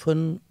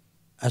often,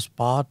 as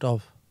part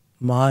of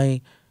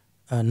my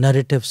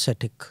narrative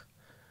setting,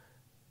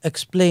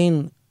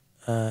 explain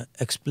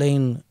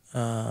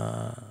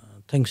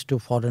things to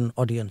foreign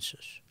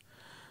audiences.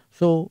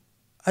 So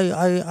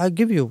I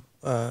give you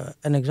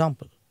an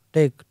example.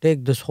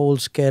 Take this whole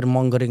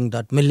scaremongering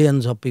that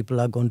millions of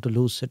people are going to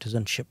lose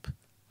citizenship.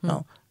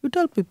 Now, you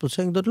tell people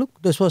saying that, look,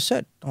 this was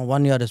said. Now,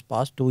 1 year has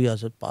passed, 2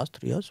 years has passed,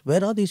 3 years.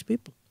 Where are these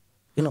people?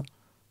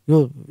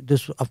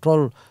 After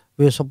all,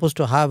 we are supposed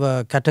to have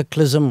a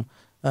cataclysm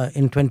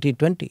in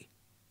 2020.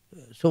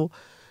 So,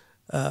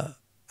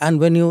 and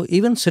when you,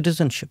 even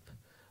citizenship,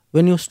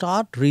 when you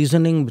start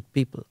reasoning with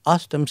people,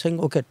 ask them saying,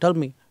 okay, tell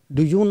me,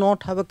 do you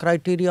not have a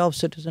criteria of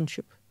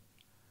citizenship?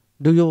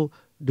 Do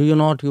you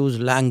not use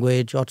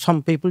language? Or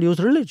some people use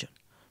religion.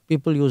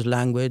 People use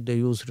language, they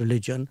use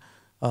religion,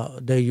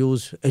 they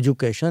use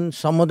education.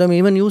 Some of them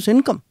even use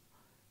income.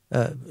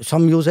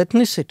 Some use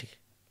ethnicity.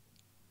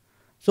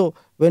 So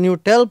when you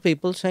tell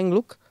people saying,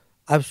 look,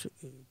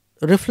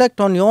 reflect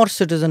on your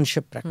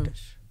citizenship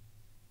practice.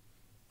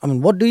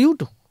 What do you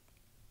do?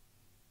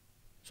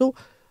 So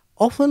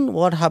often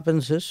what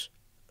happens is,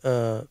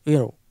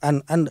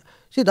 and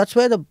see, that's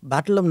where the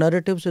battle of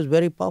narratives is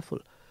very powerful.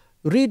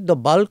 Read the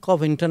bulk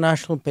of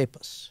international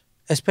papers,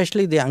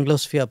 especially the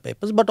Anglosphere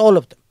papers, but all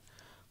of them.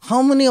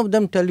 How many of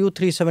them tell you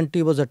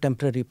 370 was a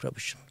temporary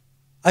provision?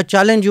 I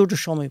challenge you to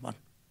show me one.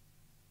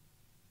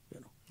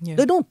 Yeah.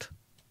 They don't.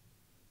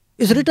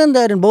 It's written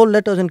there in bold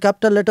letters, in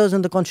capital letters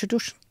in the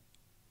Constitution.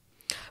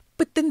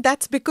 But then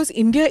that's because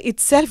India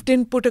itself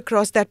didn't put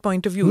across that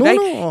point of view, No, right?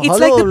 no, It's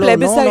hello, like the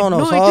plebiscite.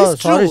 No, It is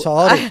true.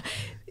 Sorry.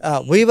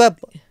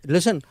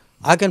 Listen,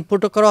 I can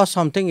put across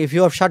something. If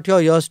you have shut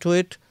your ears to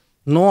it,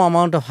 no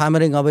amount of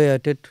hammering away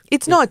at it.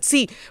 It's not.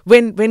 See,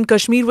 when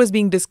Kashmir was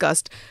being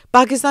discussed,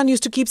 Pakistan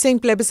used to keep saying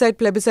plebiscite,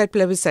 plebiscite,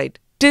 plebiscite.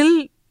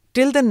 Till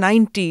till the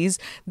 90s,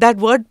 that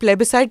word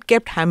plebiscite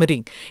kept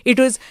hammering. It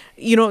was,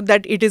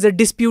 that it is a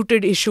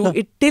disputed issue.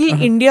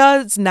 Till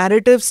India's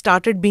narrative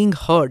started being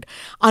heard.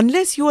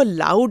 Unless you are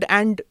loud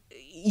and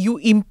you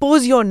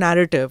impose your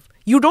narrative,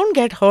 you don't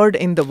get heard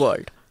in the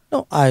world.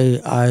 No,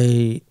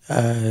 I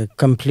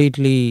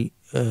completely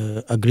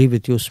agree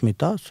with you,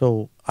 Smita.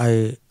 So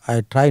I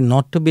try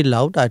not to be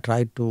loud. I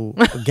try to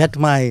get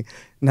my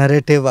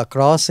narrative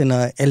across in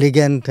an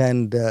elegant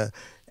and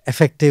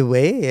effective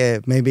way,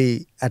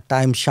 maybe at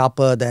times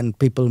sharper than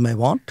people may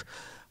want.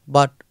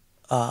 But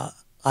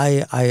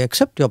I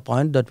accept your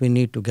point that we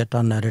need to get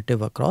our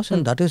narrative across,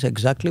 and that is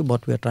exactly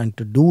what we are trying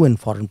to do in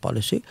foreign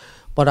policy.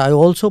 But I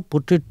also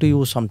put it to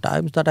you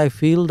sometimes that I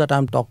feel that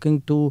I'm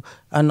talking to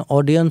an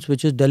audience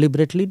which is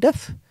deliberately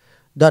deaf,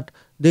 that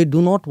they do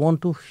not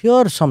want to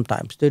hear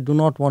sometimes, they do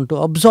not want to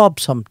absorb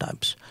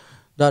sometimes.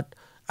 That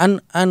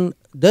and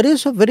there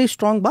is a very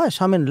strong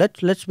bias. I mean,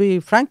 let's be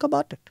frank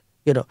about it.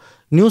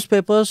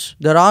 Newspapers,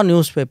 there are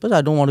newspapers,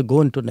 I don't want to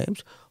go into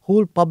names, who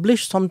will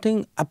publish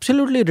something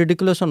absolutely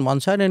ridiculous on one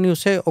side, and you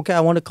say, okay,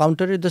 I want to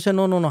counter it. They say,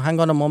 no, hang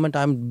on a moment,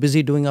 I'm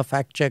busy doing a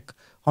fact check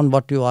on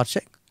what you are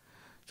saying.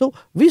 So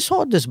we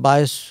saw this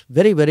bias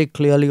very, very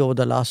clearly over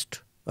the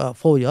last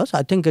 4 years.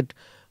 I think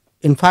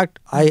in fact,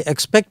 I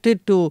expect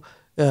it to,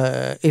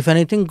 if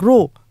anything,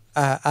 grow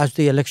as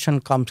the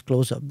election comes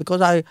closer,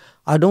 because I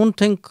don't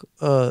think,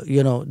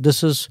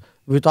 this is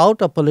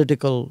without a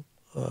political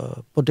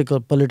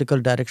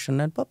direction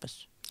and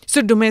purpose.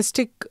 So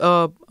domestic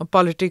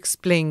politics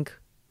playing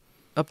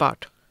a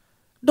part.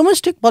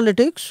 Domestic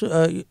politics,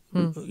 it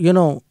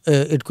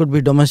could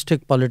be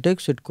domestic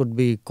politics, it could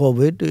be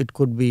COVID, it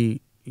could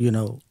be,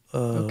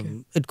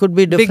 it could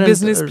be different. Big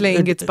business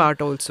playing its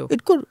part also.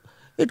 It could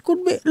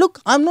be. Look,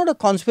 I'm not a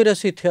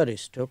conspiracy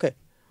theorist. Okay,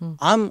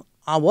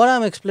 what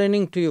I'm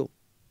explaining to you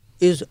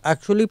is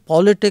actually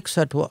politics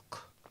at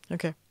work.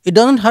 Okay, it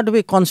doesn't have to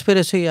be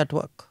conspiracy at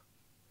work.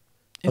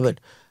 Okay.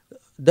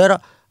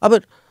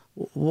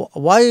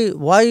 Why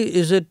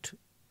is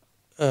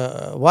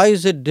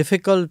it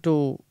difficult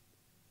to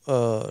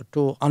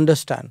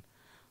understand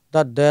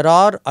that there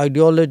are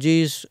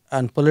ideologies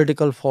and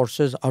political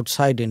forces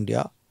outside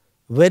India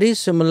very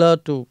similar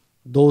to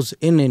those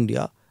in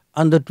India,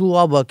 and the two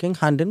are working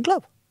hand in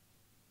glove?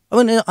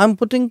 I mean, I'm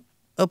putting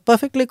a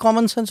perfectly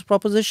common sense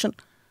proposition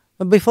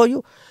before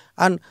you.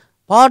 And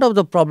part of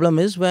the problem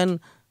is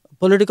when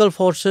political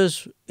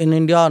forces in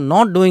India are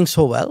not doing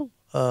so well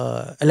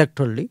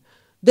electorally,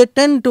 they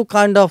tend to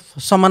kind of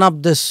summon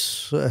up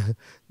this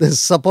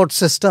support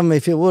system,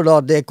 if you would,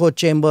 or the echo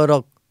chamber,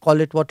 or call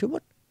it what you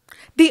would.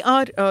 They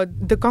are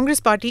the Congress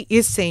party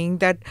is saying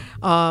that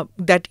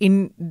the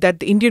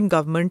Indian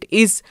government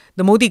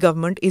the Modi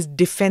government is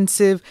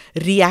defensive,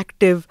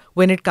 reactive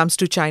when it comes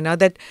to China.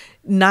 That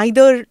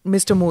neither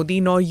Mr.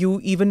 Modi nor you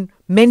even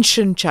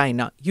mention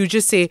China. You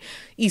just say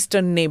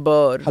Eastern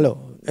neighbor. Hello,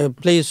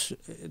 please.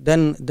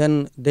 Then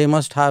they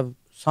must have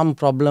some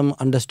problem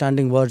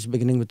understanding words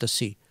beginning with a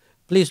C.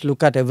 Please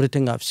look at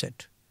everything I've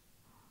said.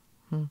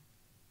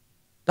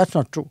 That's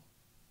not true.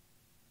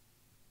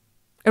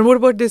 And what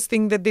about this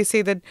thing that they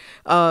say that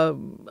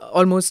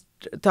almost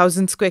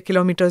 1,000 square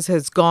kilometers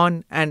has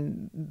gone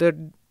and the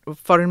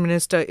foreign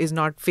minister is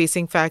not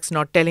facing facts,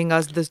 not telling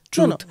us the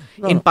truth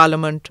in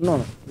parliament?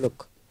 No.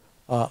 Look,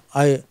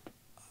 I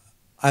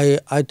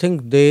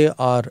think they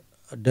are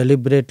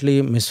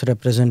deliberately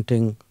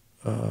misrepresenting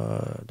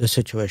the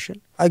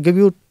situation. I give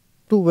you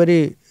two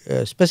very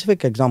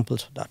specific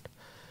examples of that.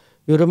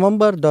 You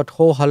remember that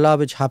ho halla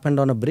which happened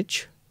on a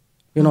bridge?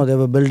 They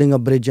were building a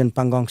bridge in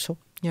Pangong Tso.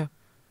 Yeah.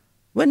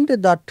 When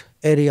did that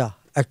area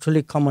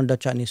actually come under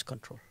Chinese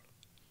control?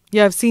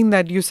 Yeah, I've seen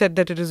that. You said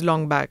that it is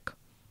long back.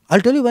 I'll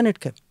tell you when it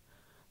came.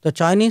 The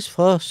Chinese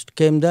first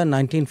came there in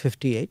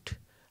 1958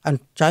 and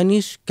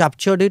Chinese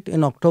captured it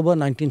in October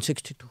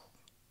 1962.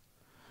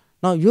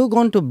 Now you're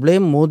going to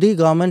blame Modi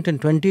government in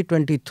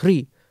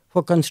 2023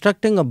 for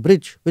constructing a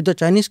bridge which the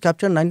Chinese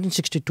captured in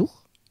 1962?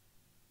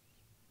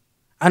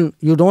 And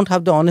you don't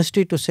have the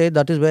honesty to say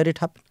that is where it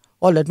happened.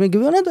 Or let me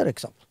give you another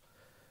example.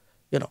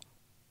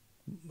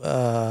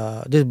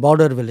 These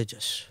border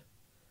villages.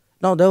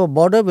 Now there were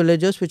border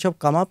villages which have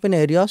come up in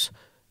areas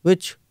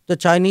which the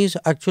Chinese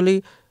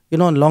actually, in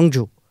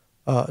Longju,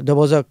 there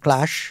was a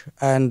clash,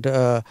 and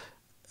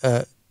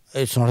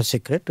it's not a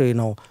secret,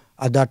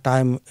 at that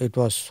time it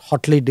was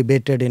hotly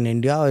debated in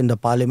India, in the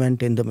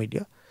parliament, in the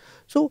media.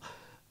 So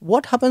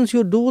what happens,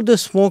 you do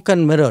this smoke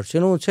and mirrors,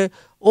 say,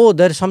 oh,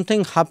 there's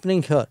something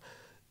happening here.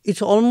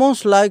 It's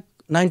almost like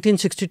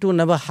 1962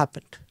 never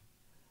happened.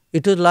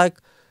 It is like,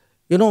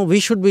 we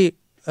should be,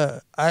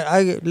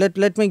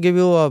 let me give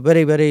you a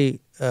very,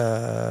 very,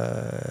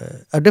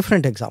 a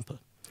different example.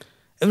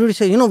 Everybody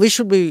say, we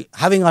should be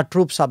having our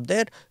troops up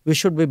there, we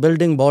should be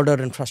building border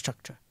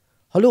infrastructure.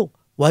 Hello,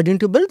 why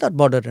didn't you build that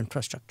border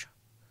infrastructure?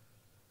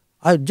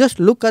 I just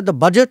look at the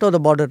budget of the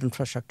border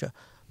infrastructure.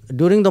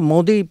 During the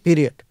Modi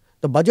period,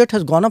 the budget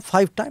has gone up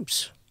 5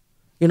 times.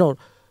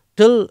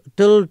 Till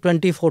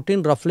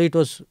 2014, roughly it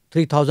was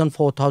 3,000,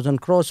 4,000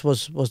 crores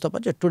was the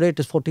budget. Today it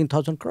is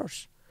 14,000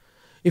 crores.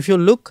 If you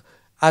look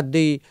at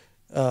the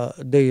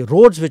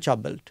roads which are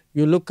built,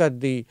 you look at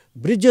the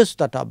bridges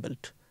that are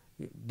built,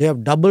 they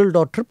have doubled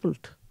or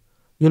tripled.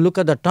 You look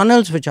at the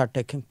tunnels which are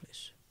taking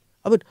place.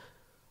 I mean,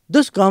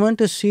 this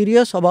government is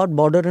serious about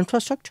border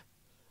infrastructure.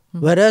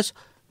 Whereas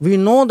we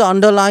know the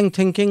underlying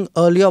thinking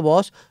earlier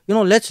was,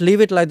 let's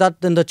leave it like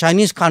that, then the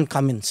Chinese can't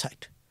come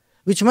inside.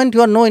 Which meant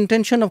you had no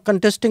intention of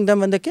contesting them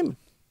when they came in.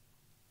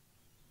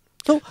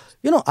 So,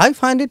 I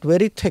find it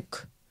very thick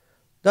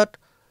that,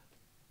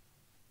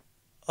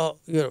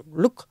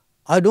 look,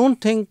 I don't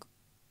think,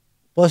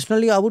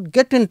 personally, I would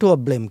get into a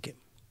blame game.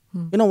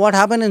 What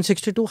happened in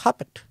 62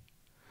 happened.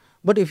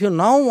 But if you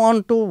now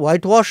want to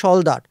whitewash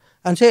all that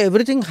and say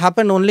everything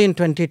happened only in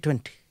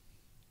 2020,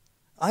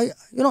 I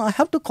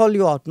have to call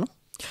you out, no?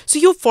 So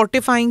you're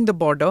fortifying the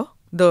border,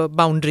 the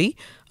boundary,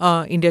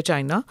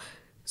 India-China.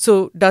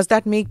 So does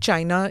that make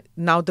China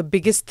now the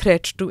biggest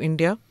threat to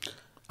India?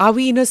 Are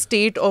we in a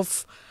state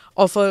of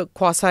a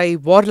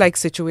quasi-war-like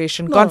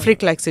situation,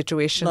 conflict-like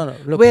situation? No,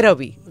 look, where are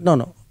we?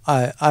 No.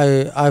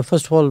 I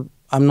first of all,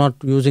 I'm not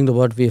using the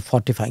word we are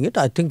fortifying it.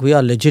 I think we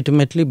are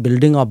legitimately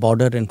building our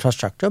border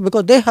infrastructure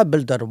because they have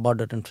built their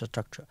border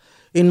infrastructure.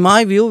 In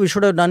my view, we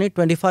should have done it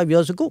 25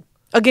 years ago.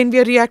 Again, we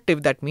are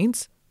reactive, that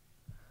means?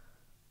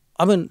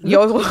 I mean,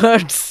 Your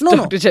words,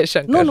 Dr.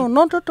 Jaishankar. No,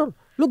 not at all.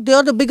 Look, they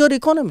are the bigger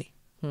economy.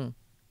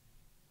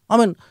 I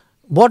mean,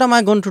 what am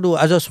I going to do?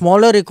 As a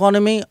smaller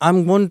economy,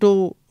 I'm going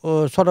to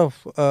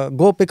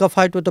go pick a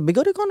fight with a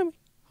bigger economy.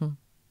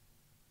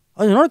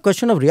 It's not a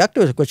question of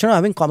reactive, it's a question of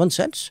having common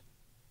sense.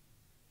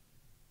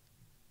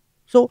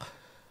 So,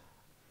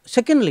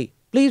 secondly,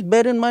 please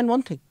bear in mind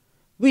one thing.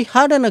 We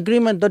had an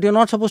agreement that you're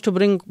not supposed to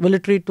bring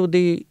military to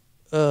the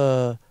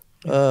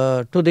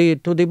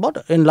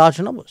border in large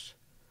numbers.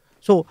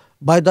 So,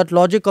 by that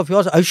logic of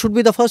yours, I should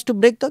be the first to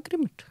break the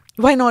agreement.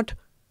 Why not?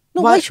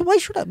 No, why should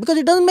I? Because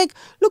it doesn't make...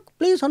 Look,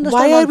 please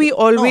understand... Why are we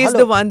always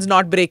the ones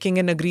not breaking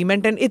an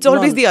agreement and it's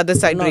always the other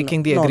side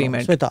breaking the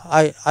agreement? No, Sweta,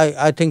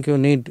 I think you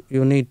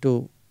need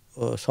to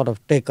sort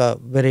of take a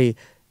very...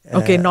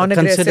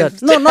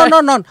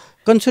 non-aggressive...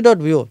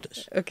 considered view of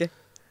this. Okay.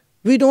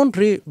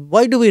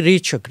 Why do we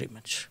reach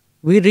agreements?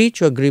 We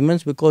reach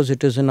agreements because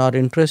it is in our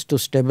interest to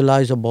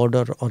stabilize a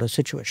border or a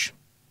situation.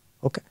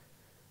 Okay?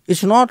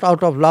 It's not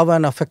out of love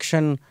and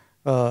affection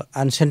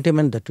and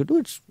sentiment that you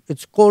do.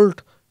 It's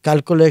cold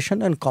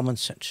calculation and common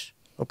sense.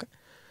 Okay?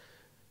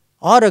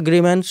 Our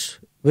agreements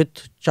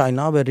with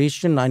China were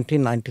reached in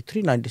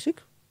 1993-96.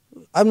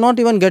 I'm not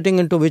even getting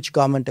into which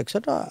government,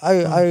 etc.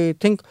 I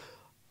think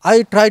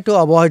I try to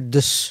avoid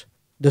this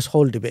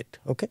whole debate.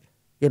 Okay?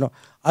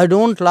 I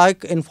don't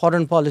like in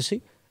foreign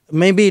policy.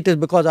 Maybe it is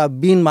because I've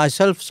been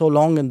myself so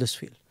long in this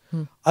field.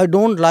 I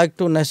don't like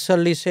to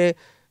necessarily say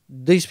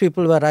these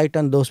people were right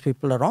and those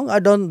people are wrong. I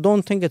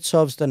don't think it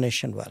serves the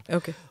nation well.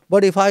 Okay.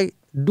 But if I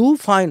do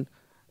find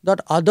that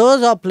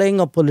others are playing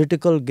a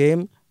political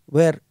game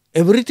where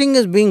everything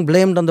is being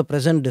blamed on the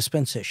present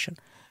dispensation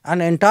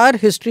and entire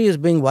history is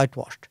being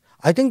whitewashed,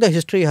 I think the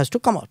history has to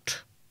come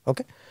out.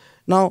 Okay.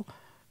 Now,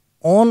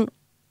 on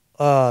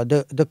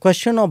the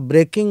question of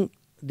breaking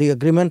the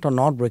agreement or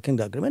not breaking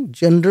the agreement,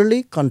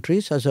 generally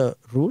countries as a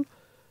rule,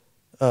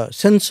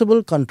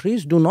 sensible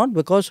countries do not,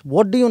 because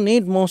what do you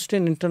need most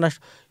in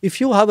international... If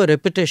you have a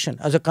reputation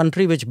as a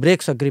country which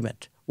breaks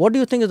agreement, what do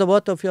you think is the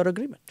worth of your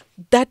agreement?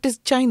 That is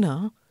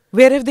China.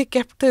 Where have they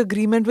kept the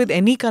agreement with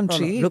any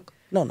country?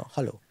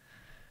 Hello.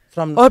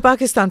 Or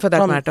Pakistan for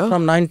that matter.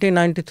 From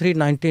 1993,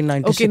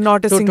 1996 okay,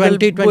 not a to single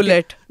 2020.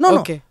 bullet.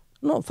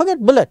 No, forget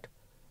bullet.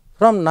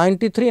 From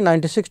 93,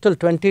 96 till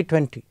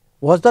 2020,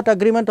 was that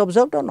agreement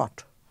observed or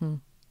not?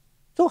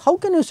 So how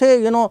can you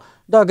say, the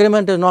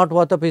agreement is not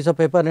worth a piece of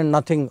paper and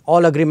nothing,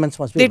 all agreements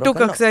must be They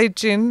broken? took Aksai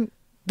Chin.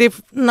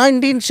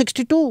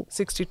 1962.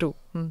 62.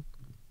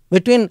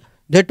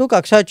 They took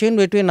Aksai Chin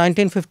between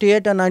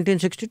 1958 and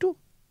 1962.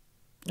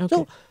 Okay.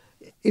 So,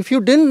 if you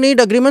didn't need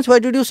agreements, why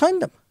did you sign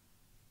them?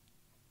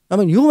 I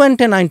mean, you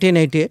went in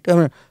 1988.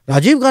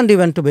 Rajiv Gandhi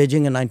went to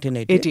Beijing in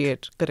 1988.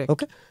 88, correct.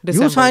 Okay.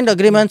 December. You signed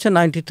agreements in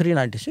 93,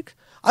 96.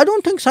 I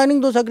don't think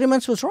signing those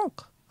agreements was wrong.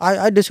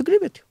 I disagree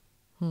with you.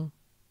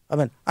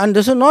 And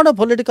this is not a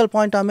political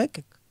point I'm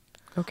making.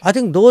 Okay. I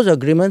think those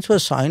agreements were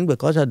signed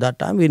because at that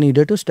time we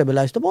needed to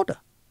stabilize the border.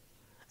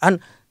 And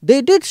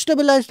they did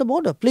stabilize the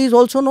border. Please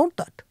also note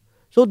that.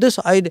 So this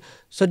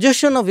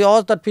suggestion of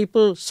yours that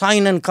people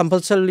sign and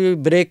compulsorily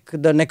break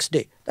the next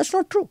day, that's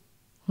not true.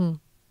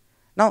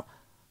 Now,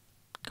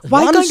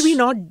 why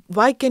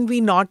can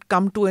we not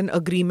come to an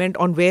agreement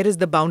on where is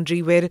the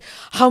boundary,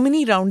 how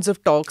many rounds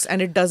of talks,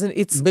 and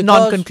it's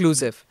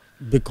non-conclusive?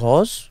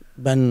 Because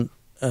when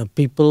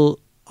people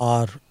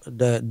are,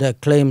 their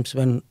claims,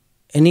 when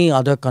any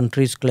other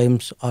country's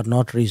claims are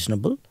not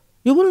reasonable,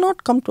 you will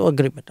not come to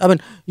agreement.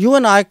 You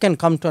and I can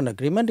come to an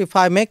agreement. If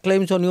I make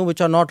claims on you which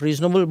are not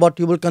reasonable, but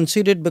you will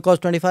concede it because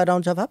 25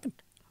 rounds have happened.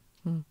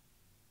 You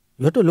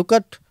have to look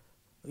at,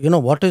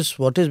 what is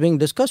being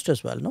discussed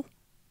as well, no?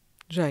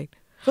 Right.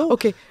 So,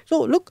 okay.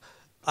 So, look,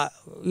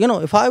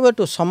 if I were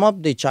to sum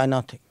up the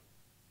China thing,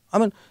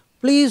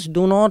 please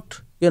do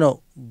not,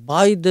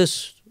 buy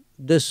this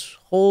this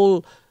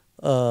whole,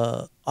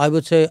 I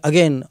would say,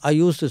 again, I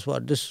use this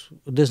word,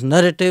 this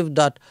narrative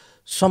that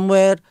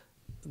somewhere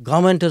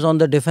government is on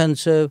the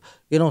defensive,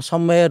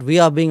 somewhere we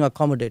are being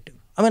accommodative.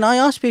 I mean, I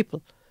ask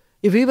people,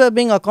 if we were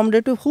being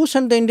accommodative, who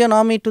sent the Indian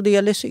army to the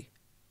LAC?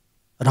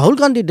 Rahul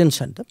Gandhi didn't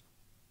send them.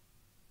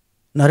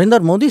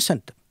 Narendra Modi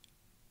sent them.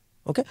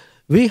 Okay,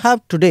 we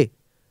have today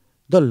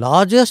the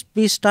largest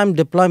peacetime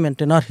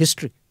deployment in our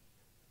history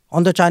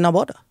on the China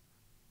border.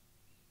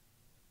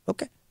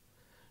 Okay,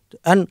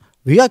 and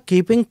we are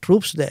keeping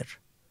troops there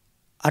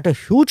at a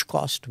huge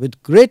cost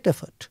with great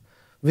effort.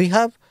 We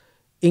have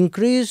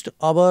increased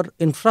our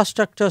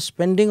infrastructure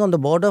spending on the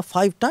border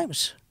 5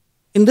 times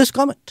in this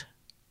government.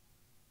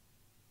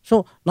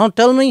 So now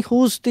tell me,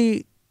 who's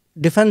the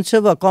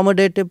defensive,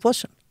 accommodative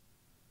person?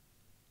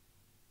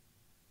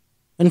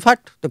 In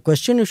fact, the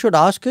question you should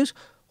ask is,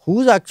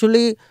 who's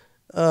actually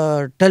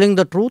telling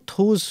the truth,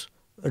 who's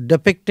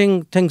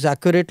depicting things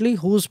accurately,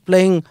 who's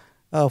playing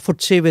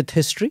footsie with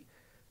history?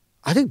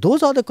 I think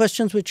those are the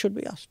questions which should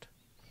be asked.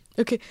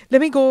 Okay, let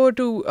me go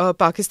to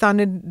Pakistan.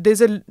 And there's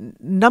a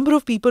number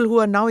of people who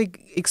are now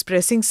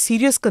expressing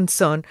serious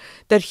concern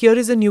that here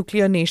is a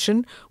nuclear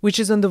nation which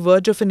is on the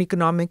verge of an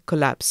economic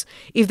collapse.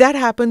 If that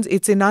happens,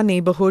 it's in our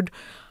neighborhood.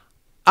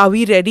 Are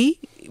we ready?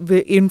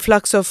 The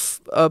influx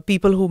of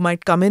people who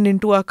might come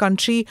into our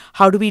country,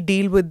 how do we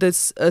deal with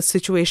this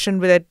situation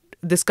where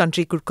this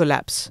country could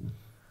collapse?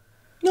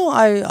 No,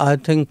 I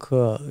think,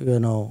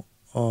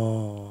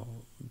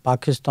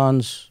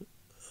 Pakistan's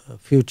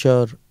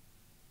future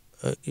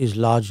is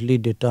largely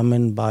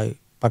determined by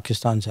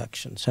Pakistan's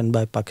actions and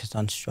by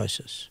Pakistan's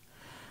choices.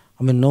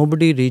 I mean,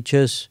 nobody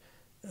reaches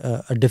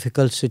a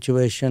difficult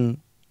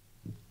situation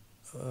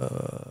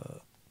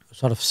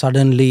sort of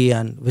suddenly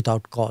and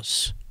without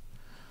cause.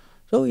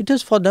 So it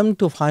is for them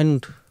to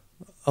find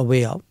a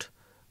way out.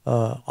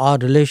 Our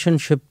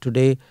relationship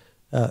today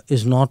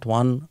is not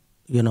one,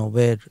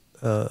 where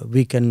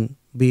we can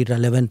be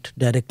relevant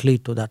directly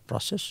to that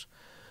process.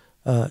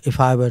 If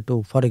I were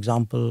to, for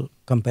example,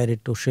 compare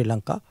it to Sri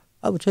Lanka,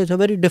 I would say it's a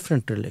very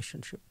different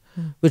relationship.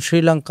 With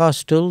Sri Lanka,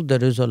 still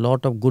there is a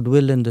lot of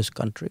goodwill in this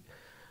country.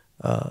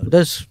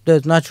 There's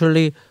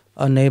naturally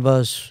a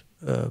neighbor's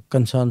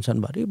concerns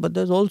and worry, but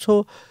there's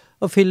also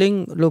a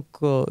feeling, look,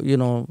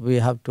 we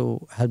have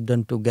to help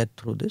them to get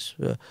through this.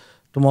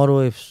 Tomorrow,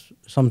 if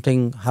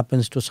something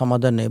happens to some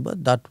other neighbor,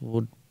 that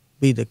would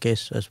be the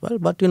case as well.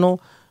 But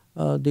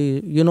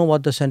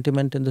what the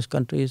sentiment in this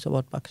country is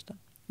about Pakistan.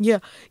 Yeah.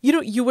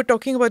 You were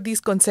talking about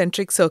these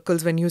concentric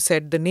circles when you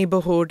said the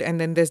neighborhood, and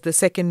then there's the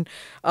second.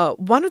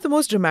 One of the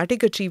most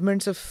dramatic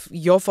achievements of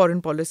your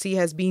foreign policy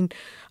has been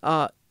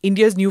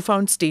India's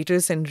newfound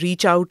status and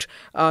reach out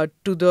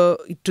to the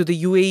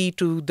UAE,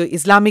 to the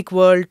Islamic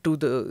world, to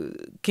the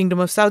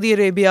Kingdom of Saudi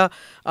Arabia.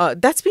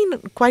 That's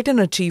been quite an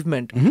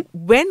achievement. Mm-hmm.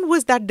 When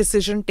was that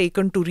decision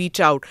taken to reach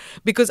out?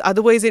 Because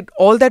otherwise,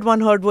 all that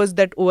one heard was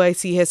that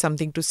OIC has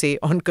something to say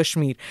on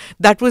Kashmir.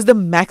 That was the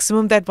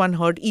maximum that one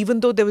heard, even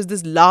though there was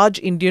this large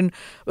Indian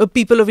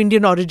people of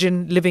Indian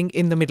origin living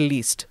in the Middle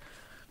East.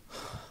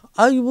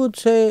 I would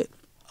say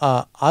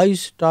I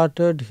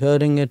started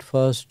hearing it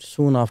first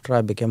soon after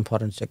I became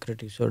Foreign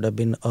Secretary, so it would have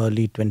been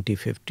early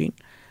 2015.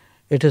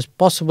 It is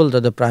possible that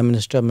the Prime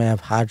Minister may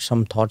have had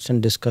some thoughts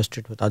and discussed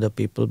it with other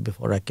people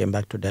before I came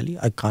back to Delhi.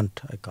 I can't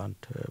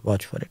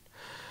vouch for it.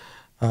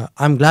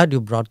 I'm glad you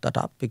brought that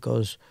up,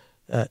 because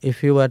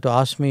if you were to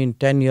ask me in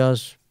 10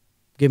 years,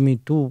 give me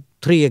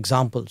 2-3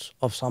 examples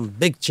of some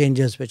big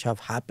changes which have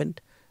happened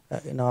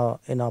in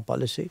our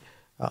policy,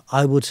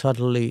 I would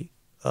certainly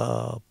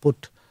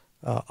put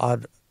our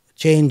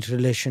changed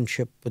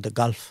relationship with the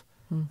Gulf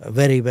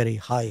very, very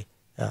high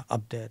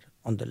up there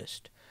on the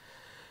list.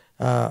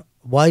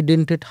 Why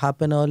didn't it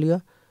happen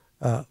earlier?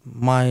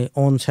 My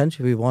own sense,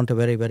 if we want a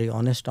very, very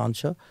honest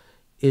answer,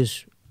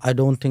 is I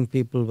don't think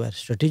people were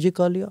strategic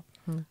earlier.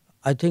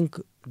 I think,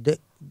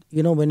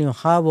 when you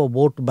have a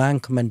vote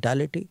bank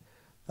mentality,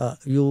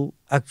 you're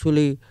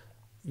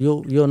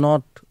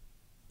not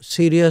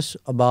serious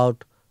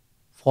about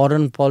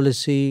foreign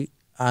policy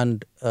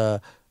and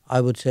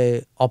I would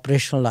say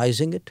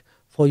operationalizing it.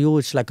 For you,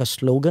 it's like a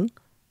slogan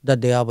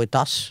that they are with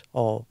us,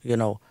 or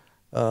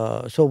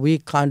so we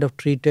kind of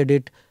treated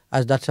it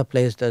as that's a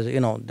place. There's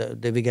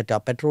we get our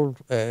petrol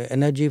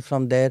energy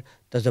from there.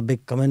 There's a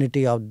big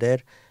community out there,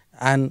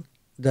 and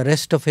the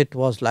rest of it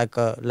was like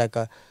a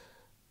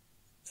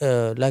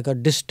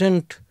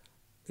distant,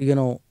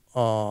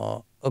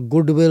 a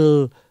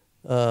goodwill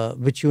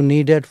which you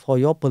needed for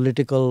your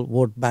political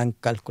vote bank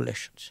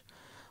calculations.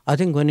 I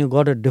think when you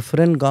got a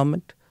different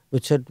government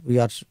which said we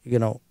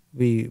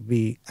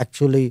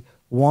actually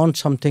want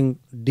something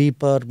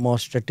deeper, more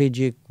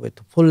strategic, with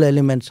full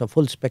elements of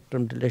full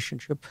spectrum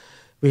relationship.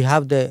 We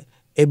have the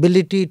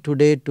ability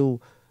today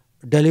to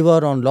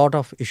deliver on a lot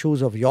of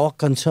issues of your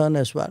concern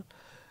as well.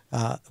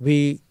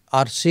 We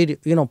are serious,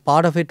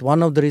 part of it,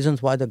 one of the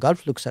reasons why the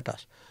Gulf looks at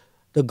us.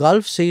 The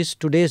Gulf sees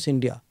today's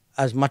India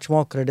as much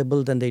more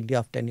credible than the India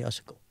of 10 years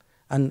ago.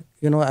 And,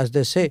 as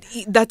they say...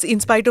 That's in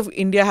spite of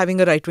India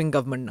having a right-wing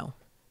government now.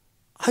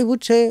 I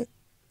would say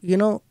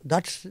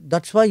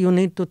that's why you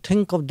need to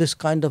think of this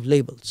kind of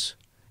labels.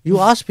 You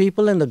ask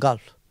people in the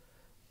Gulf,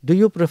 do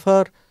you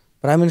prefer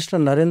Prime Minister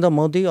Narendra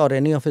Modi or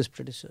any of his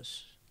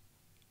predecessors?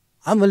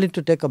 I'm willing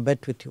to take a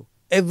bet with you.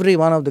 Every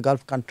one of the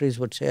Gulf countries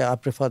would say, I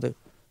prefer the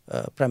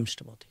Prime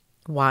Minister Modi.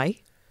 Why?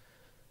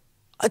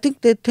 I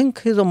think they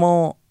think he's a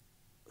more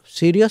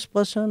serious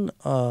person.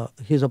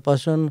 He's a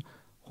person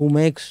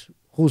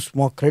who's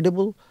more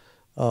credible,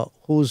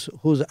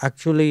 who's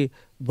actually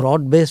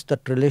broad-based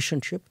that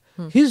relationship.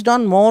 He's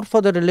done more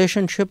for the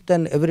relationship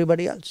than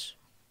everybody else.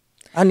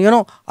 And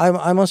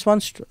I must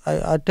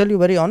I tell you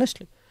very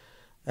honestly,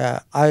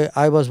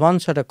 I was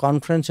once at a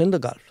conference in the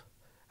Gulf,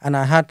 and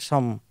I had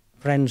some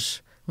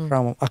friends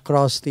from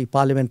across the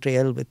parliamentary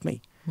aisle with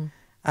me.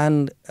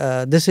 And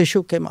this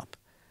issue came up.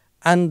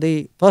 And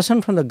the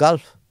person from the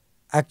Gulf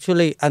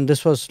actually, and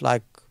this was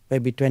like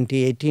maybe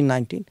 2018,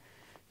 19,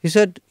 he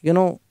said,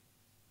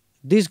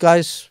 these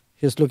guys,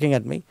 he's looking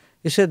at me,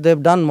 he said,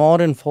 they've done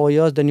more in 4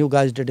 years than you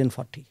guys did in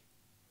 40.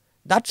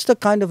 That's the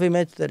kind of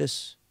image there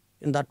is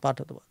in that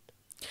part of the world.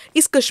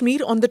 Is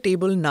Kashmir on the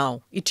table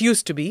now? It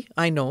used to be,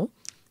 I know.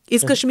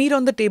 Is Kashmir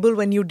on the table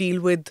when you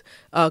deal with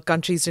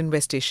countries in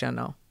West Asia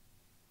now?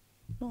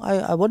 No,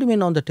 what do you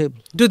mean on the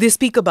table? Do they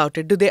speak about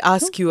it? Do they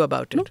ask you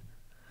about it?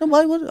 No,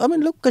 why would,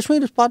 look,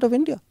 Kashmir is part of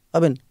India.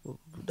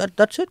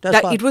 That's it.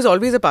 It was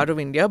always a part of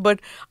India, but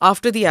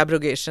after the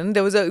abrogation,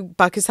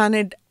 Pakistan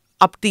had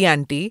upped the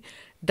ante.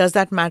 Does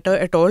that matter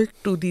at all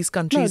to these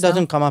countries? No, it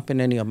doesn't come up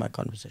in any of my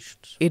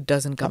conversations. It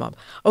doesn't come up.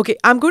 Okay,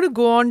 I'm going to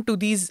go on to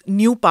these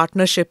new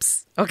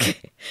partnerships.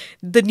 Okay,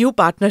 the new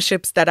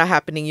partnerships that are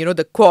happening,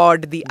 the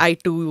Quad, the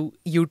I2,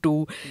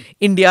 U2,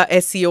 India,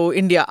 SEO,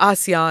 India,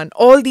 ASEAN,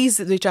 all these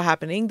which are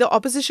happening. The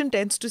opposition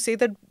tends to say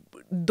that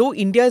though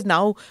India is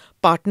now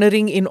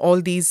partnering in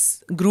all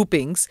these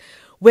groupings,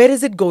 where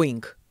is it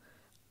going?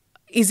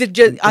 Is it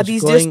just, are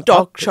these just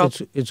talk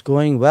shops? It's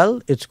going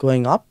well, it's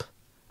going up.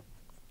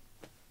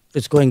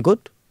 It's going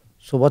good.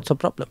 So what's the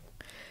problem?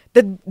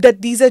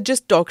 That these are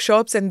just talk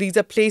shops and these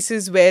are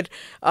places where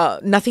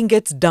nothing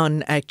gets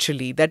done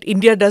actually. That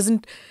India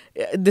doesn't,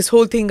 this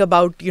whole thing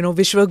about,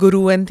 Vishwa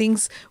Guru and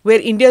things where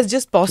India is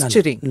just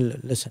posturing. No,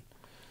 listen,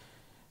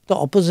 the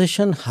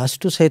opposition has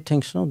to say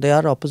things. They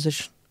are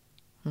opposition.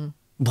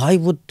 Why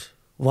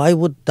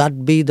would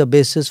that be the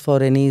basis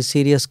for any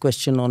serious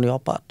question on your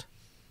part?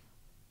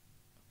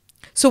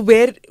 So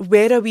where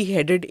are we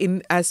headed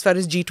in as far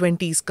as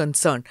G20 is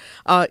concerned?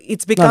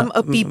 It's become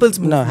a people's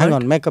movement. No, hang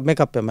on. Make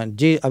up your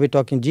mind. Are we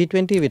talking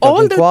G20? Are we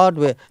talking Quad?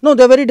 No,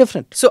 they're very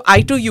different. So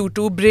I2,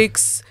 U2,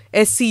 BRICS,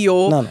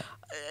 SEO. No.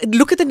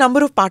 Look at the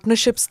number of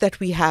partnerships that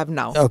we have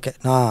now. Okay.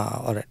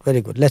 All right. Very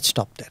good. Let's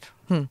stop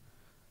there.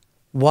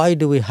 Why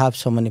do we have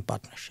so many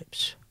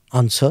partnerships?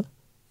 Answer,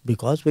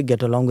 because we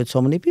get along with so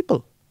many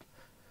people.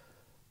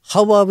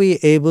 How are we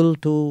able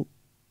to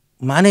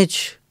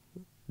manage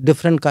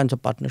different kinds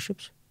of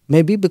partnerships?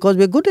 Maybe because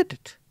we're good at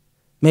it.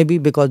 Maybe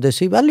because they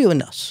see value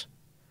in us.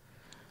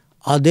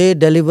 Are they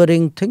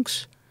delivering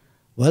things?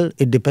 Well,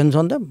 it depends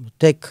on them.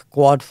 Take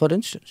Quad, for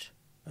instance.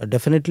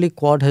 Definitely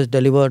Quad has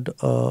delivered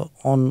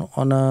on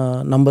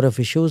a number of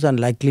issues and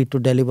likely to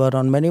deliver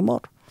on many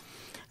more.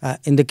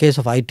 In the case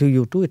of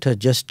I2, U2, it has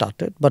just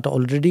started, but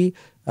already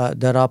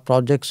there are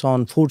projects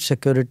on food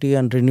security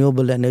and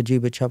renewable energy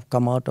which have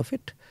come out of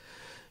it.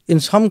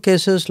 In some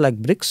cases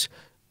like BRICS,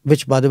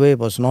 which by the way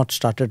was not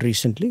started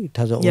recently, it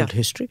has an old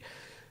history,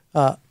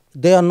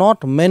 they are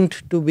not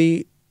meant to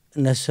be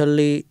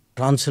necessarily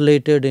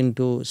translated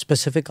into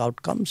specific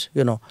outcomes.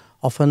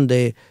 Often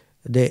they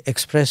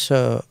express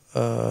a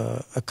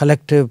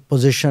collective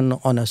position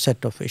on a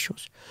set of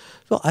issues.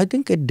 So I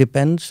think it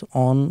depends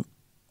on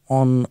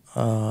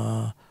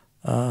the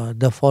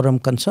forum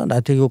concerned. I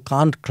think you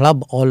can't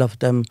club all of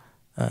them.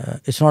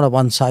 It's not a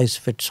one size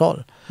fits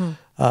all.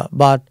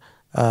 But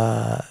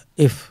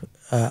if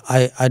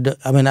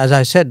as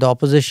I said, the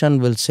opposition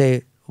will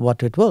say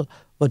what it will,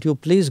 but you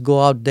please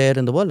go out there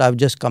in the world. I've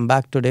just come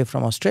back today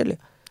from Australia.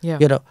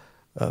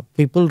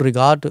 People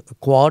regard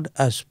Quad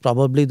as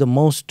probably the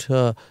most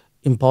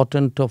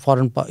important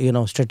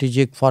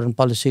strategic foreign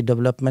policy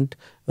development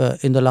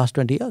in the last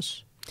 20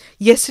 years.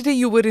 Yesterday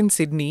you were in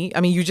Sydney.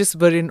 You just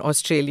were in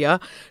Australia.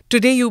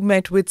 Today you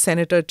met with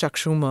Senator Chuck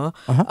Schumer.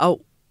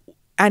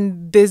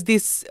 And there's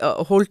this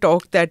whole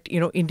talk that,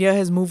 India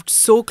has moved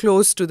so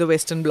close to the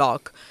Western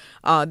Bloc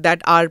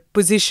that our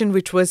position,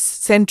 which was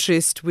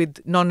centrist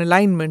with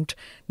non-alignment,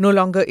 no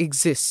longer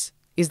exists.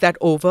 Is that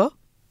over?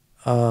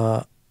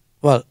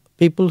 Well,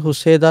 people who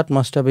say that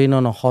must have been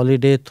on a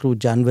holiday through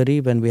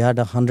January when we had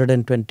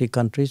 120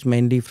 countries,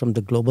 mainly from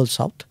the global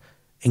south,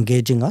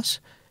 engaging us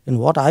in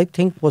what I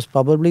think was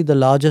probably the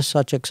largest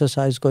such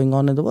exercise going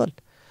on in the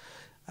world.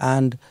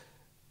 And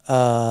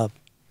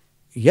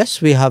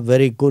yes, we have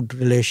very good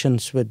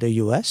relations with the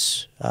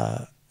US,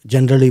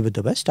 generally with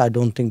the West. I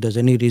don't think there's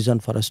any reason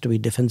for us to be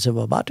defensive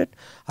about it.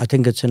 I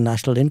think it's in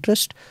national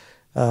interest.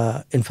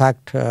 In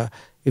fact,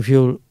 if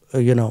you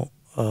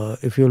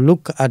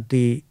look at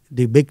the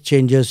big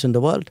changes in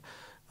the world,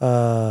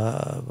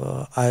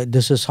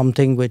 this is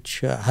something which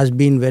has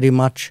been very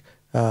much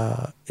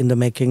in the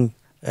making,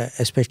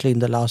 especially in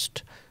the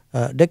last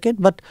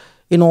decade. But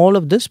in all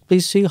of this,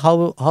 please see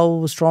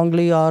how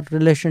strongly our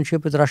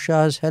relationship with Russia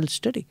has held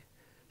steady.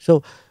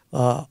 So,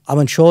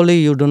 surely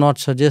you do not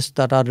suggest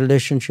that our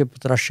relationship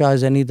with Russia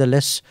is any the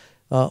less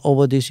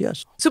over these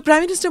years. So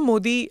Prime Minister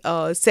Modi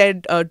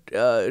told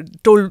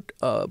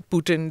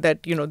Putin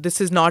that,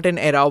 this is not an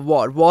era of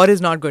war. War is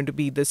not going to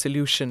be the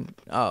solution,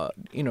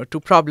 to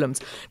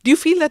problems. Do you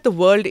feel that the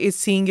world is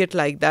seeing it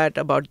like that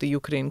about the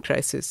Ukraine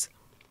crisis?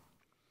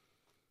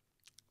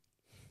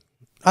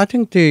 I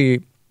think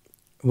the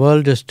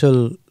world is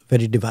still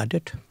very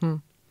divided.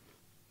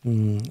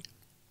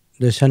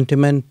 The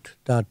sentiment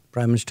that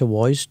Prime Minister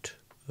voiced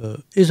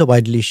is a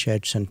widely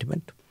shared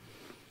sentiment.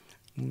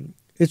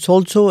 It's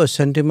also a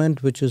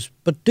sentiment which is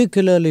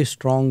particularly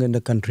strong in the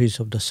countries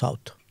of the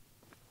South.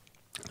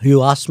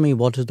 You asked me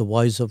what is the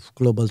voice of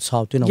Global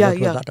South, what was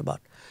that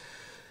about?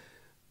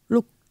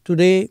 Look,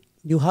 today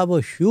you have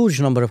a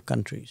huge number of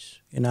countries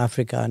in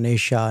Africa and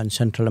Asia and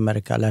Central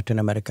America, Latin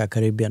America,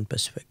 Caribbean,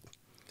 Pacific,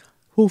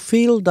 who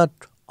feel that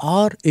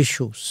our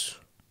issues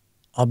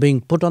are being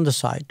put on the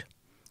side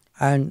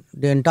and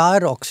the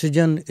entire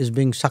oxygen is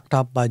being sucked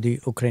up by the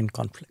Ukraine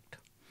conflict.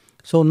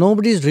 So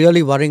nobody is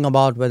really worrying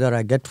about whether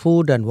I get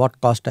food and what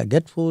cost I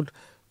get food,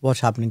 what's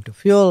happening to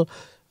fuel,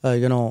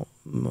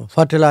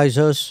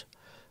 fertilizers,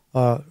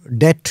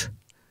 debt.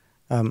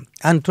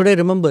 And today,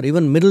 remember,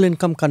 even middle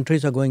income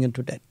countries are going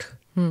into debt.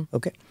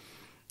 Okay.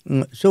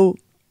 So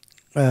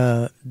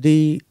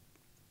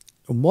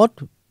what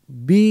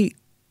we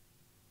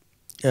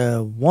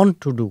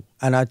want to do,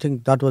 and I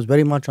think that was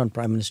very much on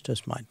Prime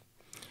Minister's mind,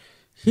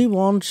 he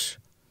wants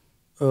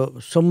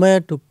somewhere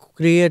to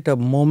create a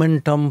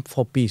momentum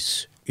for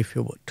peace, if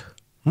you would.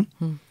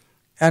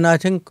 And I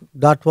think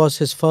that was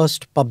his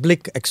first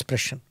public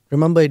expression.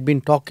 Remember, he'd been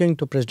talking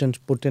to Presidents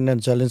Putin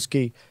and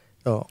Zelensky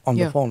on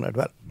the phone as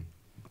well.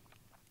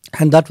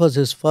 And that was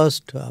his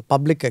first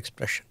public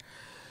expression.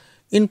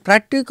 In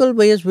practical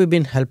ways, we've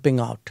been helping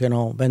out.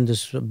 When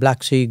this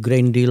Black Sea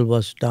grain deal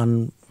was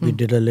done, we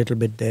did a little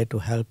bit there to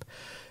help.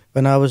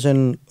 When I was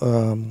in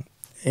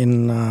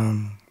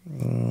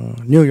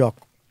New York,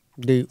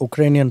 the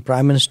Ukrainian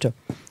Prime Minister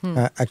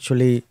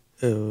actually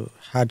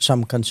had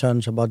some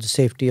concerns about the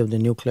safety of the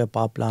nuclear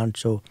power plant.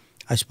 So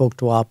I spoke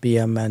to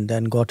RPM and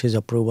then got his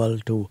approval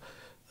to,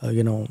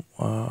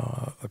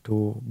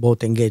 to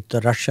both engage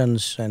the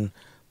Russians and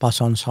pass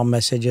on some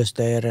messages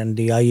there, and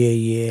the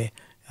IAEA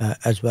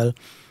as well.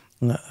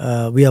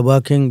 We are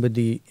working with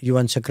the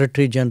UN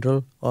Secretary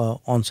General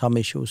on some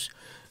issues,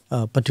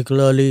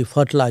 particularly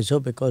fertilizer,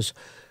 because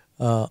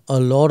a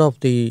lot of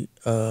the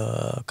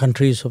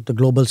countries of the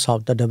global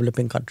south, the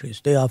developing countries,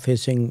 they are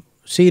facing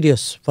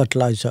serious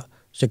fertilizer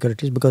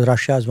securities because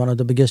Russia is one of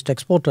the biggest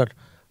exporter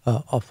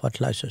of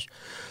fertilizers.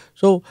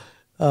 So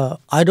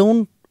I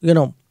don't,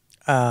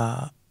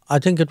 I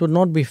think it would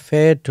not be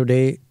fair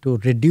today to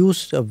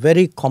reduce a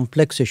very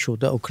complex issue,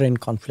 the Ukraine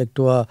conflict,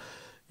 to a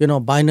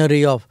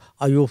binary of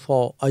are you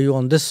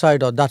on this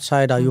side or that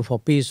side, are you for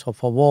peace or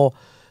for war.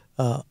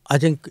 I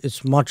think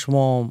it's much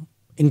more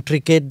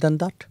intricate than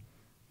that.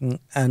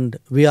 And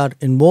we are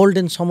involved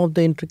in some of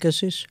the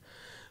intricacies,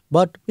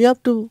 but we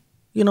have to,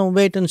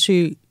 wait and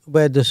see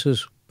where this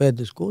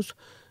goes.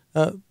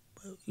 What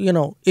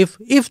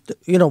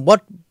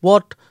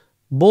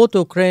both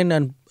Ukraine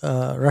and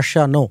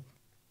Russia know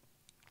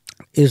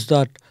is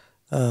that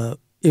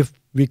if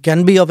we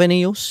can be of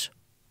any use,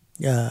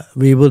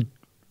 we would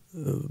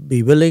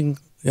be willing,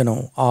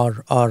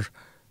 our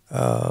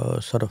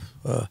sort of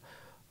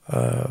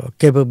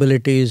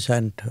capabilities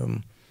and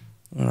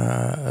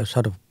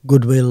sort of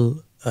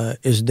goodwill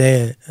is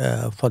there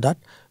for that.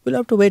 We'll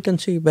have to wait and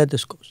see where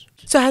this goes.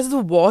 So has the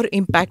war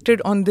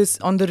impacted on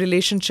the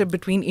relationship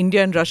between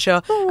India and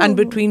Russia and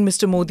between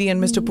Mr. Modi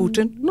and Mr.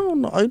 Putin? No.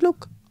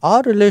 Look,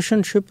 our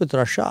relationship with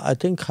Russia, I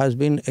think, has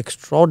been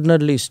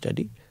extraordinarily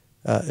steady.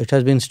 It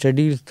has been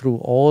steady through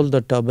all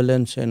the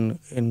turbulence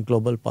in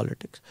global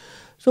politics.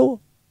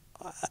 So,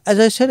 as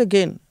I said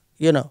again,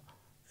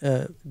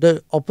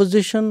 the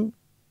opposition,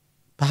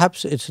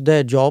 perhaps it's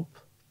their job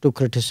to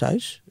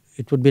criticize.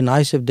 It would be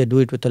nice if they do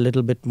it with a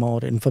little bit more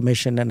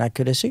information and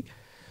accuracy.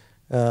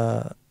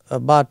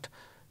 But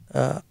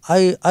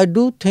I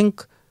do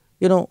think,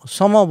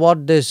 some of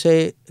what they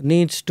say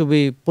needs to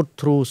be put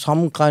through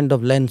some kind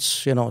of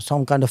lens,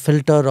 some kind of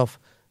filter of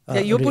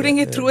you're putting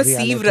it through a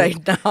sieve right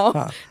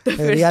now.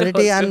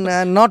 Reality,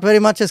 and not very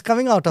much is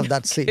coming out of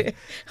that sieve.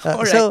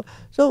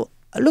 So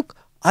look,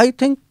 I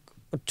think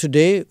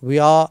today we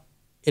are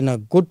in a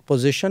good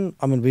position.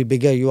 I mean,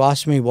 you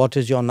asked me what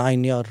is your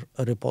 9-year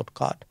report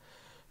card.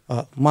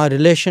 My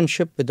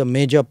relationship with the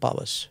major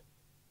powers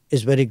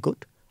is very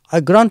good. I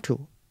grant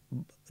you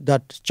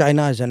that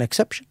China is an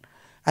exception,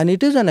 and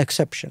it is an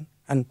exception.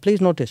 And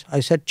please notice, I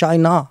said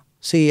China,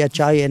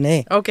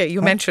 China. Okay,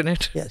 you mentioned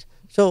it. Yes.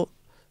 So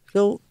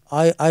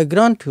I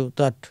grant you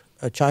that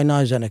China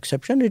is an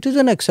exception. It is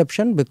an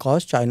exception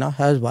because China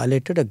has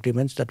violated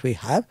agreements that we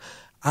have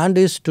and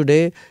is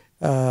today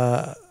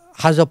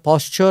has a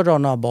posture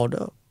on our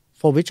border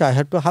for which I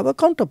had to have a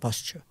counter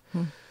posture.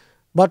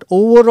 But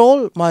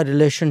overall, my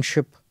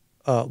relationship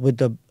with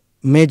the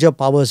major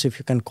powers, if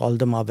you can call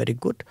them, are very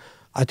good.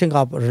 I think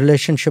our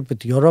relationship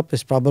with Europe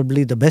is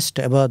probably the best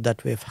ever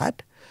that we've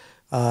had.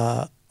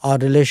 Our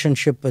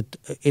relationship with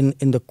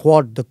in the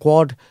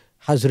Quad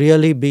has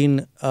really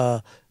been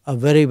a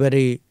very,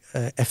 very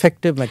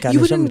effective mechanism.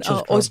 You were in which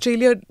is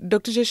Australia,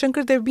 Dr.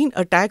 Jaishankar. There have been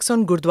attacks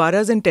on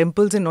gurdwaras and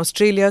temples in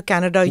Australia,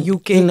 Canada,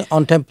 UK.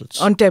 On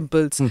temples. On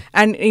temples.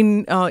 And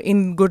in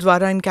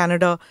Gurdwara in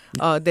Canada,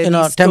 there In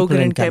a is temple Stoker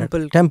in and Canada.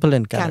 Temple. Temple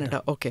in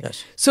Canada. Okay.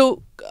 Yes.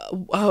 So,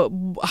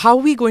 how are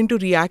we going to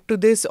react to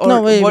this? Or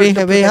No, what the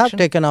we have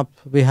protection?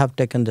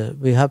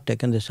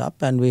 taken this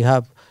up, and we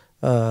have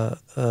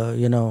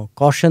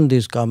cautioned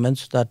these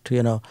governments that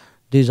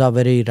these are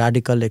very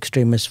radical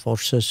extremist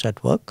forces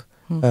at work,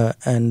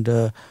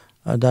 and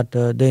that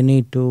they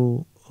need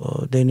to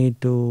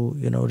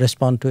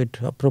respond to it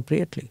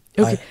appropriately.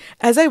 Okay.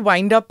 As I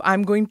wind up,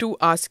 I'm going to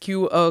ask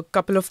you a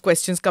couple of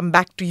questions, come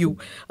back to you.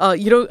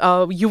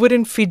 You were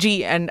in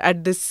Fiji and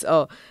at this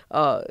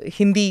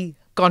Hindi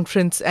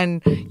conference,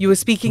 and you were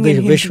speaking in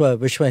Hindi. Vishwa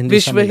Hindi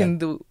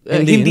Sammelan.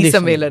 Hindi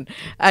Sammelan.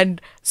 And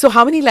so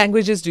how many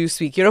languages do you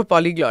speak? You're a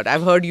polyglot.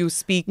 I've heard you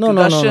speak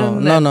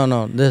Russian.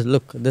 No.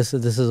 This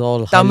is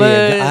all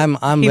Tamil,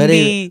 I'm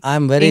Hindi,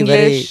 very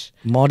English.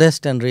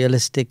 modest and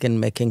realistic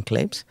in making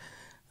claims.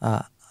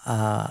 I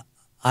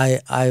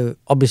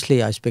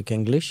obviously I speak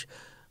English.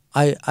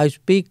 I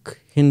speak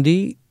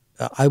Hindi.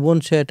 I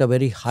won't say at a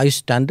very high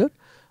standard,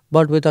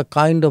 but with a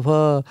kind of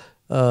a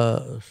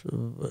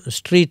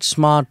street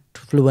smart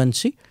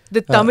fluency.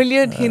 The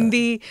Tamilian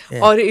Hindi,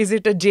 or is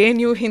it a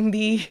JNU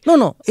Hindi?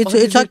 No.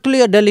 It's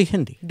actually a Delhi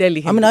Hindi. Delhi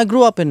Hindi. I mean, I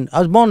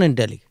was born in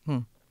Delhi.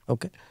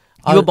 Okay.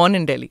 You were born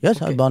in Delhi? Yes,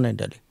 okay. I was born in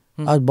Delhi.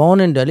 I was born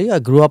in Delhi. I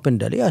grew up in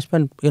Delhi. I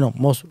spent,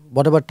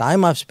 whatever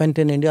time I've spent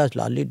in India is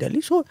largely Delhi.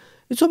 So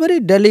it's a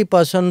very Delhi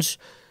person's,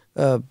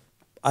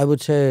 I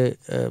would say,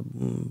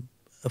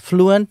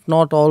 fluent,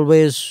 not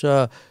always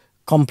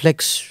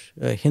complex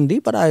Hindi,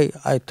 but I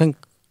think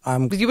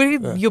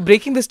you're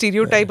breaking the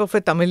stereotype of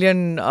a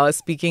Tamilian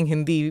speaking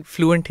Hindi,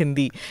 fluent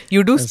Hindi.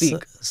 You do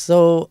speak.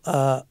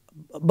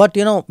 But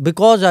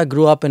because I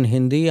grew up in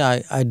Hindi,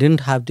 I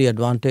didn't have the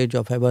advantage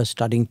of ever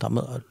studying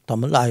Tamil.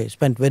 I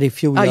spent very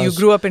few years. You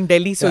grew up in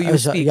Delhi, so you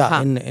speak.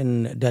 Yeah,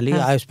 in Delhi.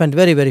 I spent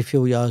very, very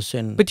few years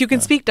in. But you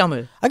can speak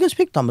Tamil. I can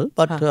speak Tamil,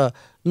 but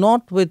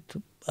not with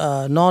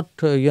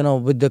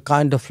with the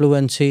kind of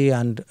fluency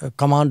and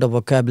command of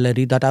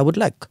vocabulary that I would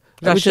like.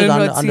 Russian,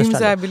 it seems,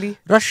 I believe.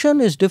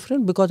 Russian is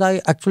different because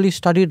I actually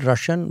studied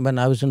Russian when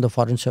I was in the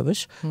Foreign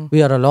Service.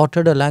 We are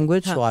allotted a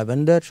language, so I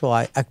went there. So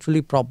I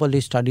actually properly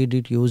studied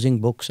it using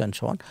books and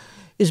so on.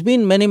 It's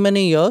been many,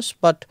 many years,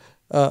 but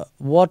I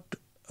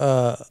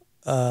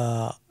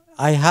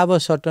have a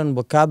certain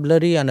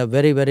vocabulary and a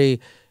very, very,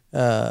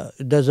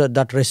 there's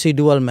that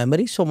residual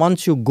memory. So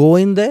once you go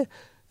in there,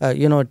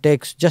 it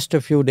takes just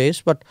a few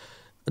days, but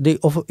the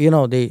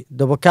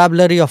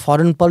vocabulary of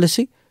foreign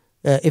policy,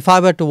 if I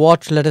were to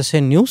watch, let us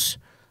say, news,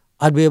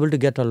 I'd be able to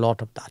get a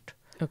lot of that.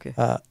 Okay.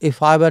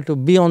 If I were to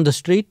be on the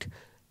street,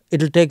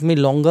 it'll take me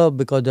longer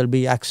because there'll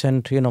be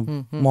accent,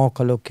 more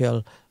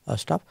colloquial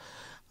stuff.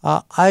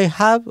 I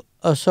have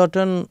a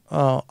certain,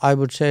 I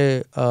would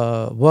say,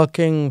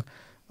 working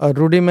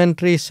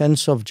rudimentary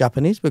sense of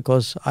Japanese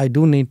because I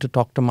do need to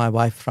talk to my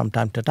wife from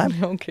time to time.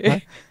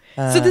 Okay.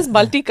 So this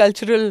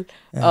multicultural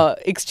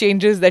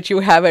exchanges that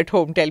you have at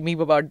home, tell me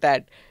about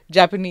that.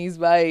 Japanese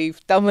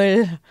wife,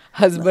 Tamil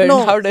husband,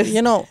 how does...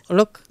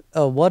 Look,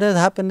 what has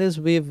happened is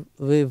we've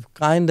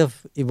kind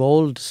of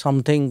evolved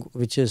something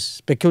which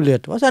is peculiar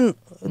to us, and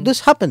this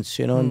happens,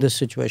 in this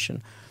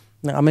situation.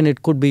 I mean,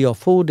 it could be your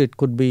food, it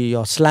could be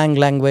your slang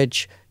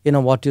language,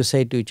 what you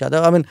say to each other.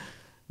 I mean,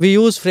 we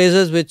use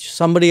phrases which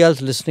somebody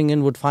else listening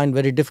in would find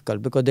very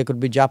difficult because they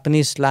could be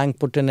Japanese slang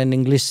put in an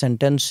English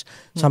sentence,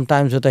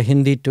 sometimes with a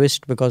Hindi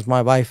twist, because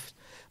my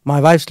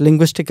wife's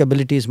linguistic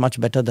ability is much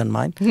better than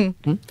mine.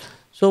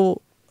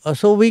 So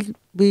we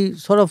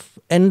sort of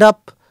end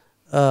up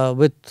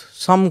with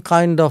some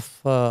kind of,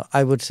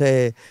 I would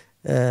say,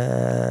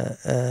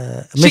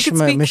 she can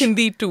speak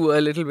Hindi too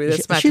a little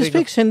bit. She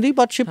speaks Hindi,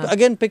 but she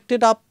again picked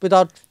it up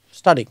without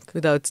studying.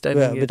 Without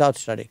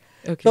studying.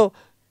 Okay. So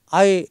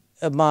I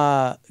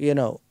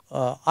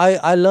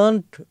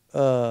learned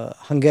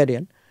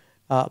Hungarian,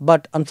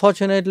 but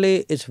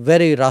unfortunately it's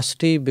very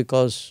rusty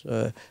because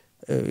when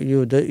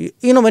you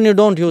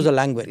don't use a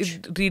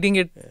language. Reading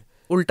it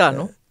ulta,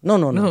 no?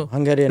 No.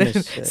 Hungarian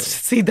is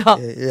Sida.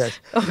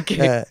 Yes.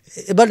 Okay.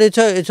 But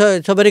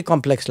it's a very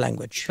complex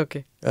language.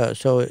 Okay.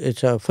 So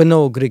it's a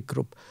Finno-Greek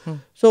group.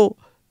 So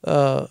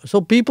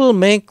people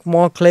make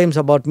more claims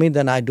about me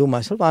than I do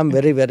myself. I'm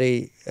very,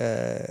 very...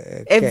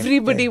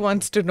 Everybody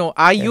wants to know,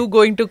 are you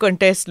going to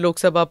contest Lok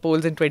Sabha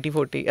polls in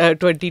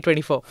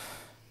 2024?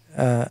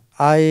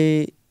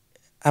 I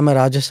am a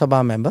Rajya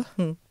Sabha member.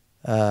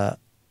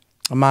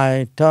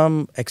 My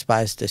term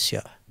expires this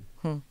year.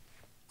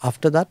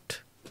 After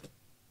that,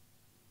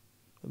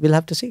 we'll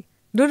have to see.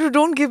 No,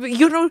 don't give,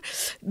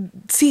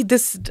 see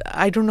this,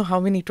 I don't know how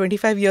many,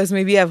 25 years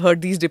maybe I've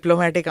heard these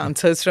diplomatic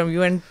answers from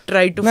you and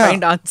tried to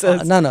find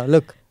answers. No,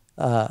 look,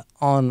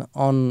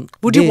 on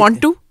Would you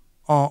want to?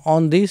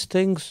 On these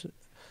things,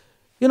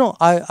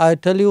 I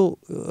tell you,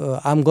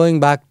 I'm going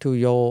back to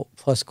your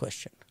first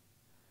question.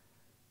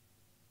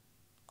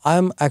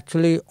 I'm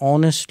actually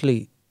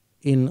honestly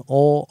in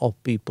awe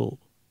of people,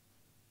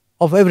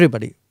 of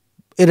everybody,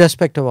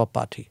 irrespective of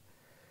party,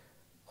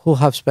 who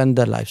have spent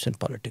their lives in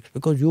politics,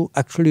 because you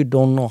actually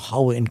don't know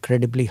how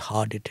incredibly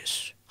hard it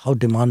is, how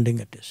demanding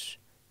it is,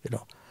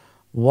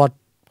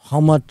 how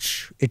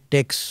much it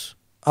takes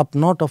up,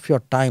 not of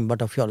your time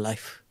but of your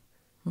life,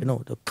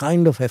 the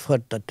kind of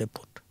effort that they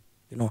put.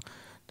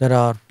 There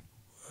are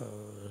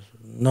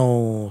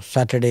no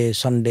Saturday,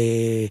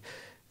 Sunday,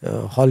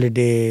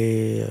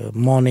 holiday,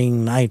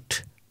 morning,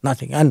 night,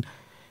 nothing. And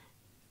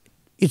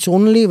it's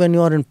only when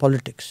you are in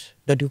politics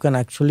that you can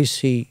actually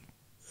see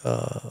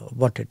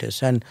what it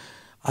is. And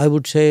I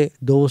would say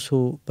those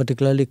who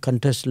particularly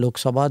contest Lok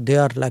Sabha, they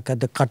are like at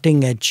the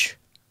cutting edge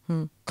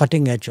of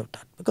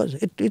that, because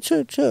it's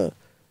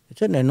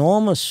an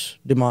enormous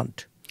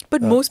demand.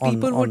 But most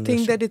people would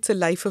think that it's a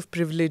life of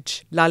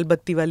privilege. Lal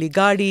batti wali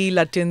gaadi,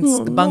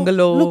 Latin's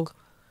bungalow. Look,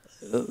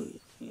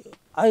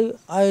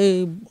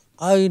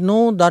 I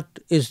know that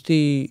is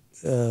the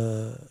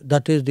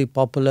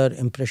popular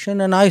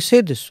impression, and I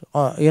say this.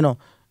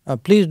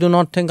 Please do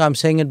not think I'm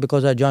saying it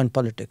because I joined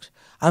politics.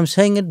 I'm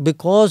saying it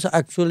because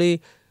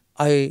actually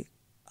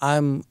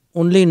I'm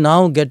only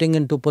now getting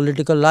into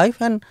political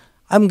life, and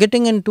I'm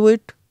getting into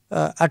it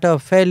at a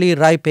fairly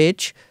ripe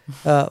age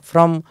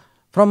from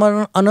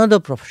another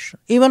profession.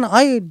 Even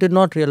I did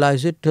not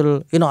realize it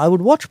till, I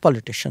would watch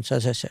politicians,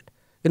 as I said.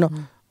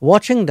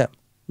 Watching them,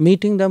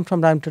 meeting them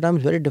from time to time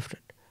is very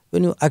different.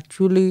 When you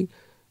actually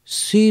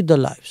see the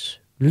lives,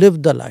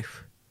 live the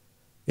life,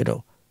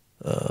 the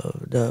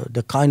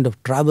kind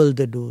of travel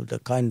they do, the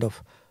kind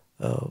of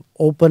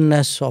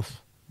openness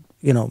of,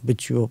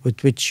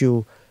 with which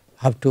you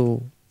have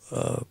to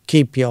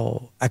keep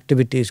your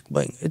activities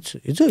going. It's a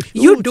huge,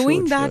 you're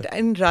doing huge, that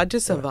in Rajya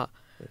Sabha.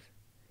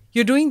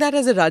 You're doing that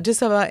as a Rajya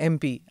Sabha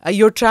MP.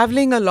 You're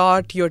traveling a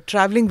lot. You're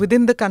traveling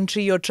within the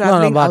country. You're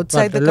traveling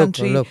outside the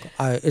country. Look,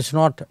 it's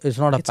not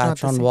a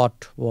patch on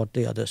what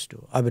the others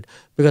do. I mean,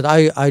 because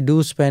I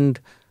do spend,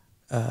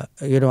 as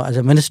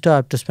a minister, I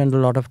have to spend a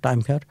lot of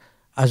time here.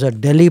 As a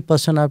Delhi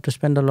person, I have to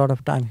spend a lot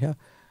of time here.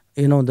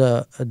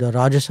 The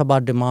Rajya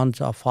Sabha demands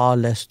are far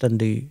less than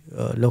the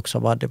Lok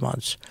Sabha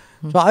demands.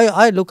 So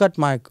I look at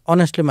my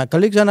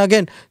colleagues, and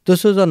again,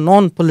 this is a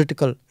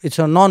non-political, it's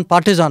a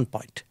non-partisan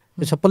point.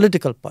 It's a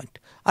political point.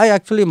 I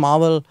actually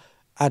marvel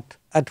at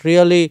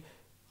really,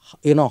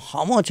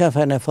 how much of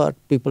an effort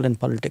people in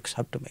politics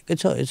have to make.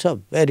 It's a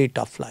very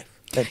tough life.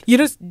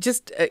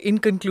 Just in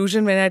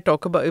conclusion,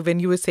 when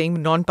you were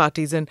saying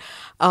non-partisan,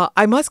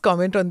 I must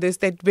comment on this,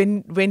 that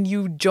when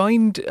you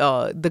joined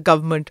the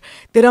government,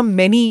 there are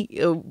many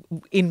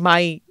in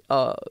my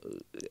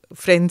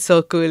friend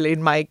circle,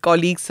 in my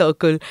colleague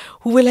circle,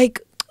 who were like,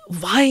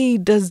 why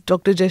does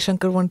Dr.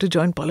 Jaishankar want to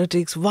join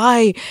politics?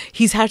 Why?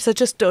 He's had such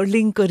a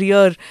sterling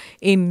career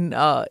in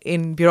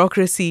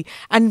bureaucracy.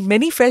 And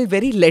many felt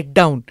very let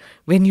down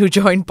when you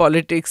joined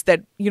politics,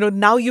 that,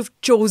 now you've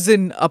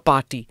chosen a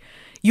party.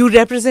 You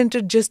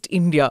represented just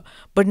India,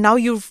 but now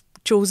you've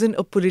chosen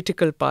a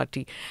political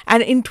party.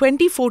 And in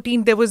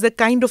 2014, there was a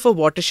kind of a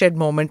watershed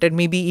moment, and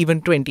maybe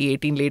even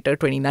 2018 later,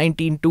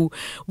 2019 too,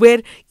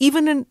 where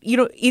even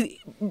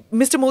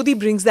Mr. Modi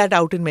brings that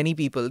out in many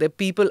people. That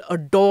people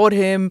adore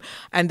him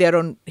and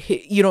they're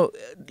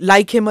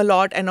like him a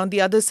lot. And on the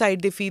other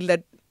side, they feel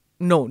that,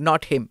 no,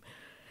 not him.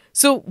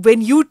 So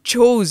when you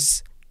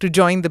chose to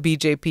join the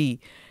BJP,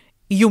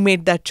 you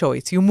made that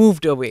choice. You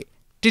moved away.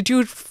 Did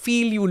you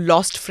feel you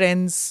lost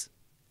friends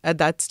at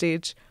that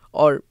stage,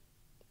 or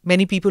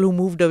many people who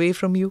moved away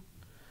from you?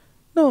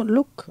 No,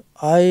 look,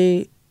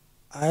 as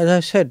I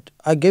said,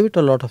 I gave it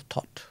a lot of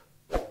thought.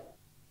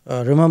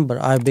 Remember,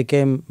 I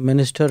became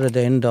minister at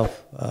the end of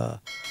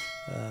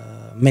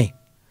May.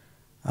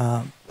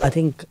 I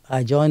think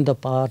I joined the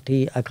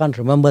party, I can't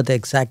remember the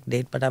exact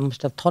date, but I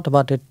must have thought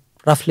about it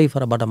roughly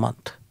for about a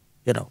month,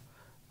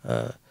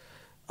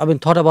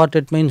 thought about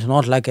it means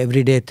not like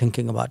every day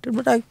thinking about it,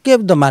 but I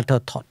gave the matter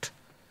thought.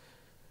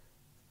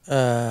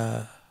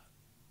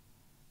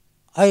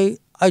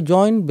 I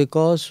joined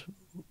because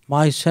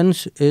my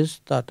sense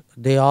is that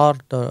they are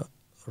the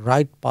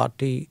right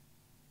party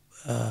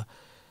at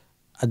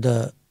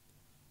the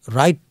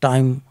right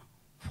time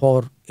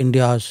for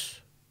India's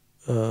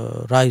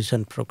rise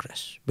and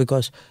progress.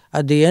 Because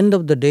at the end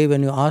of the day,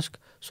 when you ask,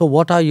 so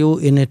what are you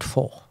in it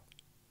for?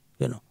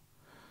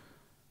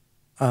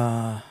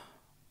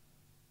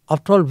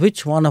 After all,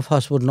 which one of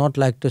us would not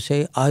like to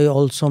say, I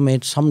also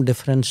made some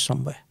difference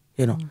somewhere?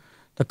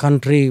 The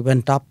country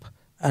went up,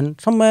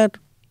 and somewhere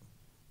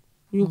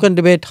you can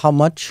debate how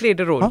much. Played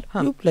a role.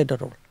 You played a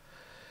role.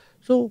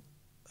 So,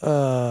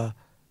 I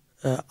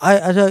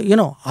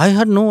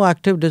had no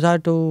active desire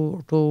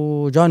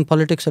to join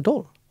politics at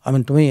all. I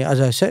mean, to me,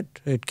 as I said,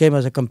 it came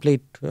as a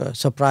complete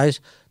surprise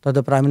that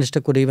the Prime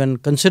Minister could even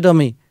consider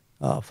me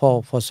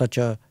for such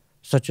a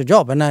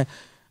job. And I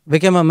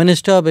became a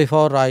minister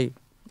before I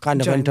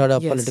kind of entered a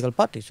political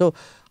party. So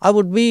I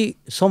would be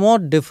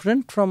somewhat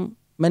different from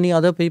many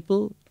other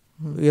people,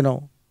 you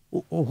know,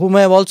 who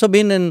may have also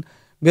been in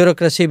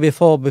bureaucracy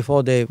before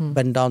they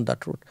went down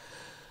that route.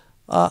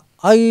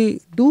 I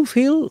do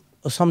feel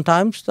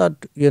sometimes that,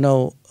 you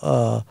know,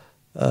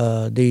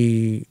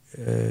 the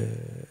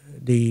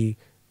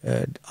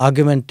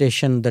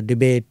argumentation, the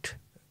debate,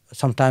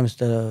 sometimes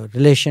the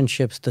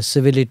relationships, the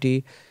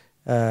civility,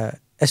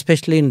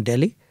 especially in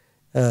Delhi,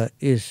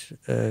 is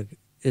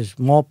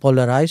more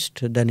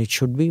polarized than it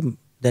should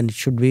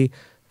be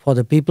for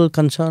the people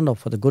concerned or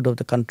for the good of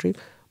the country.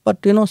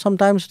 But you know,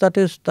 sometimes that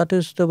is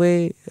the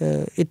way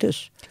it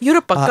is. You're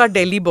a pakka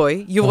Delhi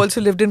boy. You've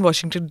also lived in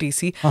Washington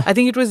DC. I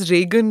think it was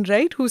Reagan,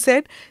 right, who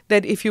said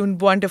that if you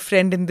want a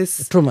friend in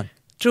this. Truman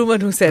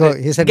Who said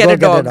it. He said, get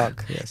go a dog. Get a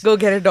dog. Yes. Go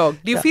get a dog.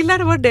 Do you feel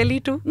that about Delhi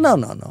too? No.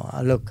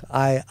 Look,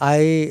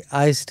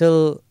 I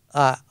still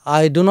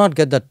I do not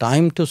get the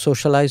time to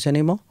socialize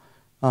anymore.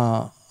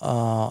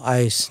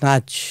 I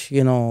snatch,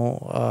 you know,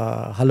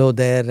 hello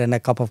there and a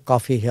cup of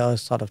coffee here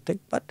sort of thing.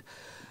 But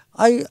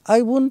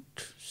I wouldn't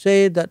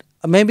say that.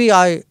 Maybe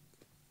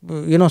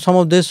you know, some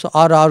of this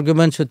are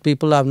arguments with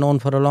people I've known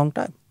for a long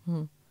time.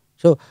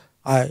 So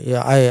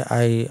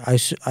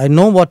I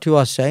know what you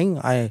are saying.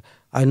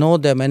 I know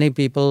there are many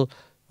people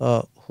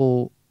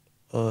who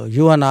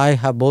you and I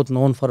have both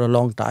known for a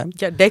long time.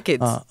 Yeah,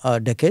 decades.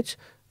 Decades.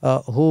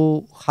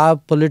 Who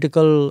have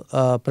political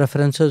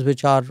preferences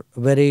which are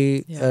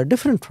very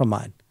different from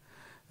mine.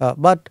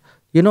 But,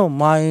 you know,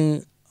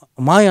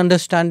 my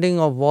understanding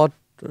of what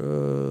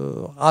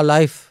our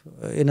life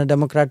in a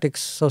democratic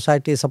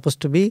society is supposed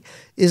to be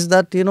is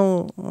that, you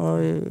know,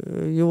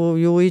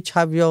 you each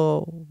have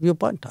your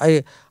viewpoint.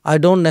 I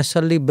don't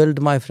necessarily build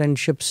my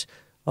friendships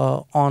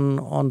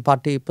on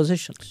party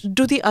positions.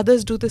 Do the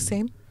others do the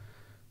same?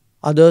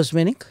 Others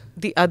meaning?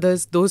 The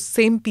others, those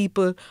same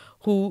people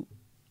who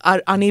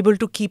are unable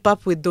to keep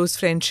up with those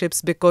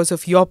friendships because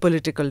of your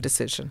political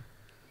decision?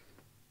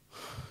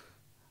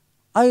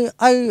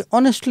 I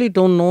honestly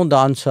don't know the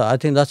answer. I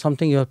think that's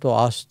something you have to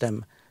ask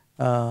them.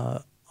 I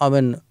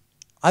mean,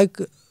 I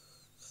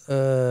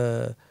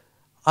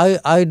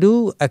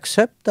do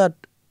accept that,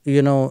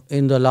 you know,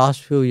 in the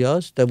last few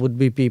years there would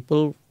be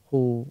people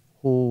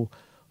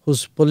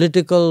whose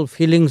political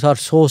feelings are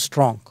so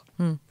strong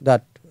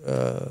that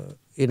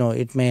you know,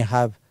 it may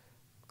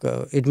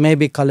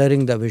be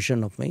coloring the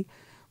vision of me.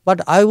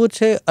 But I would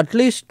say at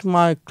least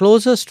my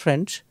closest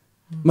friends,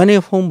 many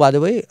of whom, by the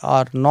way,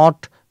 are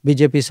not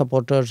BJP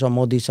supporters or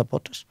Modi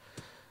supporters.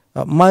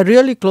 My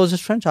really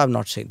closest friends, I have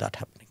not seen that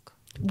happening.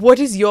 What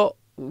is your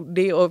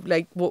day of,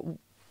 like,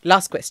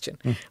 last question.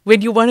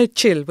 When you want to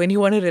chill, when you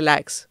want to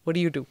relax, what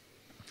do you do?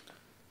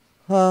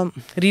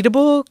 Read a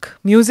book,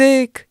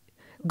 music,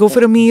 go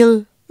for a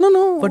meal?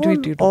 No. What do you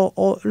do?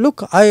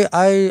 Look,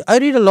 I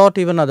read a lot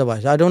even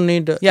otherwise. I don't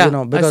need, you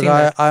know, because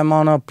I'm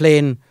on a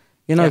plane.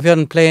 You know, if you're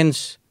on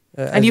planes.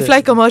 And you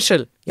fly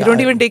commercial. You don't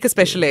even take a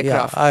special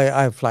aircraft. Yeah,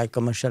 I fly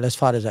commercial as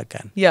far as I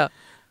can. Yeah.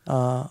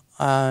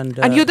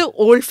 And you're the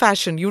old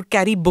fashioned. You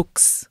carry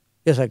books.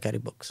 Yes, I carry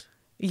books.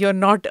 You're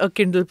not a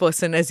Kindle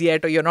person as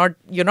yet, or you're not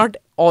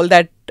all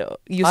that.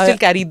 You still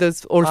carry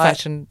this old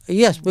fashioned.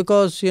 Yes,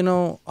 because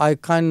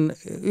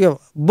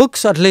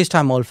books, at least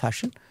I'm old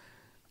fashioned.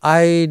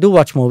 I do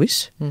watch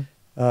movies.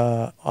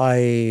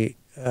 I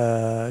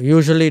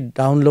usually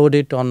download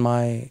it on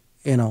my,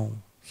 you know,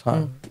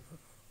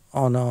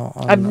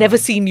 I've never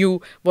seen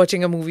you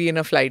watching a movie in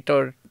a flight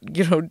or,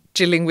 you know,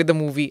 chilling with a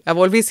movie. I've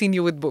always seen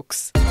you with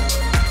books.